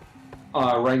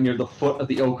 right near the foot of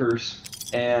the Oakers,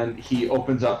 and he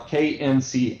opens up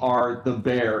KNCR the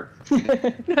Bear.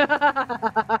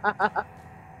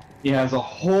 He has a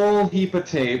whole heap of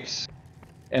tapes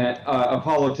And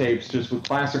Apollo tapes just with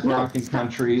classic rock and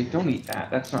country. Don't eat that.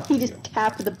 That's not. He just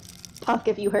tapped the puck.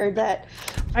 If you heard that,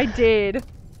 I did.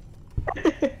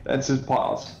 That's his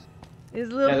paws. His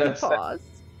little paws.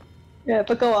 Yeah,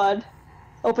 but go on.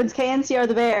 Opens KNCR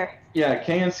the Bear. Yeah,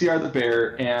 KNCR the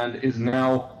Bear, and is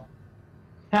now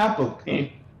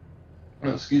happily,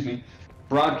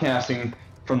 broadcasting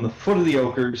from the foot of the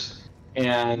Oakers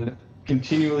and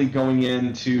continually going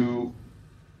into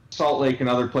Salt Lake and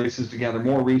other places to gather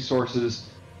more resources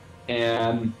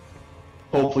and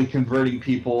hopefully converting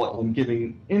people and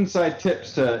giving inside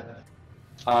tips to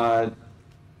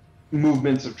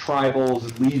movements of tribals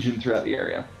and legion throughout the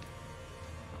area.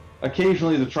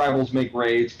 Occasionally the tribals make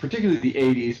raids, particularly the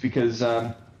 80s, because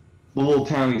the little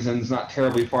town he's in is not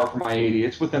terribly far from I-80.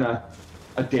 It's within a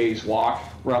day's walk,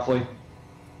 roughly.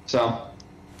 So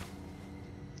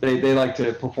they like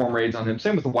to perform raids on him.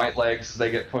 Same with the White Legs.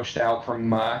 They get pushed out from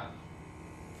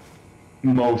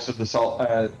most of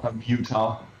the of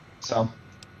Utah. So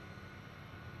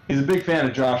he's a big fan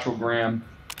of Joshua Graham.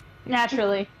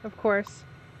 Naturally. Of course.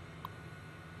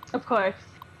 Of course.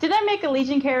 Did I make a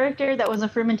Legion character that was a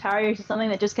Frumentarius or something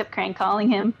that just kept crank calling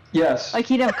him? Yes. Like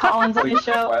he'd have Collins on his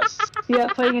show. Yeah,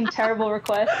 putting in terrible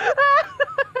requests.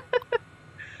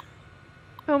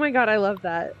 Oh my god, I love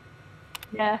that.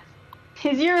 Yeah.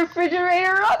 Is your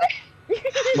refrigerator on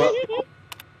it?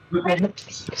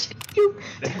 You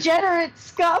degenerate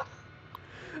scuff.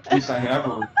 At least I have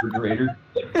a refrigerator.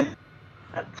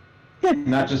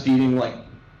 Not just eating like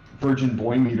virgin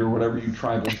boy meat or whatever you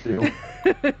tribals do.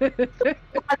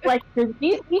 Like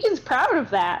Legion's proud of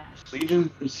that.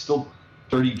 Legion is still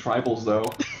dirty tribals though.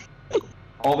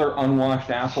 All their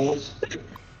unwashed assholes.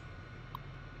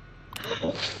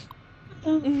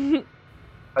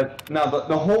 But no,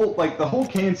 the whole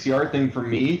KNCR thing for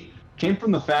me came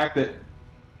from the fact that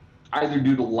either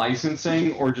due to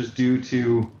licensing or just due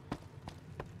to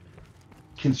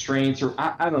constraints, or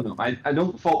I don't know. I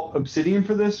don't fault Obsidian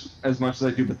for this as much as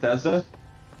I do Bethesda,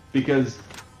 because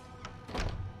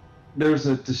there's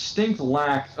a distinct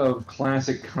lack of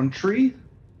classic country.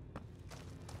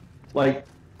 Like,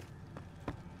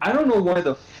 I don't know why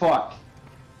the fuck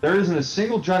there isn't a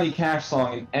single Johnny Cash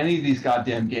song in any of these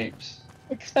goddamn games.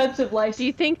 Expensive life. Do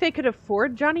you think they could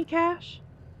afford Johnny Cash?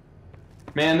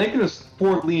 Man, they could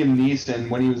afford Liam Neeson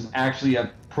when he was actually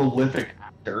a prolific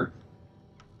actor.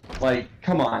 Like,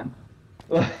 come on.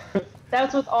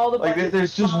 That's with all the like,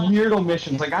 there's just weird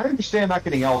omissions. Like, I understand not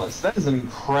getting Elvis. That is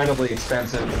incredibly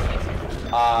expensive.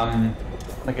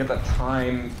 Like, at the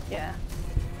time... Yeah.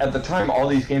 At the time all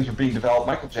these games were being developed,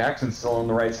 Michael Jackson's still on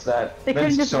the rights to that. They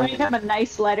couldn't just write him a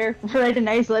nice letter. Write a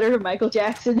nice letter to Michael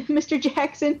Jackson. Mr.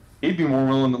 Jackson. He'd be more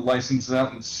willing to license it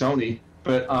out than Sony.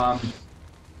 But,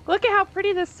 look at how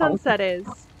pretty this sunset is.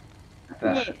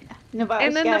 Yeah.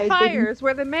 And then the fires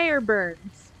where the mayor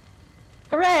burns.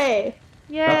 Hooray!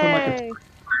 Yay! Nothing like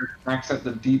a tracks at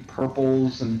the deep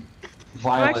purples and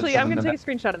violets. Actually, I'm gonna take a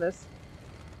screenshot of this.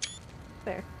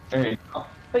 There. There you go.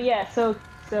 But yeah, so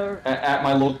at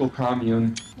my local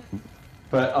commune.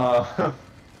 But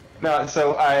no,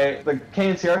 so the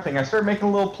KNCR thing, I started making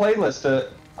a little playlist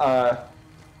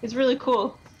it's really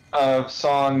cool. Of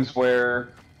songs where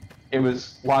it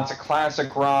was lots of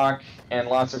classic rock and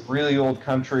lots of really old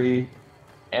country,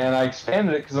 and I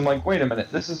expanded it because I'm like, wait a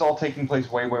minute, this is all taking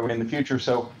place way, way, way in the future,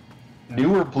 so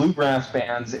newer bluegrass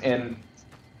bands and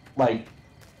like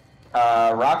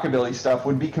rockabilly stuff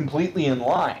would be completely in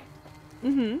line.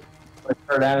 Mm-hmm. I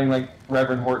started adding like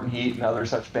Reverend Horton Heat and other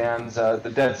such bands,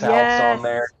 the Dead South's on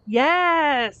there.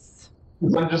 Yes!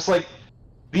 I'm just like,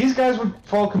 these guys would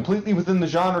fall completely within the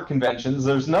genre conventions.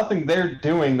 There's nothing they're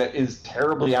doing that is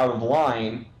terribly out of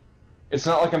line. It's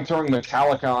not like I'm throwing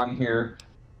Metallica on here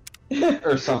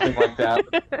or something like that.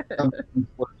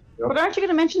 But aren't you going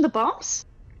to mention the bumps?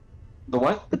 The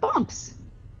what? The bumps.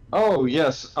 Oh,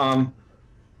 yes.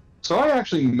 So I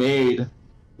actually made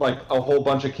like a whole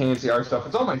bunch of KNCR stuff.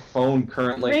 It's on my phone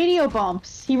currently. Radio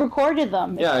bumps. He recorded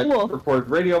them. It's yeah, cool. I recorded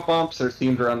radio bumps. They're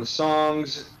themed around the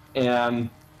songs, and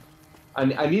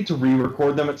I need to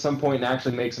re-record them at some point and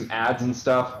actually make some ads and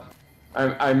stuff.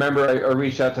 I remember I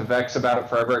reached out to Vex about it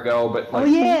forever ago, but like, oh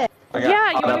yeah,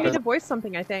 yeah, you wanted me to voice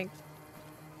something, I think.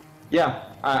 Yeah,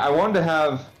 I wanted to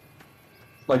have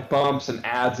like bumps and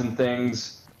ads and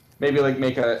things. Maybe like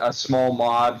make a small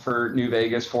mod for New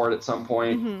Vegas for it at some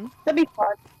point. Mm-hmm. That'd be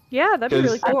fun. Yeah, that'd be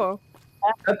really cool.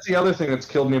 That's the other thing that's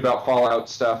killed me about Fallout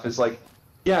stuff is like,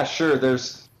 yeah, sure,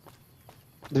 there's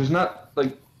not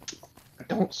like,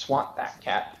 don't swat that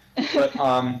cat, but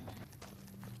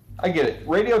I get it.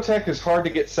 Radio tech is hard to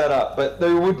get set up, but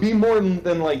there would be more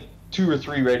than like 2 or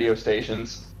 3 radio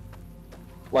stations.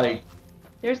 Like,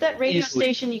 There's that radio Easily.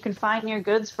 station you can find near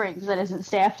Good Springs that isn't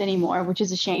staffed anymore, which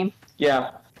is a shame.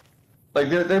 Yeah. Like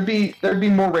there'd be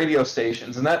more radio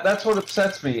stations, and that's what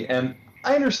upsets me. And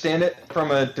I understand it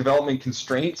from a development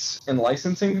constraints and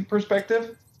licensing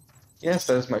perspective. Yes,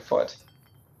 that is my foot.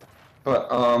 But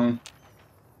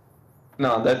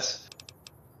no, that's.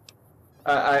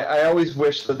 I always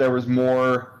wish that there was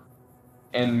more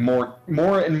and more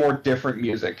different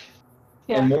music,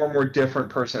 and more different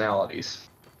personalities.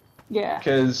 Yeah.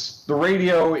 Because the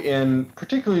radio in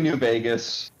particularly New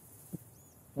Vegas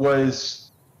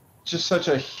was just such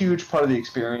a huge part of the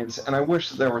experience, and I wish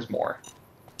that there was more.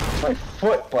 It's my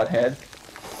foot, butthead.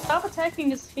 Stop attacking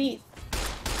his feet.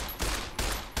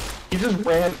 He just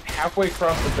ran halfway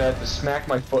across the bed to smack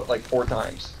my foot like 4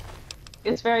 times.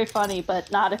 It's very funny,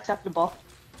 but not acceptable.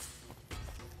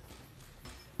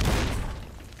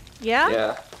 Yeah?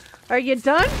 Yeah. Are you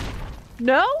done?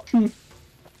 No?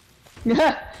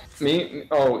 Me?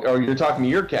 Oh, you're talking to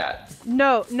your cat.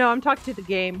 No, I'm talking to the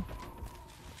game.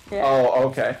 Yeah. Oh,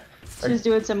 okay. She's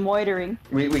doing some moitering.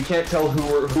 We can't tell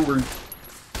who we're...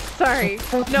 Sorry.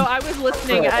 No, I was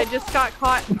listening. I just got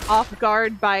caught off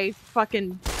guard by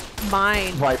fucking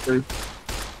mine. Viper.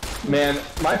 Man,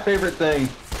 my favorite thing...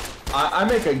 I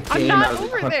make a game I'm not out of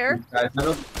over there. Guys. I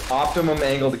know the optimum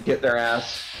angle to get their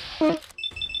ass.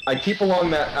 I keep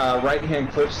along that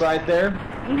right-hand cliffside there,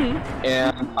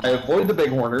 and I avoid the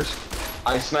bighorners.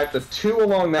 I snipe the 2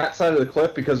 along that side of the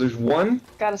cliff because there's one.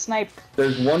 Got a snipe.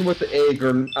 There's one with a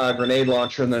grenade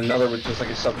launcher, and then another with just like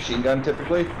a submachine gun,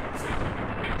 typically.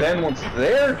 Then once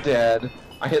they're dead,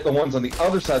 I hit the ones on the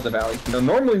other side of the valley. Now,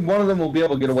 normally one of them will be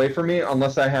able to get away from me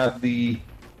unless I have the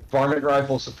varmint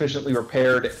rifle sufficiently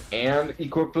repaired and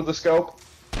equipped with a scope.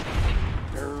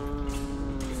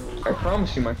 I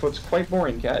promise you, my foot's quite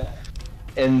boring, cat.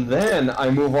 And then I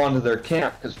move on to their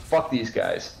camp, because fuck these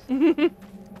guys.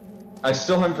 I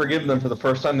still haven't forgiven them for the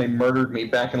first time they murdered me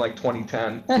back in like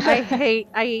 2010.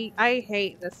 I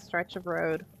hate this stretch of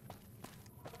road.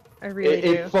 I really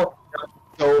do. It fucked up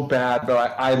so bad,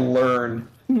 but I learned.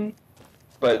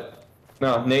 But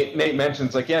no, Nate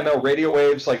mentions like, yeah, no, radio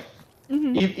waves, like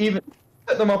even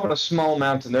set them up on a small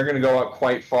mountain, they're going to go out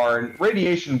quite far, and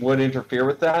radiation would interfere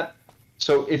with that.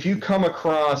 So if you come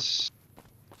across,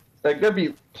 like, there'd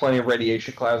be plenty of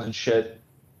radiation clouds and shit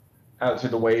out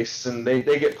through the wastes, and they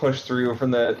get pushed through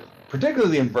from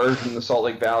particularly the inversion in the Salt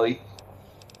Lake Valley.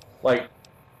 Like,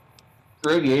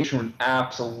 radiation would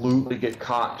absolutely get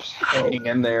caught just hanging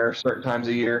in there certain times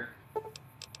of year.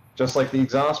 Just like the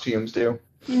exhaust fumes do.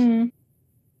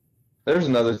 There's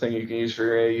another thing you can use for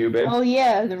your AU, babe. Oh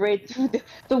yeah,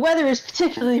 the weather is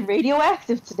particularly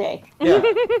radioactive today. Yeah.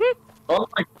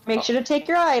 Make sure to take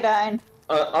your iodine.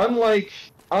 Unlike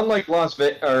Los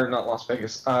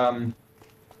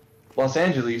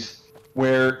Angeles,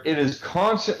 where it is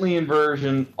constantly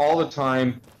inversion all the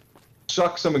time,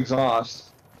 suck some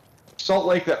exhaust. Salt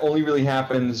Lake, that only really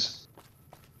happens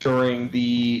during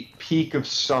the peak of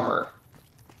summer.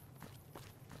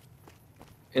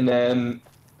 And then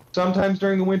sometimes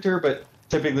during the winter, but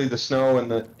typically the snow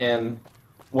and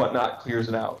whatnot clears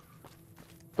it out.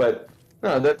 But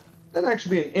no, that'd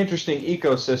actually be an interesting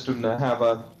ecosystem to have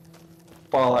a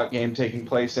Fallout game taking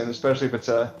place in, especially if it's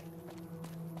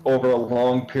over a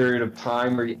long period of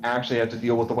time where you actually have to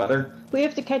deal with the weather. We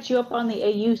have to catch you up on the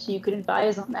AU so you can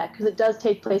advise on that, because it does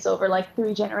take place over like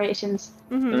 3 generations.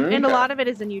 Okay. And a lot of it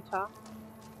is in Utah.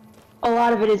 A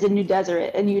lot of it is in New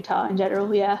Desert and Utah in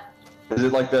general, yeah. Is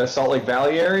it like the Salt Lake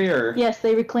Valley area, or? Yes,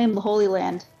 they reclaim the Holy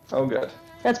Land. Oh, good.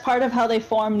 That's part of how they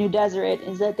form New Deseret,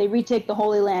 is that they retake the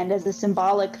Holy Land as a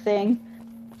symbolic thing.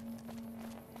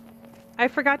 I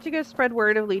forgot to go spread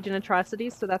word of Legion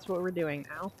atrocities, so that's what we're doing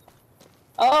now.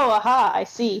 Oh, aha, I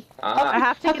see. I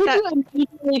have to How get could that. you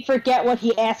immediately forget what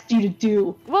he asked you to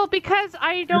do? Well, because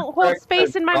I don't hold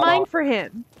space in my mind for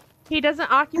him. He doesn't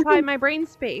occupy my brain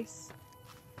space.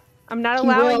 I'm not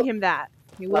allowing him that.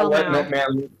 He will now. That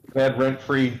man live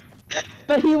rent-free.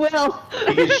 But he will.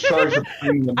 He gets charged for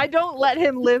premium. I don't let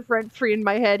him live rent-free in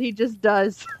my head. He just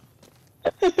does.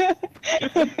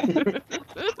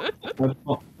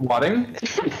 Whatting?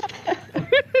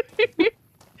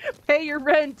 Pay your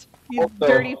rent, you Also,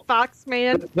 dirty fox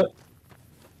man.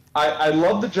 I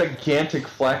love the gigantic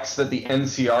flex that the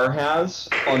NCR has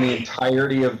on the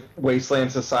entirety of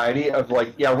Wasteland Society of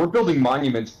like, yeah, we're building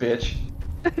monuments, bitch.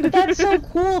 But that's so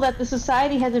cool that the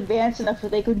society has advanced enough that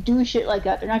they could do shit like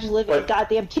that. They're not just living in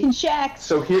goddamn tin shacks.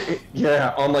 So here,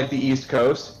 yeah, on like the East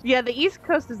Coast. Yeah, the East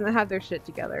Coast doesn't have their shit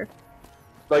together.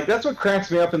 Like, that's what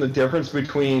cracks me up in the difference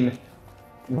between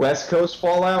West Coast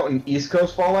Fallout and East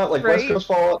Coast Fallout. Like, Right. West Coast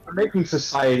Fallout, they're making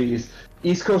societies.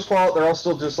 East Coast Fallout, they're all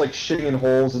still just, like, shitting in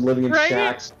holes and living in Right.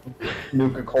 shacks.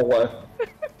 Nuka-Cola.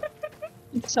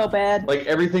 It's so bad. Like,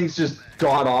 everything's just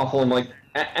god-awful, and, like,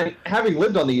 and having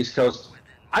lived on the East Coast,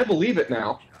 I believe it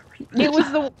now. It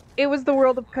was the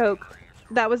world of Coke.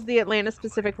 That was the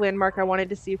Atlanta-specific landmark I wanted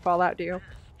to see Fallout do.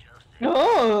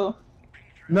 Oh.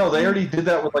 No, they already did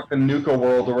that with, like, the Nuka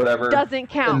World or whatever. Doesn't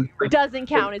count. Doesn't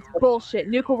count. It's bullshit.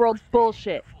 Nuka World's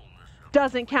bullshit.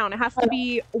 Doesn't count. It has to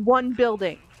be one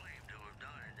building.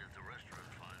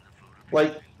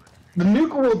 Like, the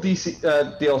Nuka World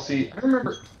DLC, I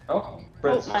remember... Oh,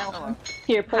 Brett's...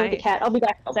 Here, play with the cat. I'll be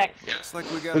back in a sec. Looks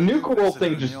like we got The Nuka World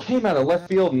thing just came out of left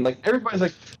field, and, like, everybody's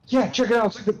like, yeah, check it out,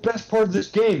 it's like the best part of this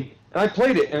game. And I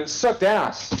played it, and it sucked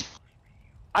ass.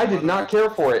 I did not care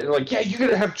for it. And like, yeah, you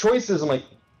gotta have choices. I'm like,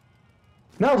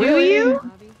 no, Do really?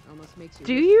 you?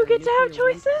 Do you get to have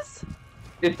choices?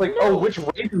 It's like, oh, which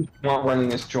Raiden's not running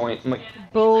this joint? I'm like,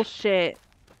 bullshit.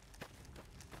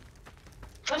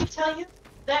 Let me tell you,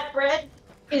 that bread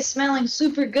is smelling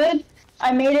super good.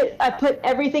 I made it, I put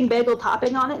everything bagel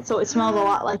topping on it, so it smells a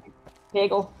lot like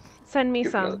bagel. Send me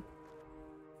some.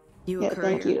 Yeah,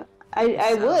 thank you.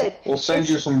 I would. we'll send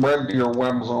you some bread to your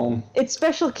web zone. It's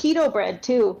special keto bread,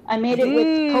 too. I made it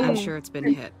with coconut I'm sure it's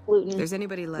been hit. gluten. If there's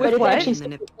anybody left, But it's what?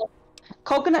 actually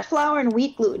coconut flour and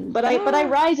wheat gluten. But I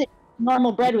rise it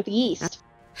normal bread with yeast.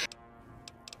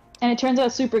 And it turns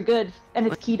out super good, and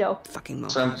it's keto. Fucking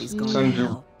Send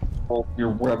your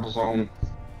web zone.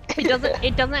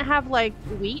 It doesn't have like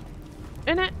wheat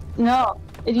in it? No,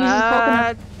 it uses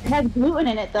coconut. It has gluten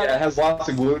in it though. Yeah, it has lots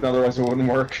of gluten, otherwise it wouldn't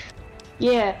work.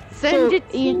 Yeah. Send it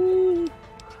to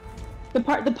the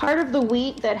part of the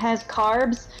wheat that has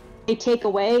carbs, they take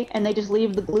away, and they just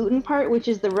leave the gluten part, which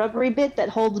is the rubbery bit that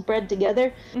holds bread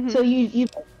together. So you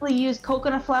basically use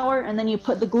coconut flour, and then you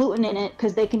put the gluten in it,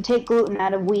 because they can take gluten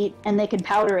out of wheat, and they can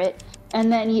powder it.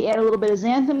 And then you add a little bit of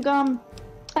xanthan gum,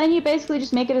 and you basically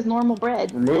just make it as normal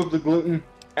bread. Remove the gluten,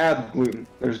 add the gluten.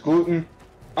 There's gluten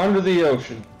under the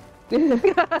ocean.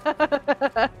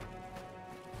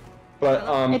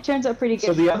 But it turns out pretty good.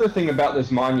 So the other thing about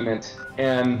this monument,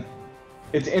 and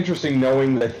it's interesting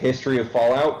knowing the history of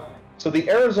Fallout. So the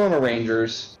Arizona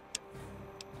Rangers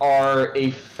are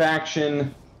a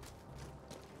faction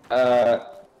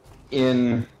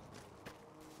in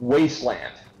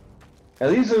Wasteland. Now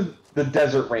these are the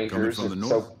Desert Rangers,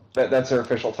 so that's their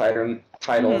official title,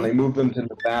 and they moved them to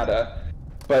Nevada.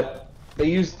 But they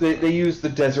use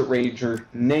the Desert Ranger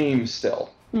name still.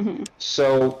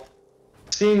 So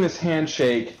seeing this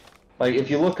handshake, like if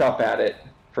you look up at it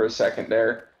for a second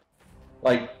there,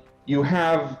 like you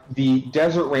have the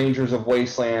Desert Rangers of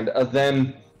Wasteland, a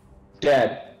then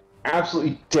dead,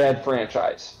 absolutely dead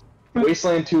franchise.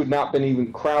 Wasteland 2 had not been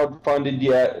even crowdfunded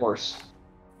yet, or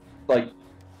like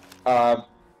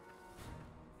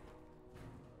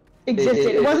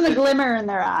existed. It wasn't a glimmer in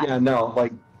their eye. Yeah, no,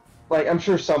 like I'm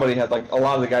sure somebody had, like, a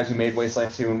lot of the guys who made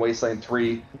Wasteland 2 and Wasteland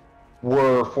 3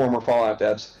 were former Fallout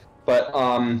devs. But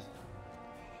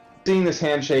seeing this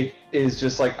handshake is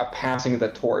just like a passing of the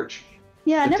torch.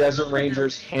 Yeah, the Desert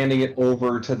Rangers handing it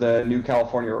over to the New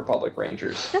California Republic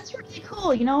Rangers. That's really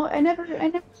cool. You know, I never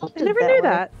knew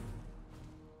that.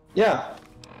 Yeah,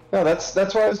 no, that's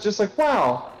why I was just like,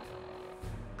 wow,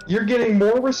 you're getting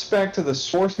more respect to the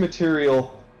source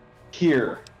material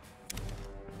here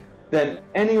than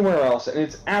anywhere else, and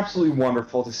it's absolutely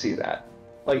wonderful to see that.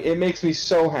 Like, it makes me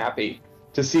so happy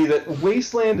to see that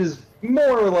Wasteland is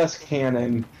more or less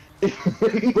canon in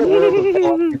the world of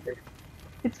Fallout.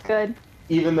 It's good.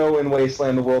 Even though in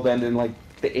Wasteland the world ended in like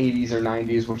the 80s or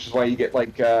 90s, which is why you get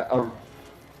like a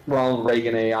Ronald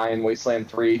Reagan AI in Wasteland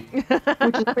 3, which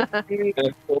is pretty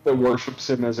and that worships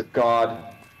him as a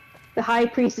god. The high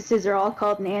priestesses are all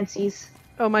called Nancy's.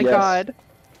 Oh my god.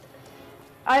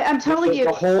 I'm telling you,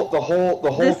 the whole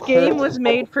this game was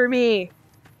made for me.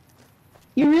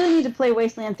 You really need to play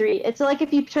Wasteland 3. It's like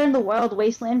if you turned the Wild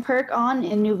Wasteland perk on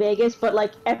in New Vegas, but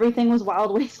like everything was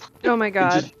Wild Wasteland. Oh my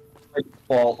god.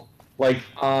 Well, like,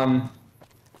 so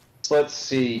let's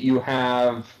see, you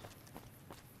have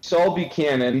Saul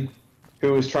Buchanan,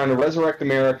 who is trying to resurrect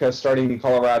America starting in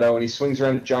Colorado, and he swings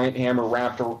around a giant hammer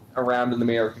wrapped around an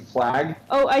American flag.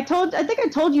 Oh, I think I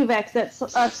told you, Vex, that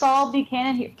Saul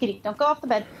Buchanan, here, Kitty, don't go off the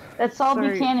bed, that Saul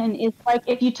Buchanan is like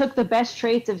if you took the best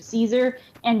traits of Caesar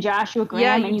and Joshua Graham.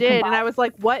 Yeah, and you did, and I was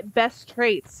like, what best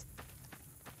traits?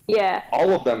 Yeah. All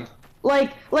of them.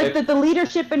 Like the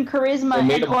leadership and charisma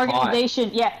and organization.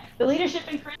 Hot. Yeah, the leadership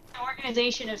and charisma and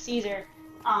organization of Caesar.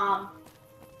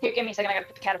 Here, give me a second. I gotta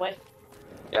put the cat away.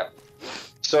 Yeah.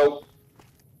 So.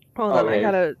 Hold on, I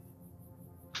gotta.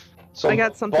 So I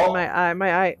got something in my eye.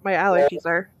 My allergies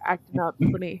are acting up.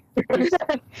 Let me.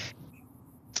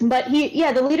 But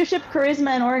the leadership,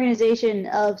 charisma, and organization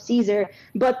of Caesar,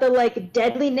 but the like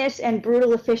deadliness and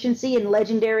brutal efficiency and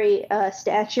legendary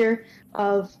stature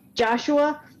of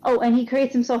Joshua. Oh, and he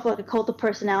creates himself like a cult of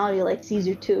personality like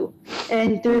Caesar too.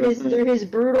 And through his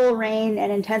brutal reign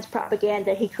and intense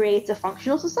propaganda, he creates a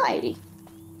functional society.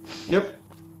 Yep.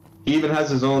 He even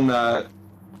has his own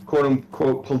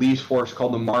quote-unquote police force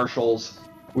called the Marshals,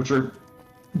 which are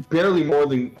barely more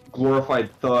than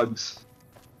glorified thugs.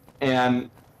 And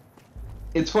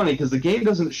it's funny, because the game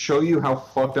doesn't show you how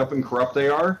fucked up and corrupt they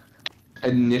are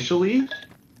initially,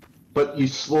 but you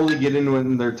slowly get into it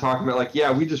and they're talking about, like,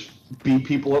 yeah, we just beat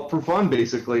people up for fun,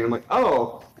 basically. And I'm like,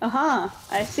 oh. Uh-huh,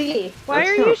 I see. Why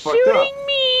are you shooting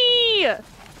me?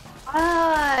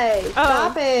 Why?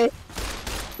 Stop it.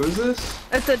 Who's this?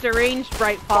 It's a deranged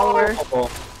bright follower. Oh,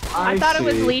 I thought it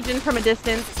was Legion from a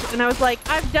distance, and I was like,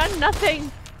 I've done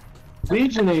nothing.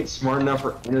 Legion ain't smart enough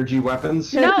for energy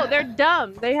weapons. No, they're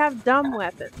dumb. They have dumb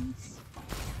weapons.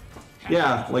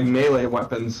 Yeah, like melee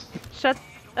weapons. Shut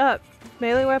up.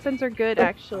 Melee weapons are good,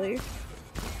 actually.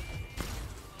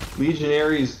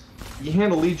 Legionaries, you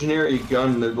hand a legionary a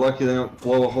gun, they're lucky they don't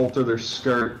blow a hole through their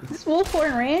skirt. Is this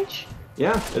Wolfhorn Ranch?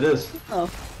 Yeah, it is. Oh.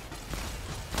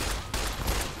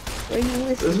 Where are you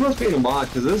listening? This must be a mod,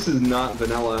 because this is not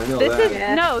vanilla, I know this that.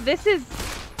 Is, no, this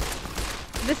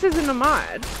isn't a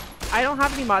mod. I don't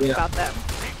have any mods about them.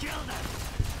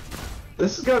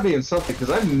 This has got to be in something, because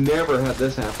I've never had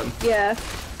this happen. Yeah.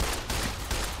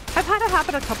 I've had it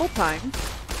happen a couple times.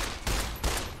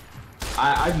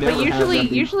 I've never but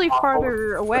had usually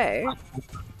farther away.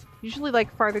 Usually,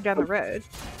 like, farther down the road.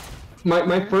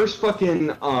 My first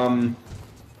fucking,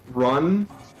 run,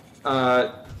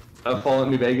 of Fallout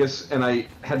New Vegas, and I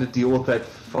had to deal with that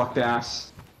fucked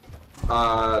ass,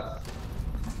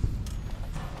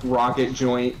 rocket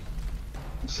joint.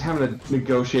 Just having to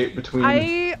negotiate between.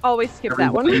 I always skip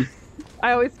that one.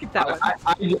 I always skip that one.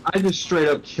 I just straight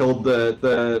up killed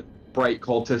the bright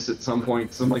cultists at some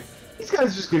point. So I'm like, these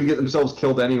guys are just gonna get themselves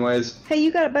killed anyways. Hey,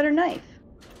 you got a better knife.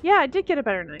 Yeah, I did get a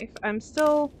better knife. I'm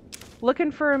still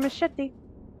looking for a machete.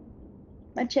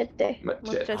 Machete.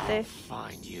 Machete. I'll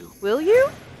find you. Will you?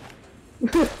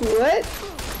 What?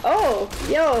 Oh,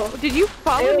 yo. Did you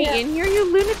follow me in here,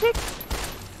 you lunatic?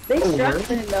 They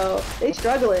struggling though. They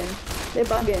struggling. They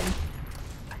bugging.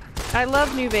 I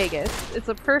love New Vegas. It's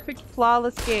a perfect,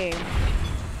 flawless game.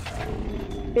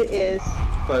 It is.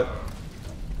 But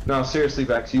no, seriously,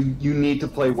 Vex, you need to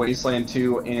play Wasteland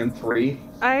 2 and 3.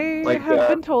 I have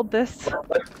been told this.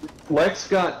 Lex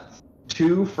got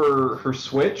 2 for her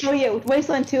Switch. Oh yeah,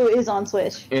 Wasteland 2 is on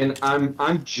Switch. And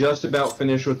I'm just about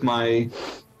finished with my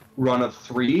run of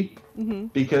 3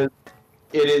 because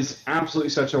it is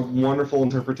absolutely such a wonderful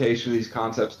interpretation of these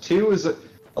concepts. 2 is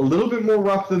a little bit more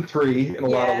rough than 3 in a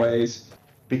lot of ways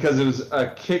because it was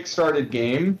a kick-started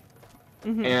game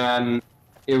and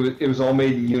it was all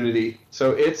made in Unity.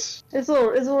 So it's a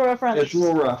little rough around. It's a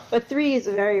little rough. But 3 is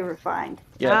very refined.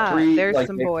 Yeah, 3 there's like,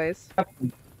 some boys.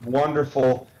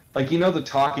 Wonderful. Like, you know the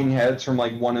talking heads from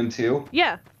like 1 and 2?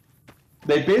 Yeah.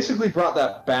 They basically brought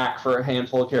that back for a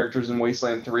handful of characters in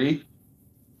Wasteland 3,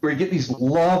 where you get these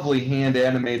lovely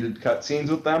hand-animated cutscenes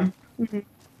with them.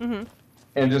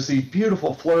 And just these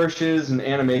beautiful flourishes and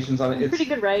animations on it. It's pretty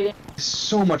good writing.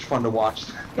 So much fun to watch.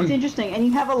 It's interesting, and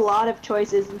you have a lot of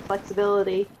choices and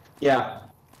flexibility. Yeah.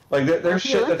 Like, there's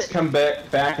shit that's come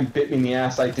back and bit me in the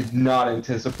ass I did not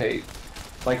anticipate.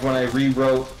 Like, when I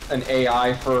rewrote an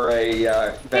AI for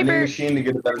a vending machine to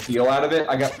get a better deal out of it,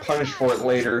 I got punished for it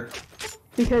later.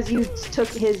 Because you took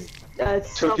his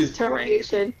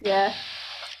self-determination. Yeah.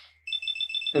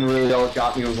 And really all it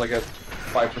got me was like a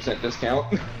 5%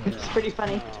 discount. It's pretty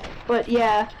funny. But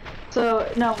yeah, so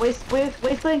no,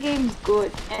 Wasteland game is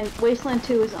good, and Wasteland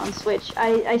 2 is on Switch.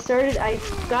 I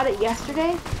got it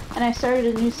yesterday, and I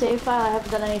started a new save file. I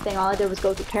haven't done anything. All I did was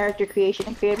go to character creation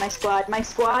and create my squad. My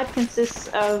squad consists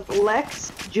of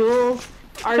Lex, Jules,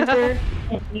 Arthur,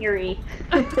 and Neri.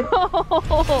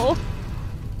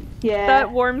 Yeah. That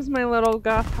warms my little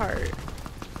goth heart.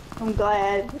 I'm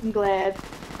glad.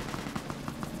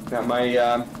 Now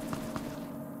my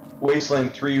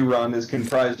Wasteland 3 run is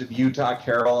comprised of Utah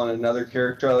Carroll and another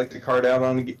character I like to card out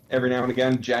on every now and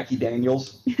again, Jackie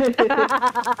Daniels.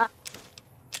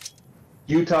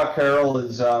 Utah Carroll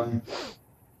is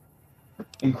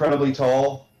incredibly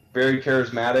tall, very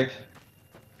charismatic,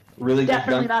 really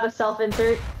definitely not a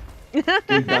self-insert.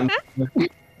 That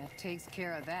takes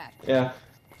care of that. Yeah,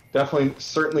 definitely,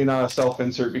 certainly not a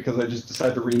self-insert because I just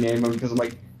decided to rename him because I'm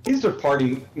like, he's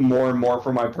departing more and more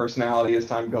from my personality as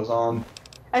time goes on.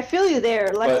 I feel you there.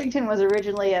 Lexington was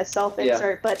originally a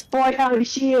self-insert, but boy, howdy,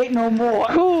 she ain't no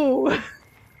more. Ooh.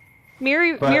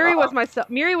 Miri was my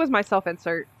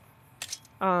self-insert.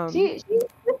 There's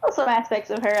some aspects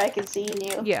of her I can see in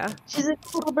you. Yeah. She's a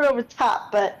little bit over the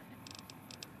top, but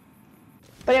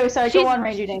anyway, sorry, go on,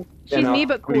 Ranger Dane. She's me,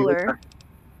 but cooler.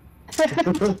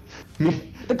 The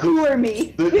cooler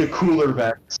me. The cooler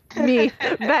Vex. Me.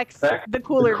 Vex. The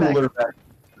cooler Vex.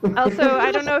 Also,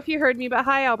 I don't know if you heard me, but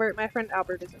hi, Albert. My friend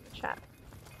Albert is in the chat.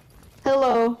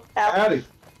 Hello, Howdy.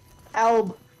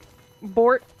 Alb.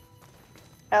 Bort.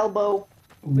 Elbow.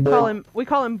 We call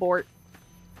him Bort.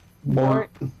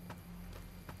 Bort.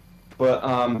 But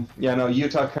yeah, no,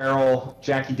 Utah Carroll,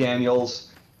 Jackie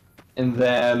Daniels, and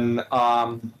then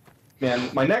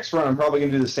man, my next run I'm probably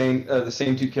gonna do the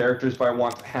same two characters, but I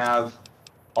want to have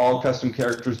all custom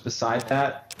characters beside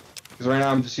that. Because right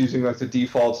now I'm just using like the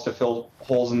defaults to fill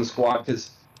holes in the squad.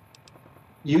 Because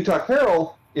Utah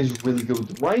Carroll is really good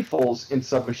with rifles and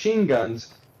submachine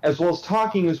guns, as well as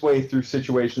talking his way through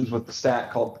situations with the stat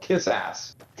called Kiss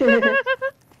Ass.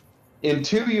 In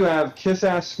 2, you have Kiss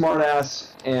Ass, Smart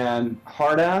Ass, and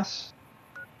Hard Ass.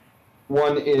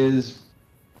 One is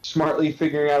smartly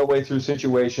figuring out a way through a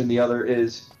situation. The other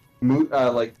is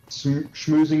like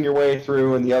schmoozing your way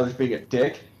through, and the other's being a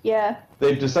dick. Yeah.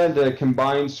 They've decided to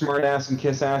combine Smart Ass and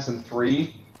Kiss Ass in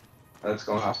 3. That's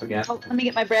going off again. Oh, let me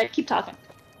get my bread. Keep talking.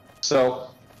 So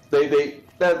that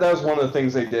was one of the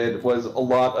things they did, was a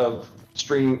lot of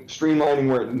streamlining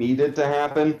where it needed to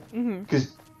happen.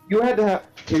 Because you had to have,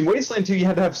 in Wasteland 2, you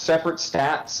had to have separate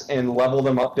stats and level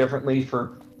them up differently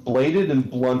for bladed and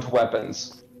blunt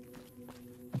weapons.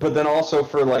 But then also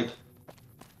for like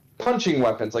punching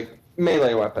weapons, like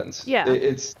melee weapons. Yeah.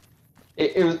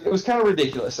 It was kind of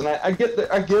ridiculous, and I get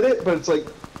it, but it's like,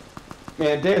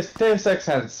 man, Deus Ex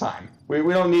had its time. I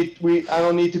don't need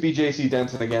to be JC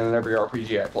Denton again in every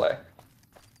RPG I play.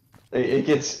 It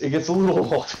gets a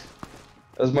little old,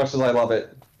 as much as I love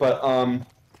it.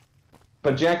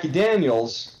 But Jackie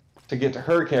Daniels, to get to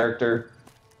her character,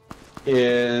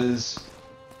 is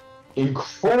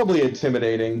incredibly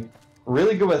intimidating,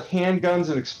 really good with handguns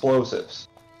and explosives.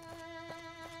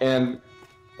 And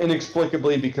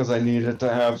inexplicably, because I needed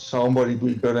to have somebody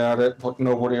be good at it, but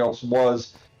nobody else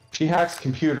was, she hacks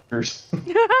computers.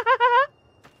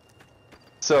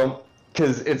 So,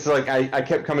 because it's like, I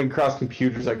kept coming across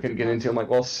computers I couldn't get into. I'm like,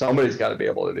 well, somebody's got to be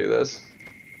able to do this.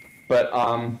 But,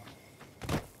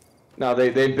 no,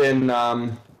 they've been,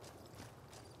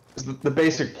 the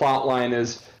basic plot line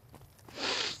is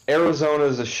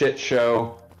Arizona's a shit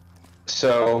show,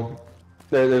 so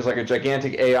there's like a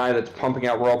gigantic AI that's pumping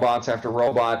out robots after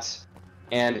robots,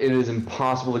 and it is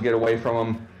impossible to get away from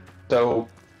them. So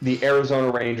the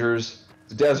Arizona Rangers,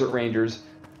 the Desert Rangers,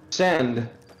 send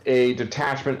a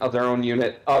detachment of their own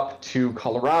unit up to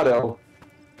Colorado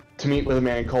to meet with a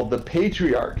man called the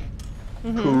Patriarch,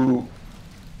 who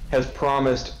has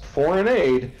promised foreign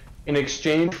aid in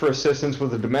exchange for assistance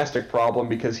with a domestic problem,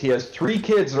 because he has 3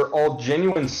 kids that are all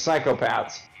genuine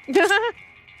psychopaths.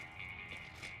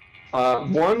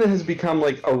 One has become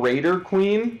like a raider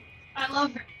queen. I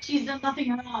love her. She's done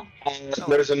nothing wrong.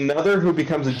 There's another who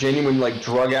becomes a genuine like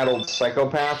drug-addled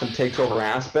psychopath and takes over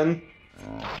Aspen.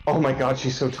 Oh my god,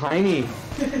 she's so tiny.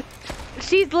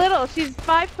 She's little. She's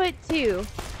 5'2".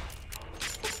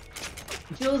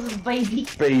 Jules is baby.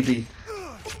 Baby.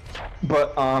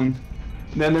 But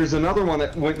then there's another one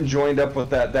that went and joined up with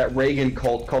that Reagan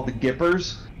cult called the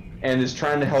Gippers, and is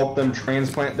trying to help them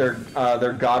transplant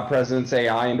their God President's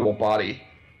AI into a body.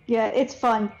 Yeah, it's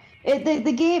fun.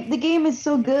 The game is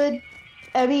so good.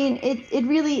 I mean, it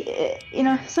really, you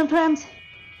know, sometimes,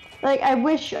 like, I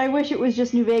wish it was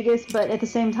just New Vegas, but at the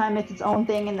same time, it's its own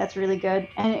thing, and that's really good.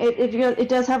 And it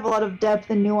does have a lot of depth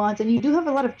and nuance, and you do have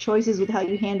a lot of choices with how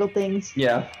you handle things.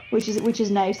 Yeah. Which is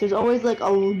nice. There's always like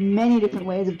many different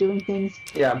ways of doing things.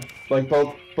 Yeah, like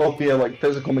both via like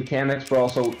physical mechanics, but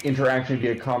also interaction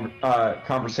via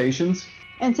conversations.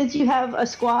 And since you have a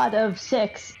squad of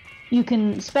 6, you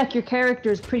can spec your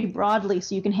characters pretty broadly,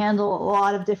 so you can handle a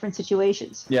lot of different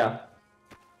situations. Yeah.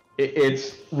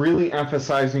 It's really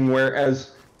emphasizing,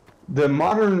 whereas the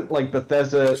modern like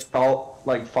Bethesda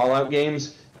Fallout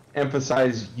games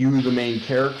emphasize you, the main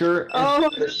character.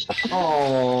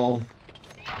 Oh.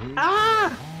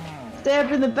 Ah!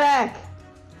 Stabbed in the back.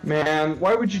 Man,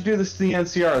 why would you do this to the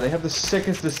NCR? They have the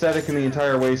sickest aesthetic in the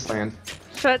entire Wasteland.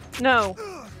 No.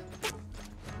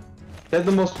 They have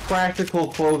the most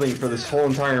practical clothing for this whole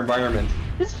entire environment.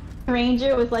 This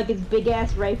ranger with like his big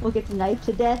ass rifle gets knifed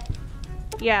to death.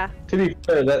 Yeah. To be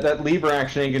fair, that lever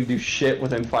action ain't gonna do shit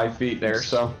within 5 feet there,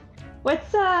 so. What's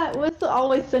the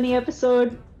Always Sunny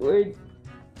episode where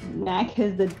Mac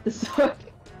has the sword.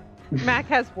 Mac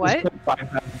has what?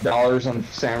 $5,000 on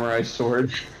samurai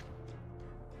sword.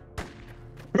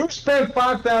 Who spent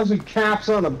 5,000 caps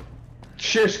on a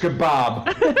shish kebab?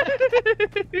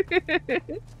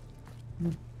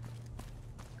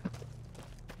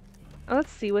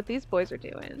 Let's see what these boys are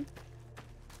doing.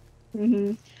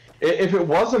 If it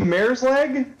was a mare's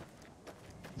leg,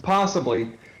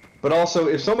 possibly. But also,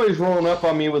 if somebody's rolling up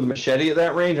on me with a machete at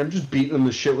that range, I'm just beating them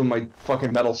to shit with my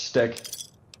fucking metal stick.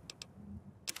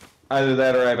 Either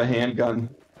that or I have a handgun.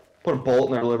 Put a bolt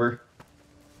in their liver.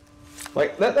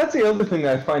 Like, that's the other thing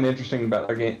that I find interesting about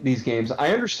these games.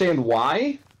 I understand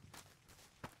why.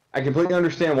 I completely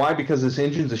understand why, because this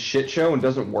engine's a shit show and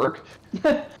doesn't work.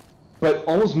 But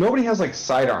almost nobody has, like,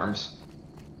 sidearms.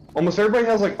 Almost everybody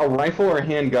has, like, a rifle or a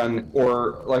handgun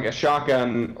or, like, a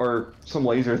shotgun or some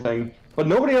laser thing. But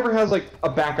nobody ever has, like, a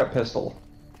backup pistol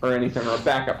or anything, or a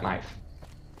backup knife.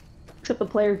 Except the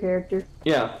player character.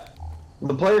 Yeah.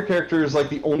 The player character is, like,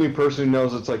 the only person who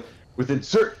knows it's, like, within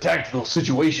certain tactical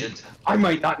situations, I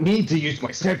might not need to use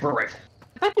my sniper rifle.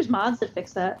 I bet there's mods that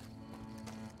fix that.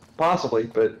 Possibly,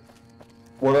 but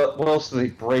what else do they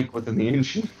break within the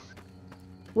engine?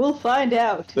 We'll find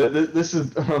out. This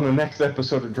is on the next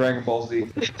episode of Dragon Ball Z.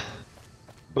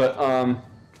 But,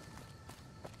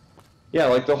 yeah,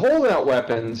 like, the holdout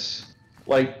weapons,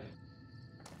 like,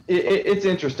 it's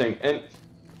interesting. And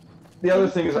the other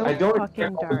thing is, I don't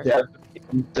expect all the devs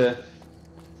to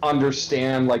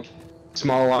understand, like,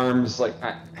 small arms, like,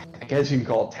 I guess you can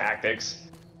call it tactics.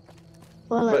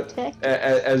 Well, but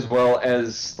as well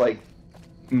as, like,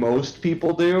 most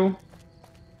people do.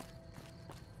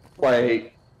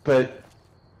 Like, but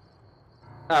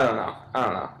I don't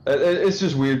know. It's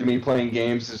just weird to me playing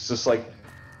games. It's just like,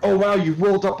 oh wow, you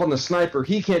rolled up on the sniper.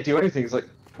 He can't do anything. It's like,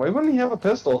 why wouldn't he have a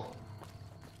pistol?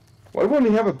 Why wouldn't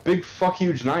he have a big fuck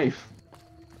huge knife?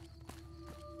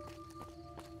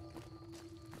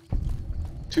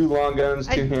 2 long guns,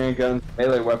 2 handguns,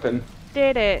 melee weapon.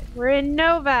 Did it. We're in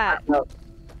Novak.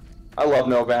 I love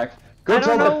Novak. Go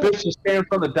tell that bitch to stand in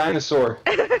front of the dinosaur.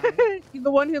 The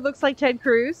one who looks like Ted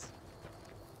Cruz?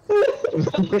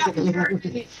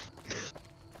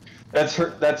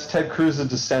 That's Ted Cruz's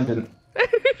descendant.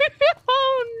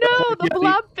 Oh no, the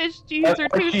blobfish genes are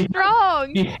too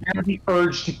strong! He had the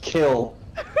urge to kill,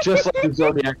 just like the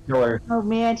Zodiac Killer. Oh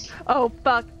man. Oh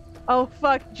fuck. Oh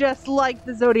fuck, just like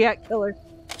the Zodiac Killer.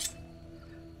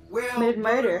 Well,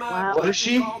 murder. Wow. What is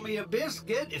she?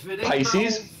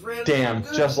 Pisces? Damn,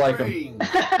 just like him.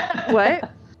 What?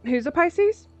 Who's a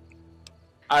Pisces?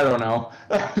 I don't know.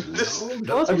 What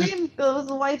was her name? What was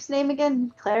the wife's name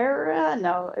again? Clara?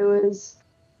 No, it was.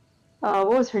 What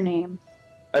was her name?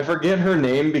 I forget her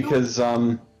name because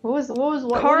Carla. What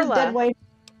was dead wife?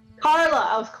 Carla.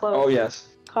 I was close. Oh yes.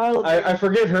 Carla. I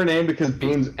forget her name because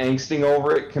Boone's angsting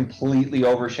over it completely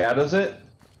overshadows it.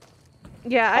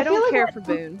 Yeah, I don't care for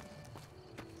Boone.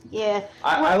 Yeah.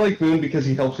 I like Boone because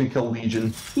he helps me kill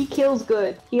Legion. He kills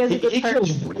good. He has a good perk. He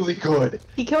kills really good.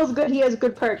 He kills good. He has a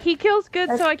good perk. He kills good,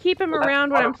 so I keep him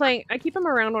around when I'm playing. I keep him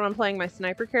around when I'm playing my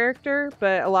sniper character.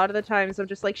 But a lot of the times I'm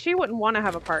just like, she wouldn't want to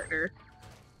have a partner.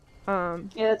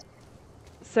 Yeah.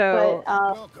 So,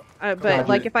 but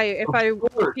like if I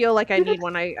feel like I need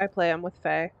one, I play him with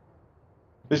Faye.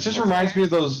 This just reminds me of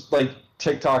those like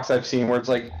TikToks I've seen where it's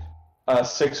like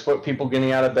 6-foot people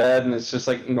getting out of bed, and it's just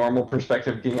like normal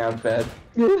perspective getting out of bed.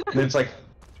 And it's like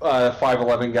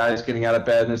 5'11" guys getting out of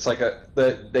bed, and it's like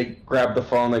they grab the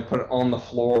phone, they put it on the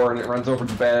floor, and it runs over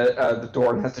the bed, the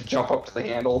door, and has to jump up to the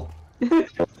handle.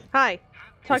 Hi,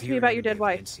 talk to me about your dead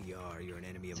wife.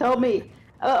 Tell me.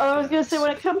 I was gonna say,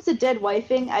 when it comes to dead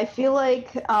wifing, I feel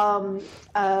like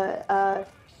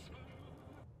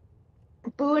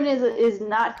Boone is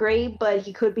not great, but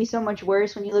he could be so much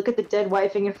worse. When you look at the dead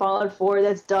wifing in Fallout 4,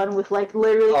 that's done with like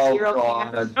literally zero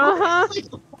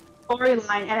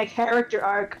storyline and a character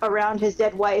arc around his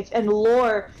dead wife and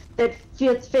lore that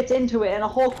fits into it, and a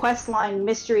whole quest line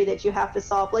mystery that you have to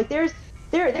solve. Like there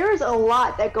is a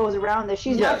lot that goes around this.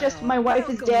 She's not just my wife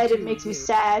is dead, it makes me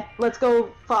sad. Let's go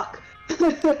fuck.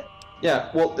 Yeah,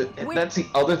 well, that's the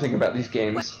other thing about these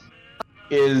games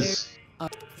is.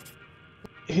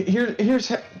 Here's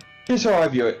how I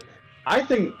view it. I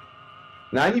think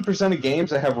 90% of games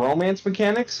that have romance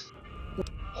mechanics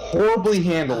horribly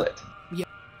handle it. Yeah.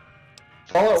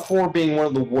 Fallout 4 being one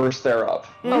of the worst thereof.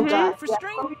 Oh god,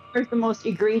 there's the most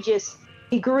egregious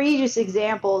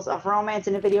examples of romance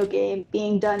in a video game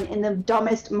being done in the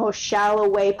dumbest, most shallow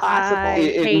way possible. I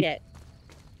hate it.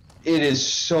 It is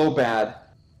so bad.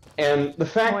 And the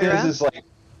fact is like...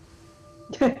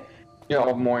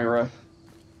 Moira.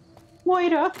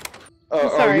 Moira.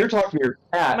 Oh, you're talking to your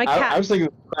cat. My cat. I was thinking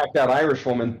of the cracked out Irish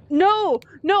woman. No,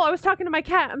 I was talking to my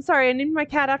cat. I'm sorry, I named my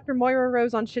cat after Moira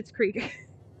Rose on Schitt's Creek.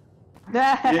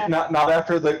 Yeah, not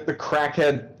after the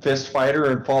crackhead fist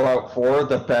fighter in Fallout 4,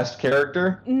 the best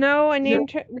character? No, I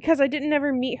named her because I didn't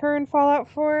ever meet her in Fallout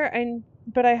 4,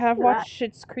 but I have watched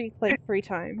Schitt's Creek like 3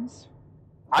 times.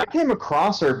 I came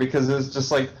across her because it was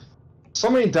just like,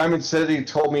 somebody in Diamond City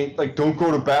told me, like, don't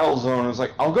go to Battlezone. I was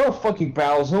like, I'll go to fucking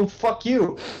Battlezone, fuck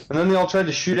you. And then they all tried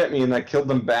to shoot at me and I killed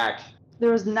them back.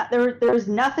 There was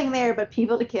nothing there but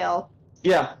people to kill.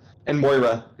 Yeah, and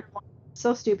Moira.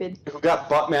 So stupid. Who got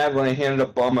butt mad when I handed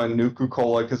up Bum a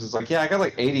Nuka-Cola because it's like, yeah, I got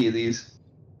like 80 of these.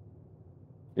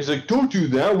 He's like, don't do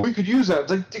that, we could use that.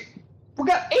 It's like, we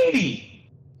got 80!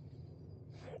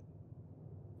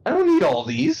 I don't need all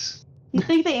these. You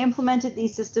think they implemented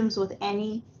these systems with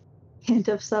any hint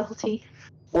of subtlety?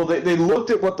 Well, they looked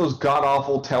at what those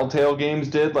god-awful Telltale games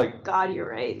did, like, God, you're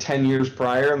right. 10 years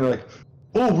prior, and they're like,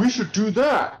 oh, we should do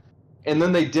that! And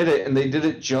then they did it, and they did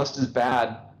it just as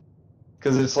bad.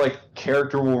 Because it's like,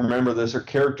 character will remember this, or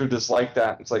character disliked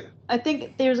that. It's like... I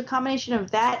think there's a combination of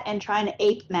that and trying to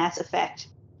ape Mass Effect.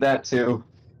 That, too.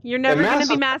 You're never going to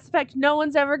be Mass Effect. No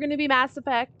one's ever going to be Mass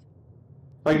Effect.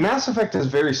 Like, Mass Effect has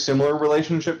very similar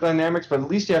relationship dynamics, but at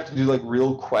least you have to do, like,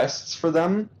 real quests for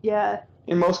them. Yeah.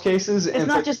 In most cases. It's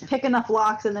not just pick enough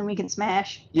locks and then we can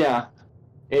smash. Yeah.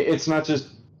 It's not just...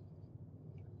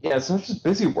 Yeah, it's not just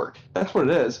busy work. That's what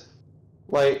it is.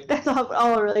 Like... That's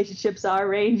all relationships are,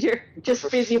 Ranger.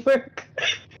 Just busy work.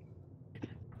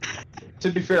 To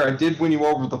be fair, I did win you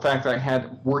over with the fact that I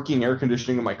had working air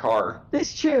conditioning in my car.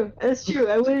 That's true. That's true.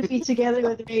 I wouldn't be together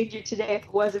with Ranger today if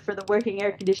it wasn't for the working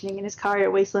air conditioning in his car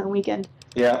at Wasteland Weekend.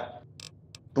 Yeah.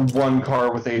 The one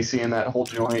car with AC in that whole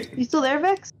joint. You still there,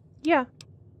 Vex? Yeah.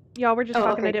 Y'all were just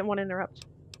talking. Okay. I didn't want to interrupt.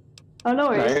 Oh, no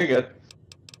worries. No, you're good.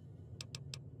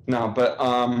 No, but,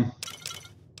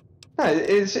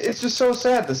 it's just so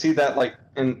sad to see that, like,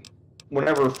 in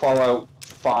whenever Fallout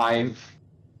 5...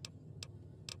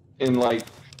 in, like,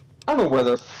 I don't know where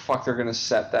the fuck they're gonna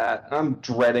set that. I'm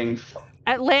dreading...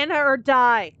 Atlanta or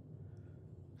die.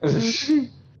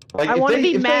 Like, I want to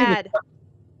be mad.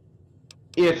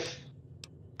 If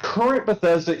current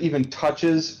Bethesda even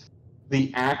touches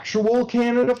the actual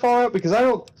canon of Fallout, because I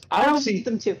don't see want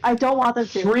them to. I don't want them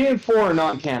to. 3 and 4 are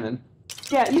not canon.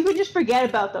 Yeah, you could just forget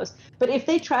about those. But if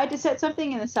they tried to set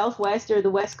something in the Southwest or the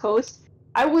West Coast,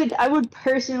 I would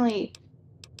personally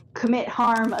commit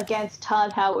harm against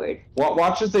Todd Howard.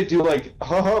 Watch as they do, like,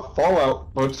 haha,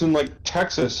 Fallout, but it's in, like,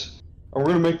 Texas, and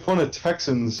we're gonna make fun of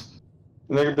Texans.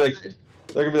 And they're gonna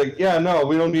be like, yeah, no,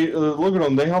 we don't need, look at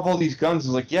them, they have all these guns.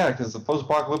 It's like, yeah, because the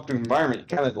post-apocalyptic environment, you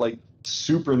kind of, like,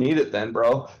 super need it then,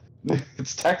 bro.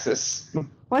 It's Texas.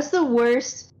 What is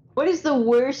the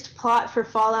worst plot for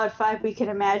Fallout 5 we can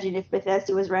imagine if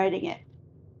Bethesda was writing it?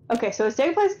 Okay, so it's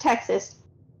taking place in Texas.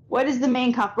 What is the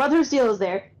main Brotherhood of Steel is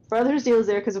there. Brotherhood of Steel is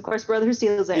there, because of course Brotherhood of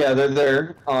Steel is there. Yeah, they're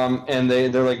there, and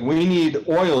they're like, we need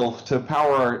oil to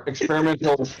power our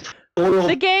experimental oil.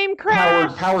 The game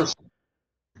crashed! Power.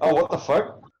 Oh, what the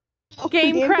fuck?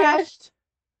 Game crashed!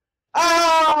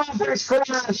 Ah, there's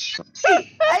crash!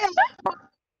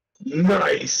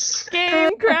 Nice!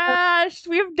 Game crashed!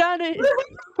 We've done it!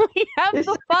 We have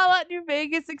the Fallout New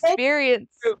Vegas experience!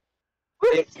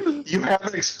 You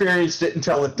haven't experienced it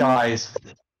until it dies.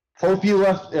 Hope you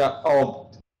left... Yeah, oh...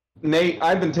 Nate,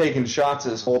 I've been taking shots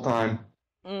this whole time.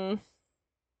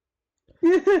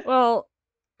 Well,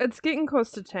 it's getting close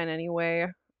to 10 anyway.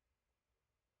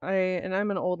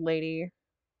 I'm an old lady.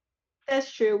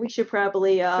 That's true. We should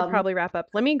probably wrap up.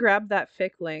 Let me grab that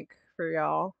fic link for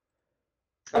y'all.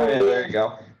 Oh yeah, there you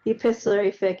go. The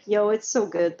epistolary fic. Yo, it's so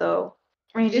good though.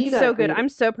 Ranger, it's so good. I'm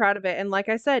so proud of it. And like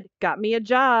I said, got me a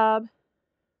job.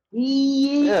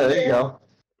 Yeah, there you go.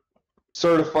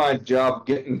 Certified job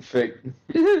getting fic.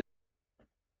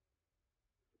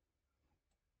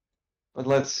 But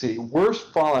let's see.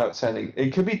 Worst Fallout setting.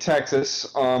 It could be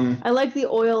Texas. I like the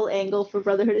oil angle for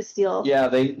Brotherhood of Steel. Yeah,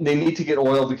 they need to get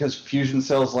oil because fusion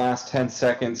cells last 10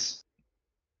 seconds.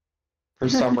 For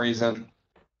some reason.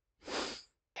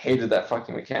 Hated that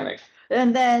fucking mechanic.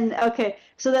 And then, okay,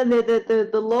 so then the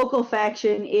local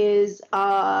faction is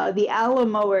the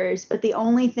Alamoers, but the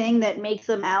only thing that makes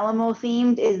them Alamo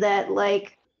themed is that,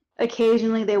 like,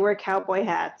 occasionally they wear cowboy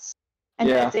hats. And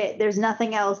that's it. There's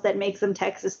nothing else that makes them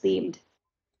Texas themed.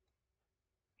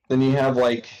 Then you have,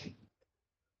 like,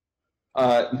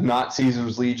 not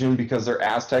Caesar's Legion because they're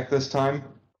Aztec this time.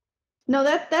 No,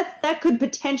 that could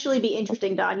potentially be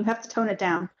interesting, Don. You have to tone it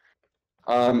down.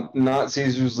 Not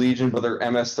Caesar's Legion, but they're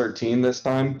MS-13 this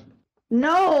time.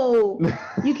 No!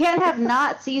 You can't have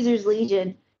not Caesar's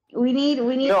Legion. We need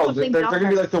No, something. they're gonna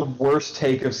be like the worst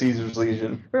take of Caesar's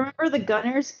Legion. Remember the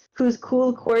Gunners, whose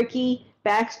cool, quirky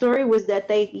backstory was that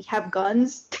they have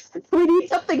guns? We need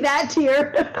something that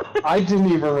tier. I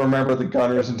didn't even remember the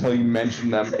Gunners until you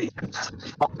mentioned them. They're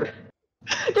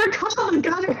called the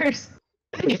Gunners.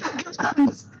 They have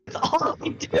guns. That's all they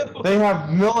do. They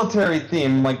have military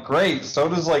theme. Like, great. So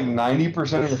does like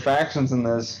 90% of the factions in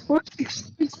this. We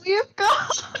have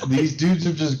guns. These dudes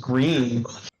are just green.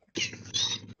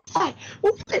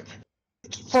 Perfect.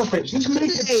 Just make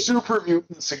it super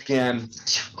mutants again.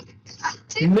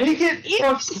 Make it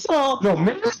no.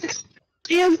 Make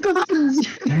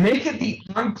it the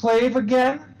Enclave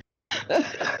again.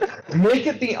 Make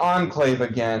it the Enclave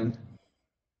again.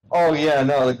 Oh yeah,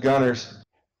 no, the Gunners.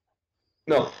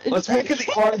 No, let's make it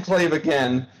the Enclave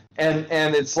again, and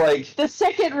it's like the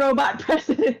second robot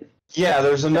president. Yeah,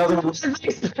 there's another vice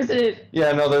president.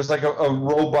 Yeah, no, there's like a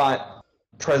robot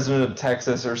president of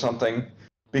Texas or something,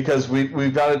 because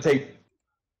we've got to take.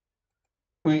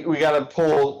 We got to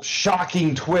pull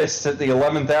shocking twists at the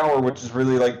 11th hour, which is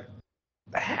really like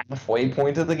the halfway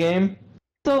point of the game.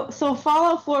 So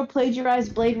Fallout 4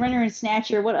 plagiarized Blade Runner and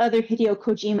Snatcher. What other Hideo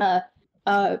Kojima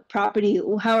property?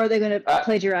 How are they going to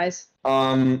plagiarize?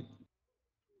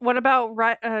 What about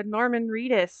Norman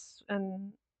Reedus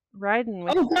and Raiden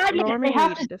with Norman they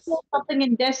have Reedus? To do something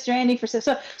in Death Stranding for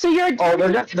so you're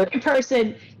a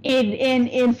person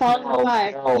in Fallout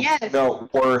 5. Yes. No,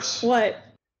 worse. What?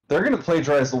 They're gonna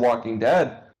plagiarize The Walking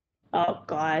Dead. Oh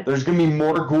God. There's gonna be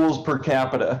more ghouls per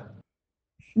capita.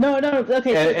 No,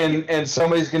 okay. And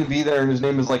somebody's gonna be there, and his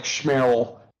name is like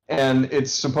Schmerl, and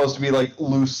it's supposed to be like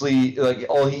loosely like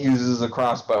all he uses is a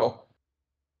crossbow.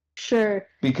 Sure.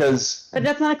 Because. But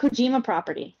that's not a Kojima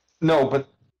property. No, but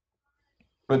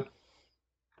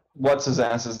what's his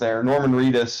ass is there? Norman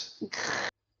Reedus.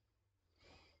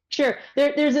 Sure.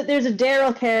 There's a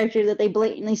Daryl character that they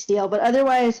blatantly steal, but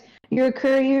otherwise you're a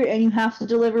courier and you have to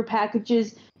deliver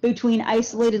packages between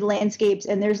isolated landscapes,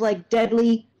 and there's like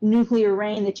deadly nuclear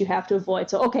rain that you have to avoid.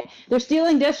 So okay, they're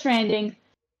stealing Death Stranding.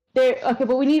 But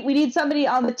we need somebody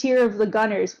on the tier of the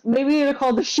Gunners. Maybe they're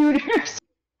called the Shooters.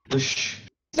 They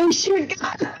shoot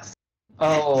guns.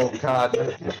 Oh God!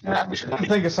 I'm trying to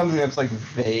think of something that's like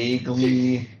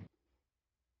vaguely.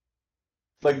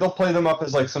 Like, they'll play them up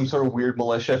as like some sort of weird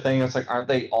militia thing. It's like, aren't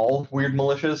they all weird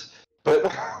militias?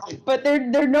 But they're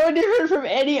no different from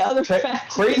any other faction.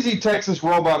 Crazy Texas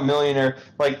Robot Millionaire,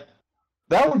 like,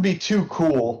 that would be too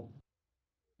cool.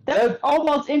 That's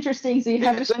almost interesting. So you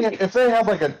have if they have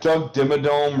like a Doug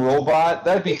Dimmadome robot,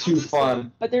 that'd be too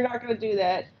fun. But they're not going to do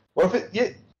that. What if it?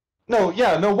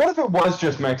 What if it was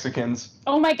just Mexicans?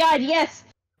 Oh my God, yes.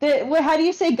 How do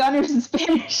you say Gunners in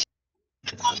Spanish?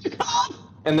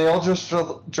 And they all just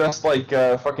dressed like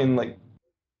fucking like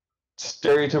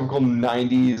stereotypical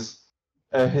 90s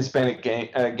Hispanic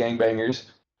gangbangers.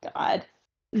 God.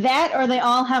 That, or they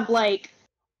all have like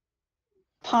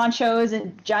ponchos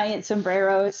and giant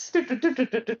sombreros.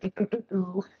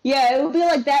 Yeah, it would be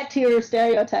like that tier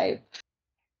stereotype.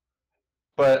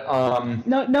 But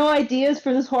no ideas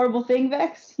for this horrible thing,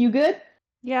 Vex? You good?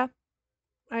 Yeah.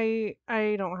 I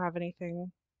don't have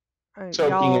anything.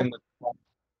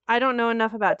 I don't know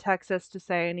enough about Texas to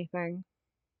say anything.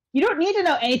 You don't need to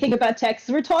know anything about Texas.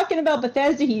 We're talking about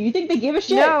Bethesda here. You think they give a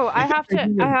shit? No, I have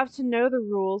to know the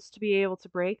rules to be able to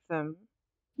break them.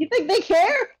 You think they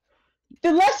care?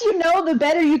 The less you know, the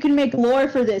better you can make lore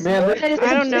for this. Man,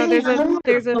 I don't know.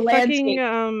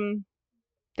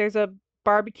 There's a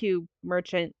barbecue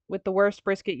merchant with the worst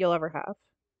brisket you'll ever have.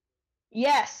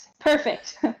 Yes,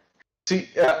 perfect. See,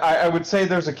 I would say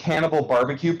there's a cannibal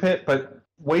barbecue pit, but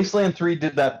Wasteland 3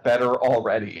 did that better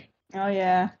already. Oh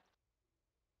yeah.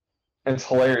 And it's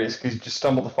hilarious because you just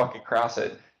stumble the fuck across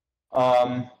it.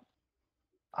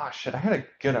 Shit, I had a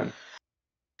good one.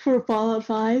 For Fallout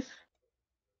 5?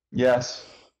 Yes.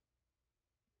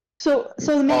 So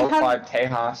the main Fallout 5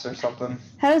 Tejas or something.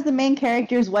 How does the main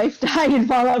character's wife die in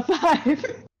Fallout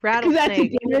 5?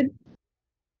 Rattlesnake.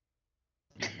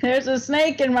 There's a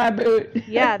snake in my boot.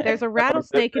 Yeah, there's a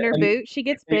rattlesnake in her boot. She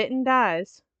gets bit and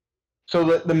dies.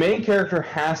 So the main character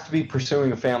has to be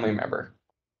pursuing a family member.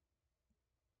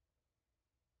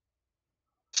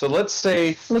 So let's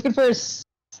say looking for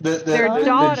their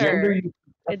daughter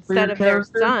instead of their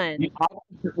son. The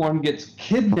opposite one gets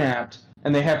kidnapped,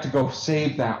 and they have to go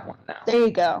save that one now. There you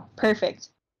go. Perfect.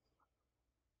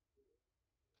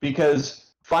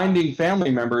 Because finding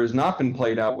family member has not been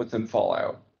played out within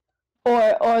Fallout.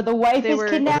 Or the wife is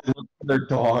kidnapped. Their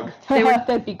dog.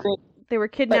 That'd be great. They were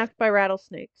kidnapped by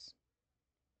rattlesnakes.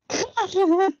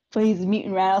 Please,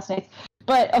 mutant rattlesnakes.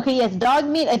 But okay, yes, dog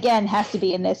meat again has to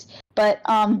be in this. But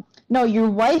No, your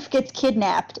wife gets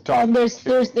kidnapped, and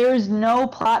there's no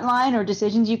plot line or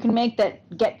decisions you can make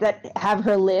that have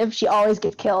her live. She always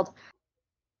gets killed.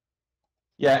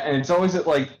 Yeah, and it's always at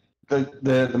like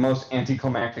the most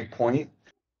anticlimactic point.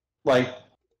 Like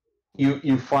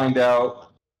you find out.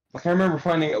 Like I remember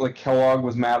finding out like Kellogg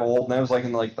was mad old, and that was like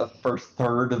in like the first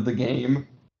third of the game.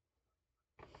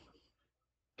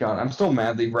 God, I'm still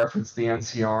mad they referenced the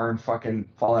NCR in fucking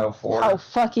Fallout 4. How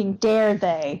fucking dare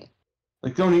they?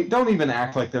 Like, don't even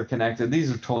act like they're connected. These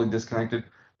are totally disconnected.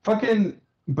 Fucking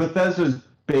Bethesda's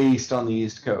based on the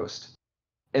East Coast,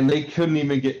 and they couldn't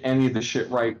even get any of the shit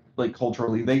right, like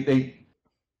culturally.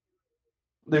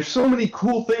 There's so many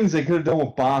cool things they could have done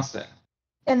with Boston.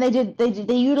 And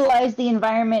they utilized the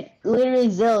environment literally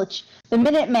zilch. The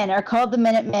Minutemen are called the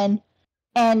Minutemen,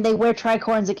 and they wear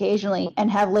tricorns occasionally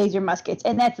and have laser muskets,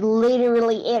 and that's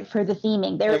literally it for the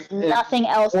theming. There's nothing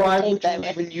else. Why would you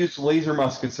even use laser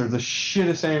muskets? They're the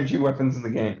shittest energy weapons in the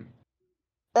game.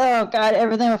 Oh god,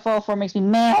 everything with Fallout 4 makes me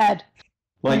mad.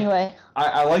 Like, anyway,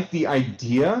 I like the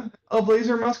idea of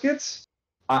laser muskets.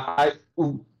 One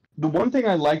of the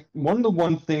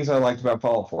one things I liked about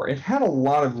Fallout 4, it had a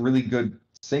lot of really good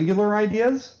singular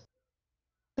ideas.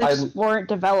 That weren't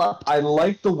developed. I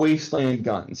liked the Wasteland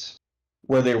guns,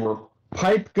 where they were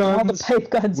pipe guns. All the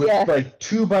pipe guns, with yeah. like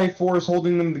 2x4s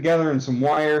holding them together and some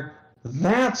wire.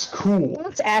 That's cool.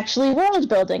 That's actually world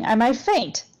building. I might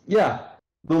faint. Yeah.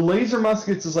 The laser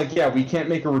muskets is like, yeah, we can't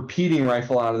make a repeating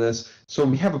rifle out of this, so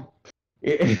we have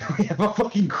a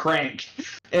fucking crank.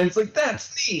 And it's like,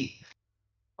 that's neat.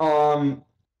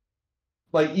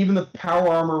 Like even the power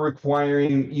armor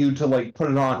requiring you to like put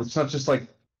it on. It's not just like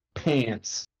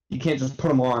pants. You can't just put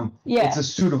them on. Yeah. It's a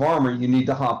suit of armor you need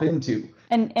to hop into.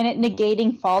 And it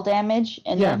negating fall damage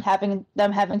and then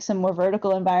having some more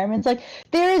vertical environments. Like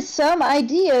there is some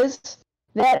ideas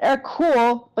that are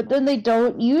cool, but then they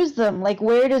don't use them. Like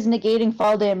where does negating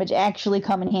fall damage actually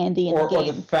come in handy in the game?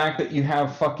 Or the fact that you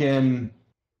have fucking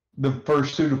the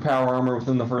first suit of power armor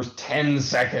within the first 10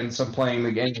 seconds of playing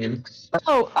the game.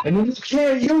 Oh, and then you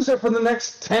can't use it for the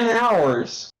next 10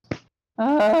 hours.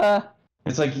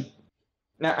 It's like,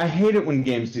 now I hate it when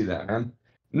games do that, man.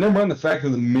 Never mind the fact that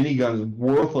the minigun is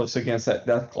worthless against that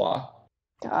Deathclaw.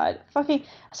 God, fucking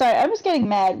sorry, I'm just getting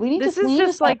mad. This is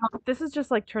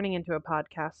just like turning into a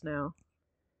podcast now.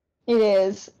 It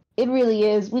is. It really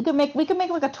is. We could make like a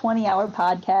 20-hour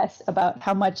podcast about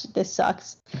how much this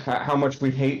sucks. How much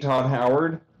we hate Todd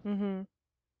Howard. Mm-hmm.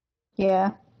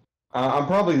 Yeah. I'm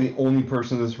probably the only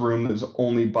person in this room that's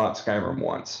only bought Skyrim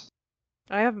once.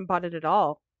 I haven't bought it at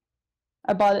all.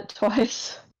 I bought it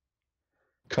twice.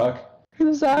 Cuck.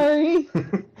 I'm sorry.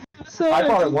 I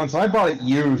bought it once. I bought it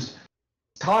used.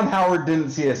 Todd Howard didn't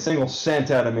see a single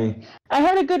cent out of me. I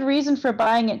had a good reason for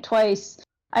buying it twice.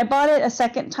 I bought it a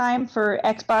second time for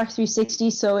Xbox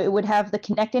 360 so it would have the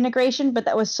Kinect integration, but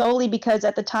that was solely because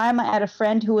at the time I had a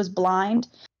friend who was blind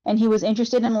and he was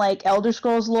interested in like Elder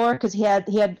Scrolls lore because he had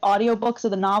audiobooks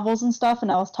of the novels and stuff,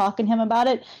 and I was talking to him about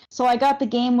it. So I got the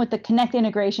game with the Kinect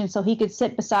integration so he could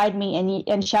sit beside me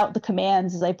and shout the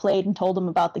commands as I played and told him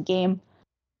about the game.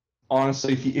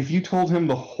 Honestly, if you told him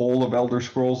the whole of Elder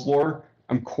Scrolls lore,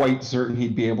 I'm quite certain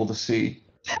he'd be able to see.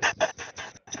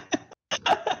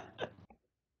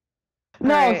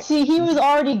 No, right. See, he was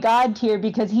already God tier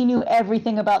because he knew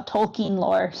everything about Tolkien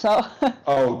lore, so...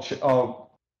 Oh,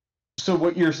 so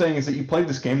what you're saying is that you played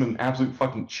this game with an absolute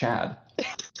fucking Chad.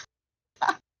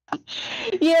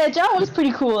 Yeah, John was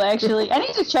pretty cool, actually. I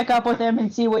need to check up with him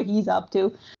and see what he's up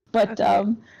to. But,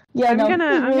 okay. Yeah, I'm no,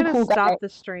 gonna cool stop guy. the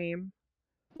stream.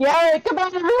 Yeah, come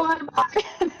on, everyone!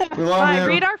 Bye,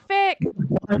 read our fic!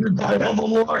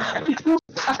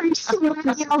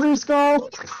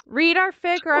 Read our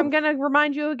fic, or I'm gonna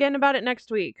remind you again about it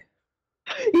next week.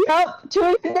 Yep,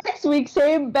 tune in next week.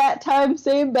 Same bat time,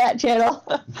 same bat channel.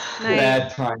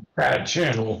 Bad time, bad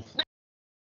channel.